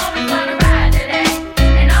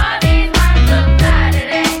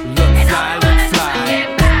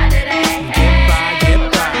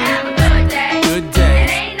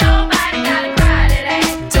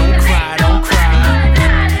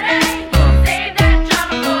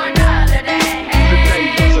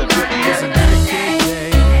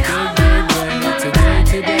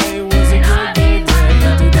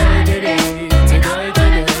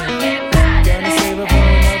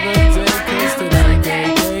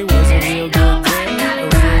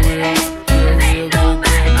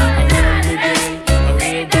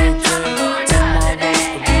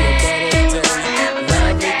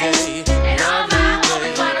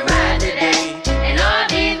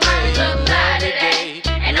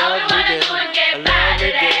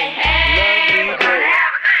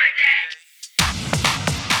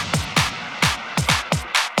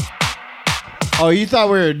 Oh, you thought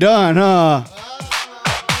we were done, huh?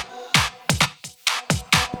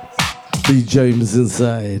 B. James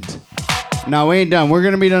inside. No, we ain't done. We're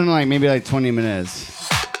gonna be done in like maybe like 20 minutes.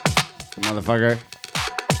 Motherfucker.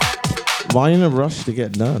 Why in a rush to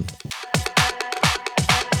get done?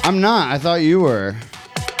 I'm not. I thought you were.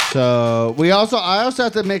 So I also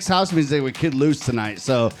have to mix house music with Kid Loose tonight.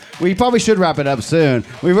 So we probably should wrap it up soon.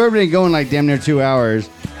 We've already been going like damn near 2 hours.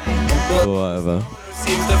 Whatever.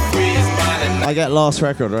 I get last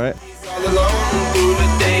record, right?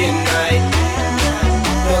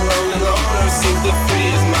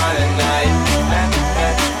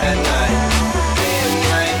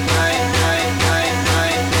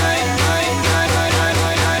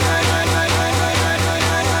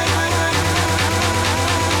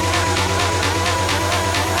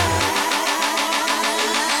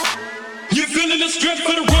 You're feeling the strip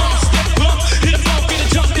for the wrong step up. Hit a phone, get a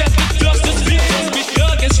jump, that's the dust. This bitch be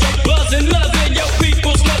thuggin', straight buzzin', loving your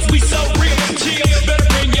peoples, cause we so real. Chill, better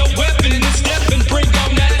bring your weapon and step and bring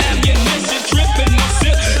on that ammunition. Trippin', no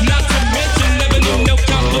sip, not to mention, never knew no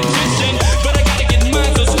competition. But I gotta get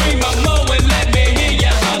mine, so scream my mo and let me hear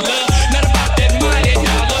ya holler. Not about that money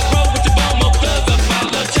dollar, roll with the bomb of the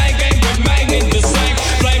follow. Chain gang remaining the same,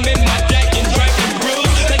 flaming my jack and drinking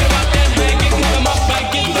brews. Think about that hanging, come up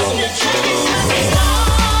banking, listen your truth.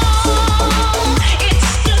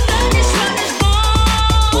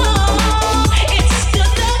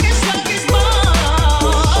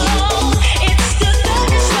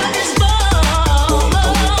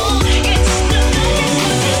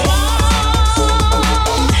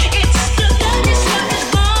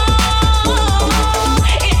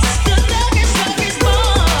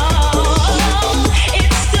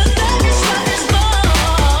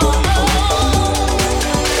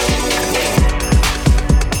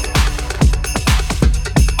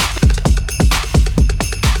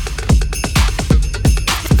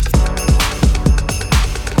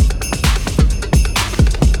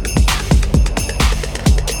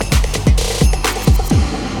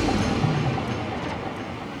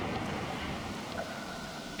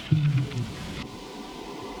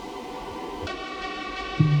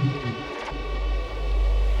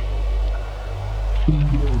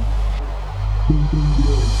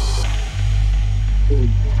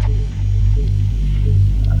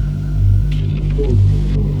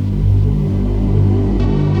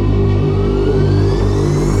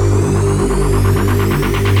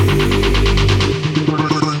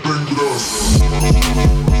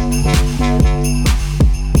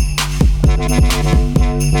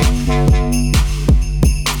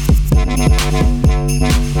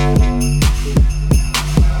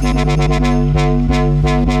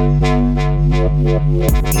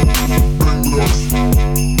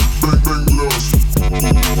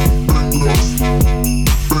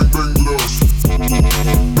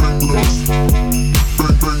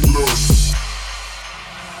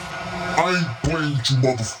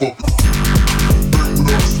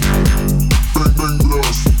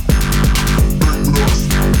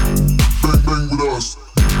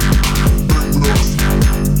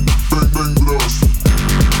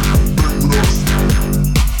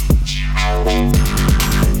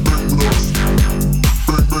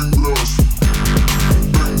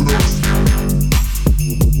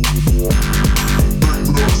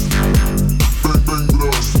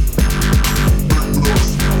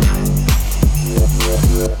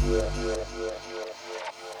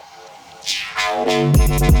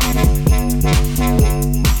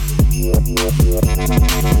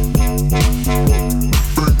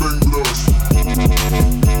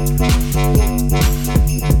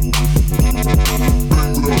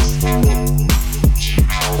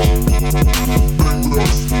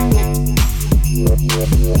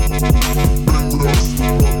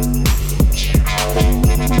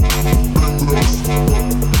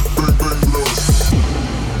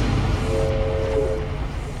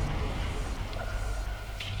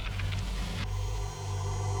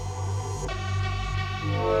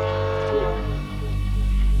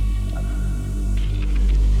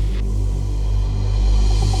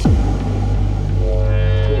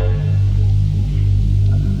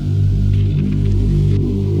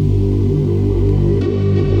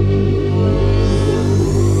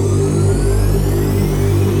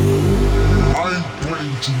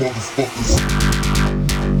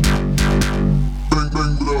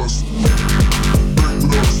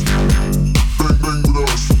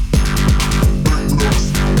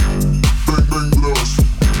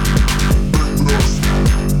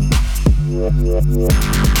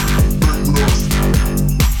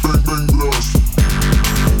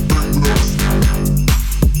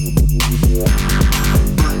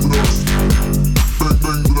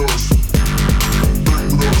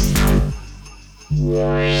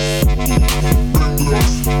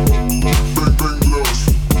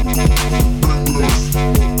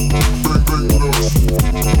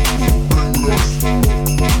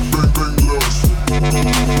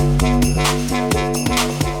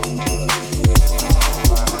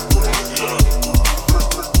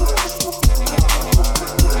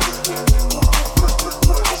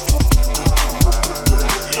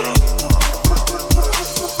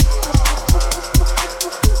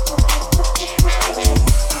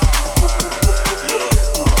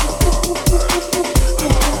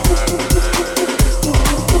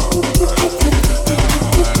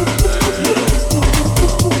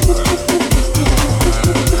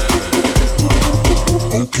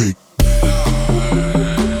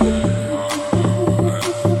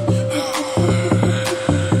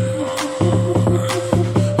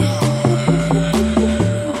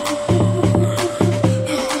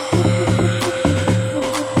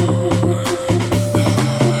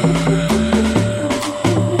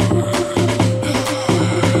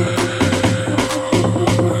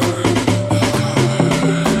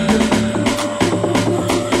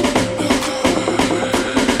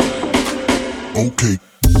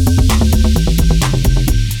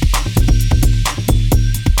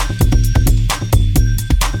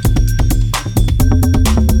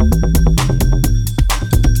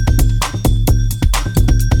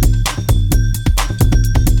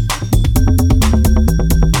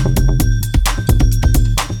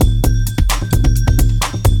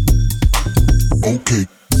 Okay.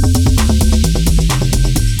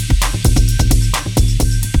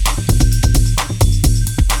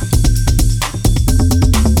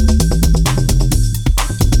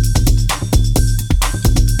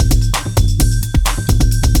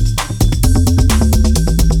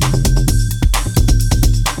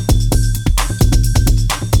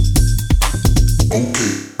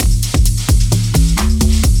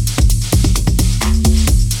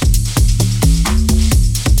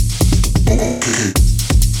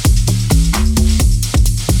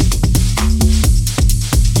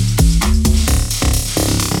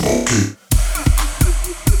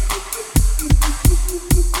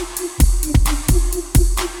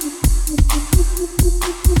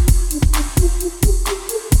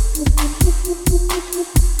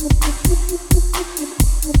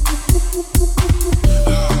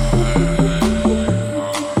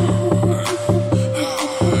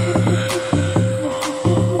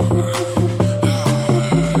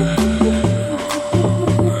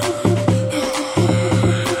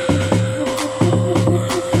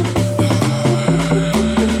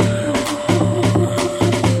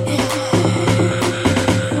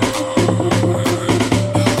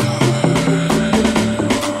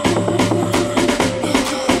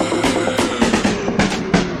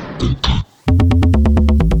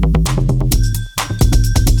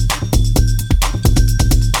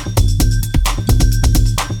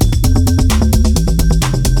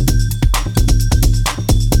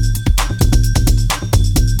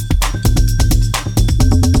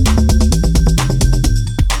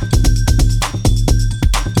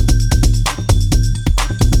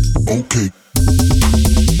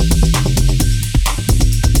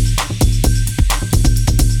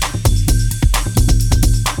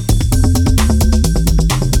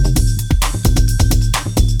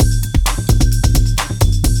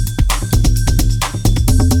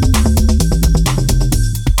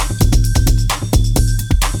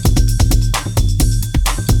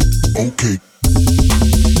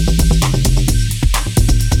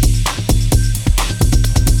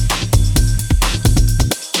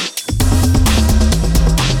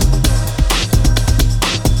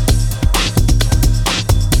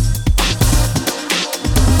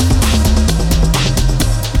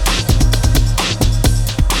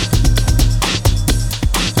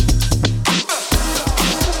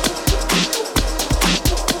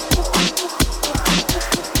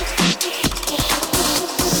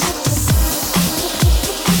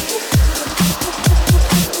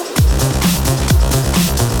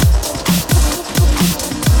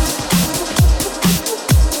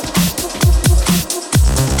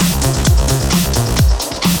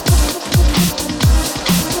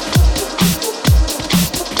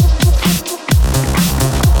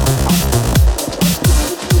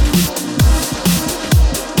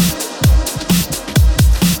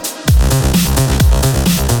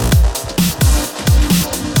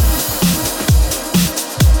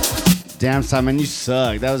 Damn, Simon, you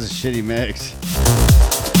suck. That was a shitty mix.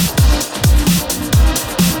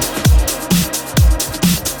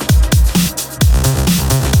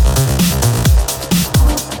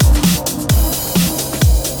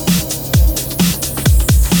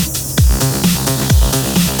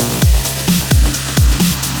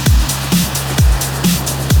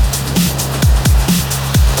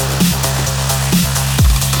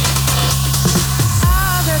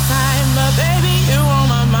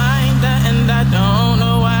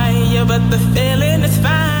 But the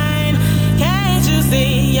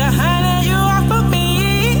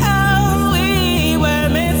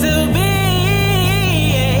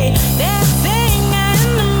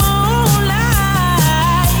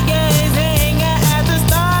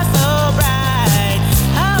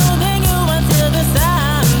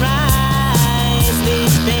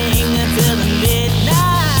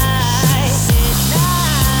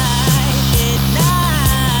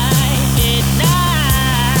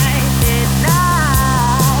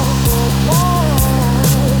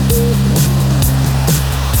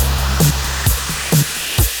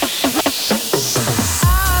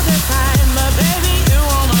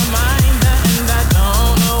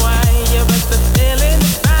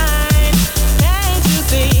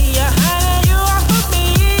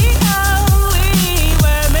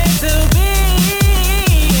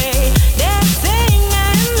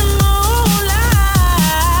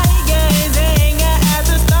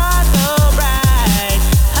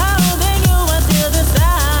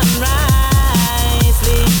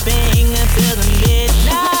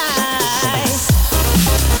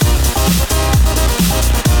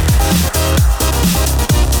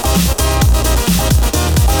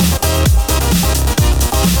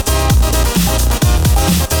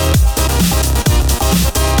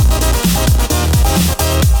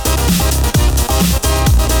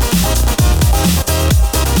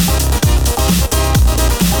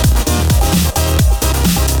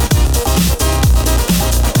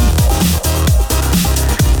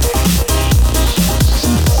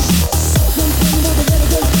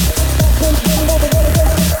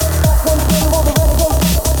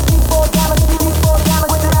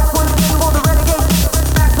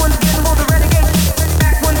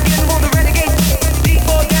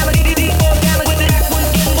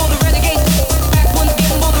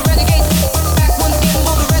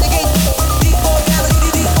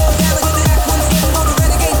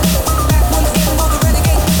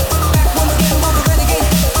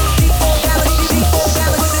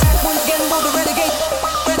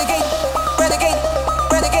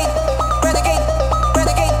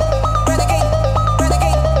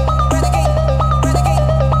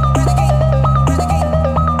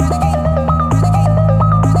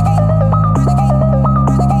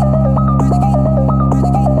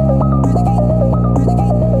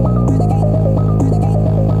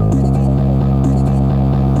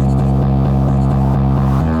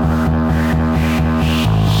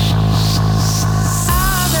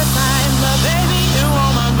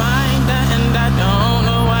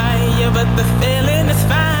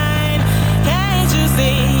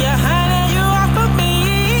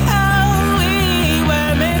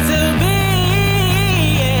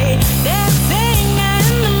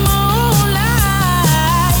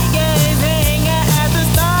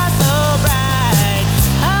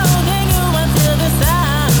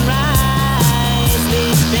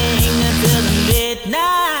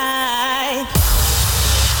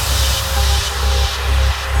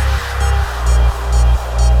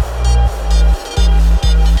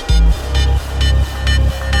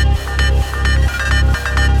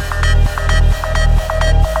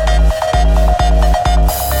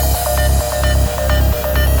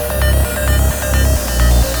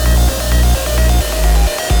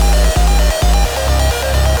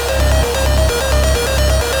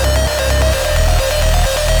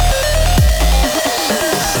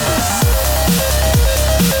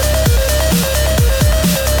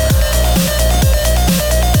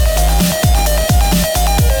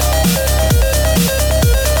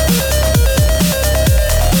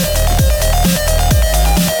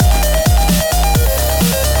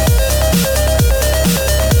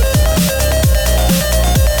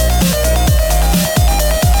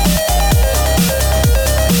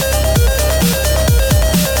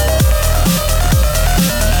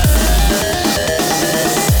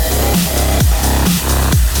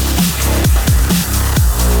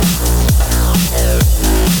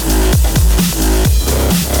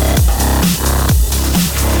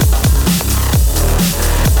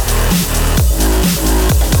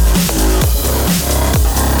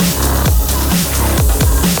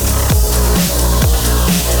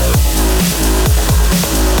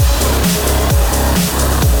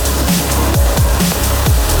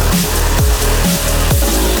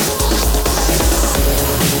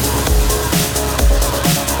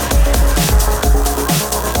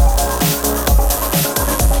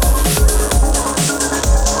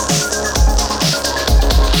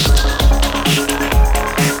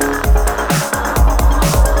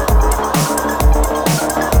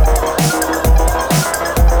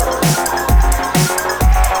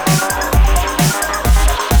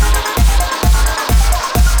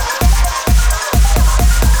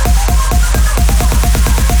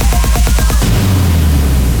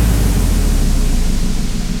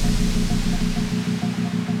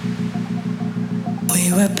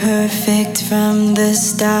perfect from the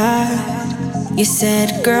start. You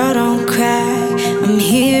said, girl, don't cry, I'm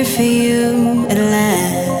here for you at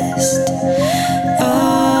last.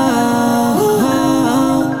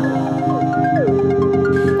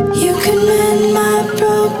 You can mend my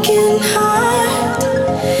broken heart.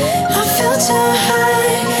 I felt your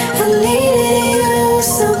heart, I needed you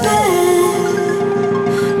so bad.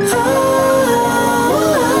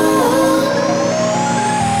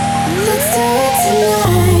 Let's do it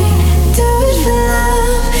tonight, do it for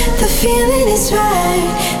love. The feeling is right,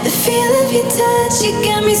 the feel of your touch. You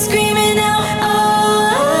got me screaming out,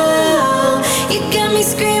 oh, you got me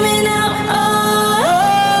screaming out, oh,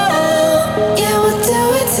 yeah, we'll do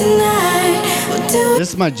it tonight, we'll do it. This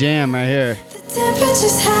is my jam right here.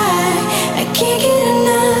 Temperature's high, I can't get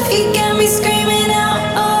enough. You got me screaming out,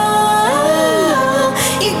 oh,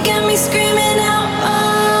 you got me screaming out,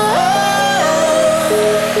 oh,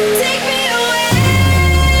 take me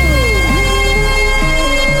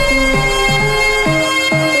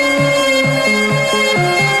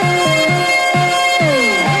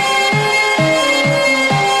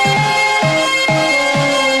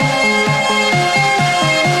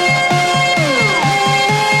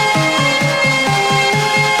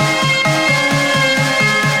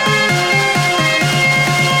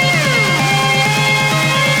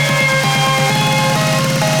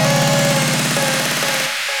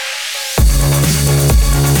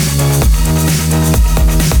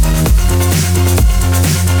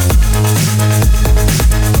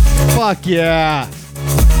Fuck yeah.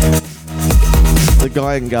 The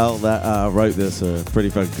guy and girl that wrote this are pretty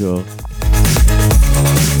fucking cool.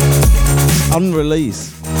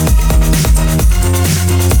 Unreleased.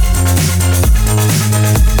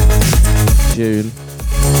 Tune.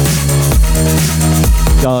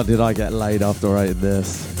 God, did I get laid after writing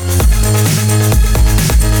this.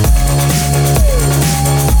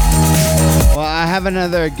 Well, I have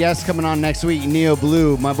another guest coming on next week, Neo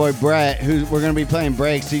Blue, my boy Brett, who we're going to be playing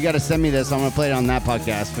breaks. So you got to send me this. I'm going to play it on that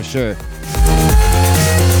podcast for sure.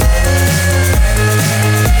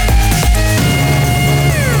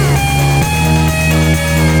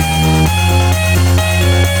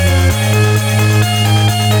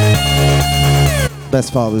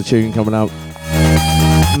 Best part of the tune coming out.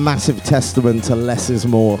 Massive testament to less is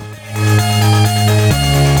more.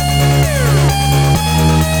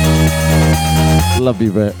 Love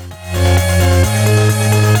you, Brett.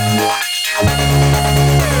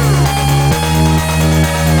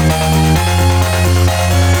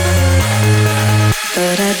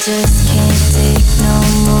 but I just can't take no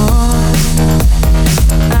more.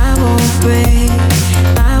 I won't break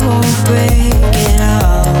it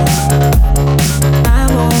all. I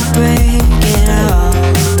won't break it all.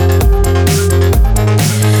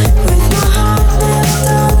 With my heart left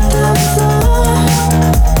on the floor,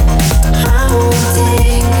 I won't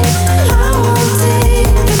take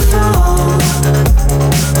the fall.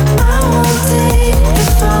 I won't take the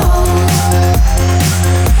fall.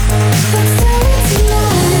 Let's do it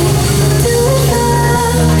tonight.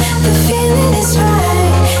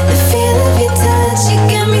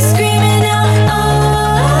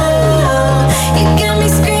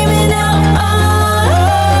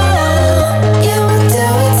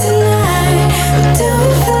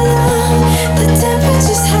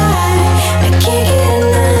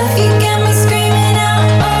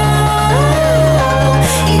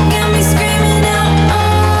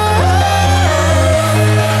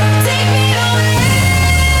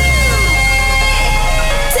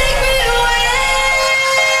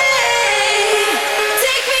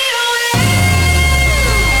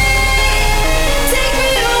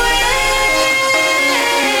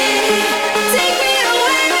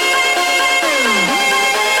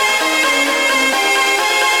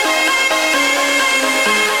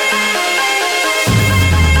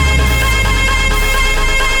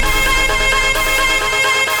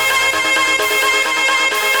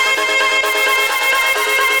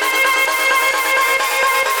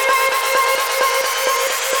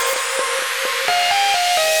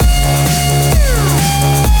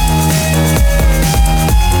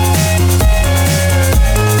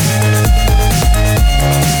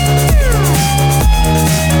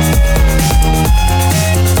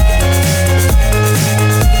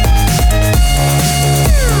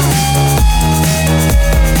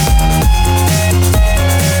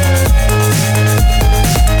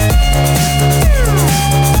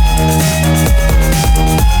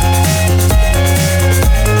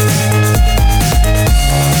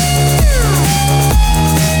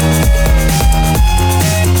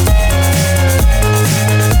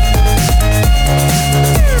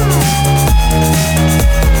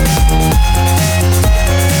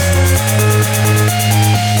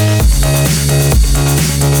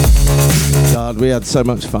 had so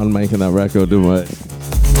much fun making that record, didn't we?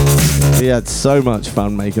 We had so much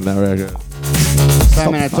fun making that record.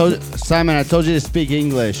 Simon, I told you to speak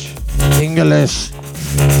English. English.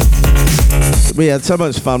 We had so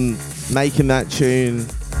much fun making that tune.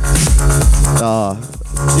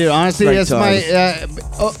 Dude, honestly, Great that's times.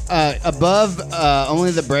 my above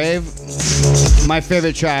Only the Brave, my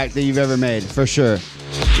favorite track that you've ever made, for sure.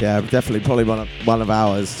 Yeah, definitely probably one of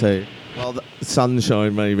ours too. Well,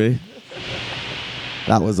 Sunshine maybe.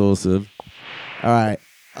 That was awesome. All right,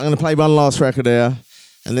 I'm gonna play one last record here,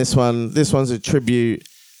 and this one's a tribute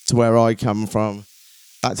to where I come from,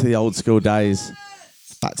 back to the old school days,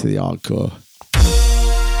 back to the hardcore.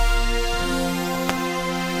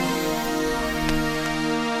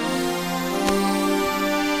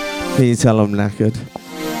 Can you tell I'm knackered?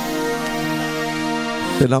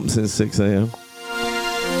 Been up since 6 a.m.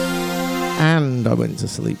 And I went to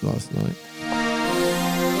sleep last night.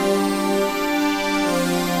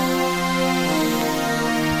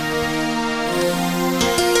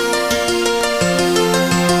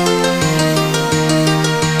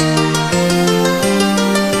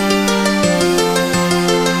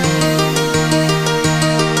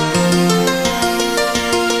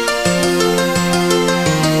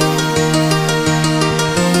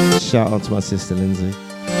 Shout out to my sister Lindsay.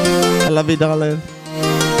 I love you, darling.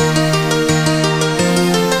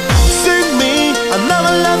 Sing me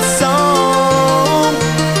another love song,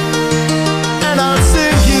 and I'll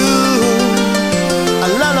sing you a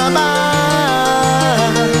lullaby.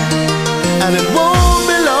 And it won't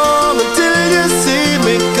be long until you see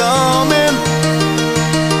me coming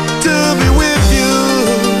to be with you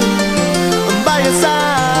by your side.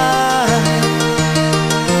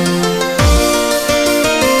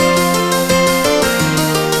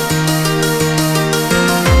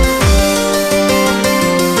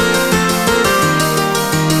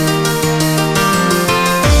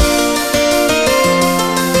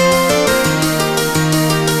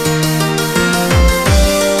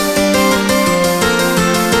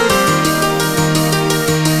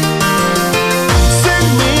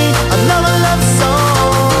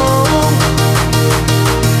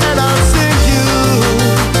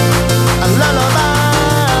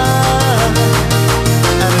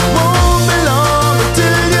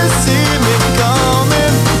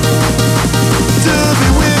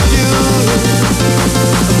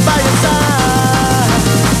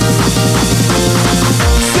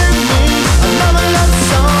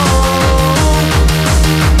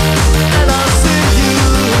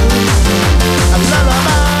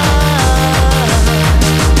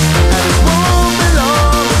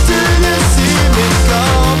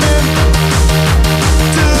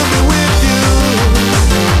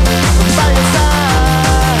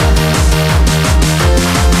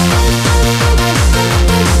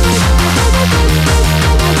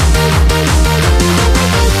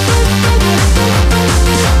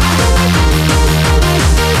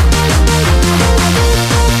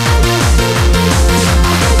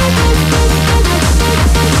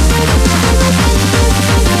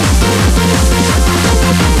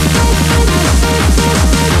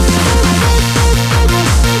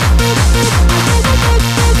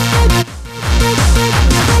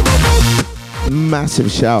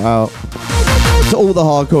 Massive shout out to all the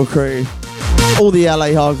hardcore crew, all the LA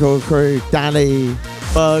hardcore crew, Danny,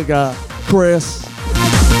 Burger, Chris,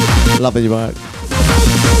 loving your work,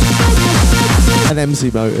 and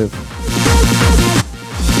MC Motive.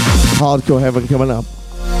 Hardcore Heaven coming up.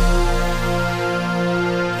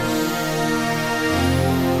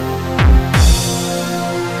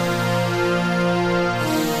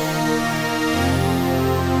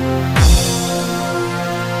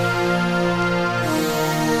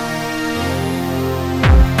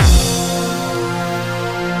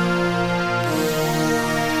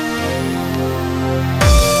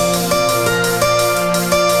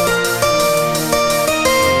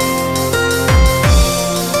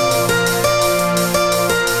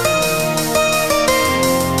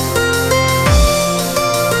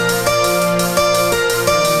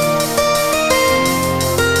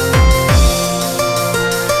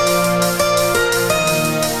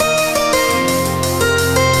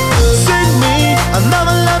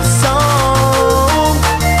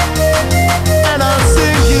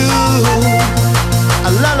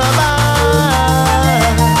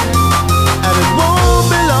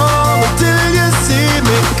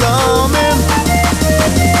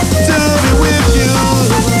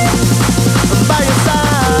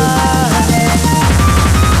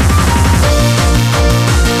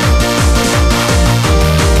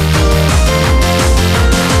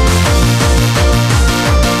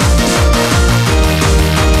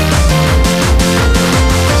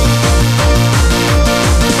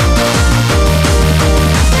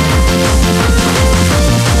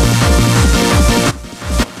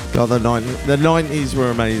 God, the 90s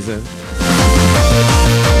were amazing.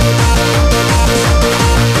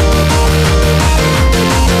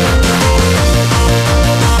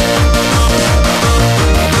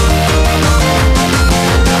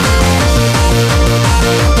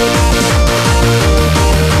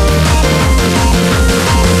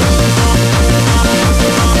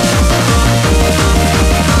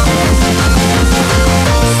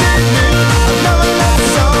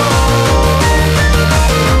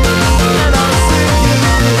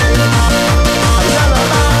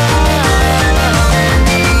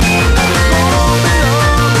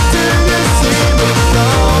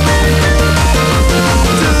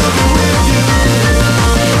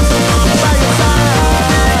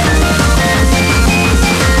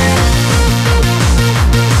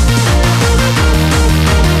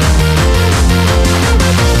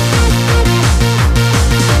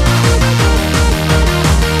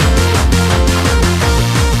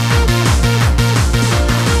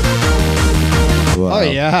 Oh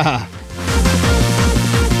yeah.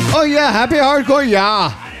 Oh yeah, happy hardcore,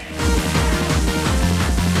 yeah.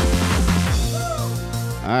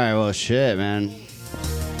 All right, well shit, man.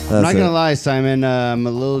 I'm not gonna lie, Simon. I'm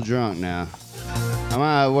a little drunk now.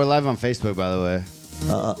 We're live on Facebook, by the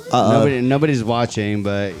way. Nobody's watching,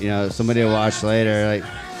 but you know somebody will watch later. Like,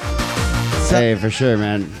 hey, for sure,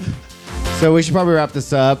 man. So we should probably wrap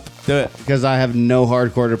this up. Do it, because I have no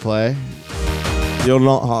hardcore to play. You're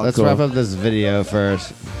not hardcore. Let's wrap up this video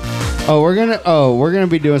first. We're gonna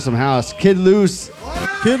be doing some house. Kid Loose.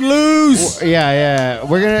 Yeah.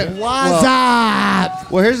 We're gonna. What's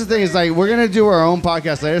up? Well, here's the thing: is like we're gonna do our own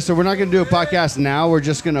podcast later, so we're not gonna do a podcast now. We're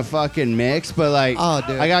just gonna fucking mix. But like,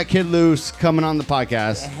 dude. I got Kid Loose coming on the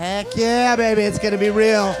podcast. Heck yeah, baby! It's gonna be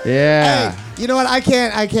real. Yeah. Hey, you know what? I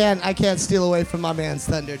can't steal away from my man's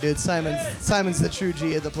thunder, dude. Simon's the true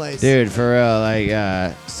G of the place. Dude, for real, like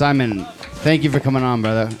Simon. Thank you for coming on,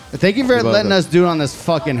 brother. Thank you for letting us do it on this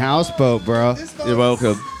fucking houseboat, bro. You're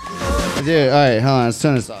welcome. Dude, all right, hold on. Let's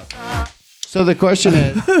turn this off. So the question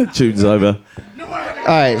is... Tune's over. All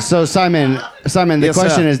right, so Simon, the Yes,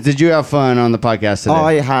 question sir. is, did you have fun on the podcast today?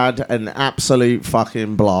 I had an absolute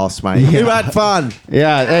fucking blast, mate. You had fun.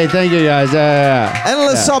 Yeah, hey, thank you, guys. Yeah.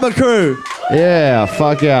 Endless Summer Crew. Yeah,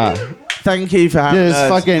 fuck yeah. Thank you for having Dude, us.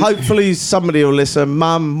 fucking- Hopefully somebody will listen.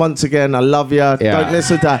 Mum, once again, I love you. Yeah. Don't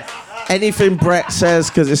listen to anything Brett says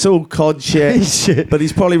because it's all cod shit. But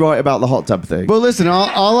he's probably right about the hot tub thing. But listen,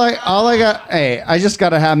 all I got, hey, I just got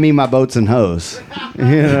to have me, my boats, and hose. You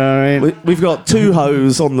know what I mean? We've got two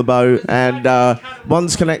hose on the boat, and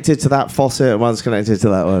one's connected to that faucet, and one's connected to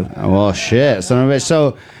that one. Oh, well, shit, son of a bitch.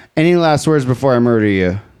 So, any last words before I murder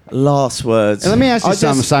you? Last words. And let me ask you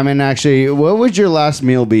something, Simon. Actually, what would your last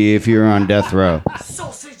meal be if you were on death row?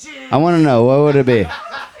 I want to know. What would it be?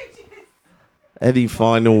 Any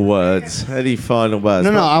final words? Any final words?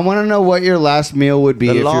 No, I want to know what your last meal would be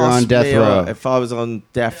if you're on death row. If I was on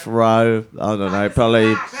death row, I don't know,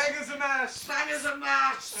 probably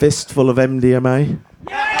fistful of MDMA.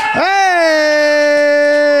 Hey!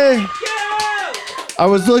 I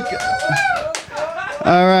was looking.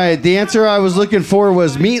 All right, the answer I was looking for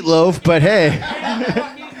was meatloaf, but hey.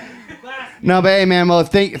 No, but hey, man. Well,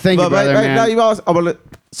 thank you, brother, man. No, you asked.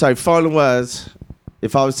 So, final words.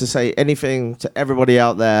 If I was to say anything to everybody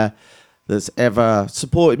out there that's ever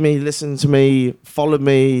supported me, listened to me, followed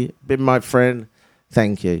me, been my friend,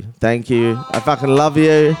 thank you. Thank you. I fucking love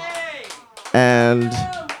you. And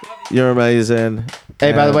you're amazing.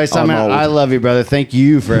 Hey, by the way, Simon, I love you, brother. Thank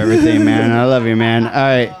you for everything, man. I love you, man. All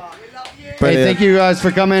right. Hey, thank you guys for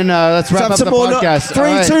coming. Let's wrap up the podcast.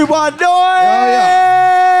 3, 2, 1, noise!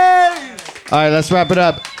 All right, let's wrap it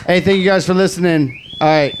up. Hey, thank you guys for listening. All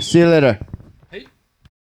right, see you later.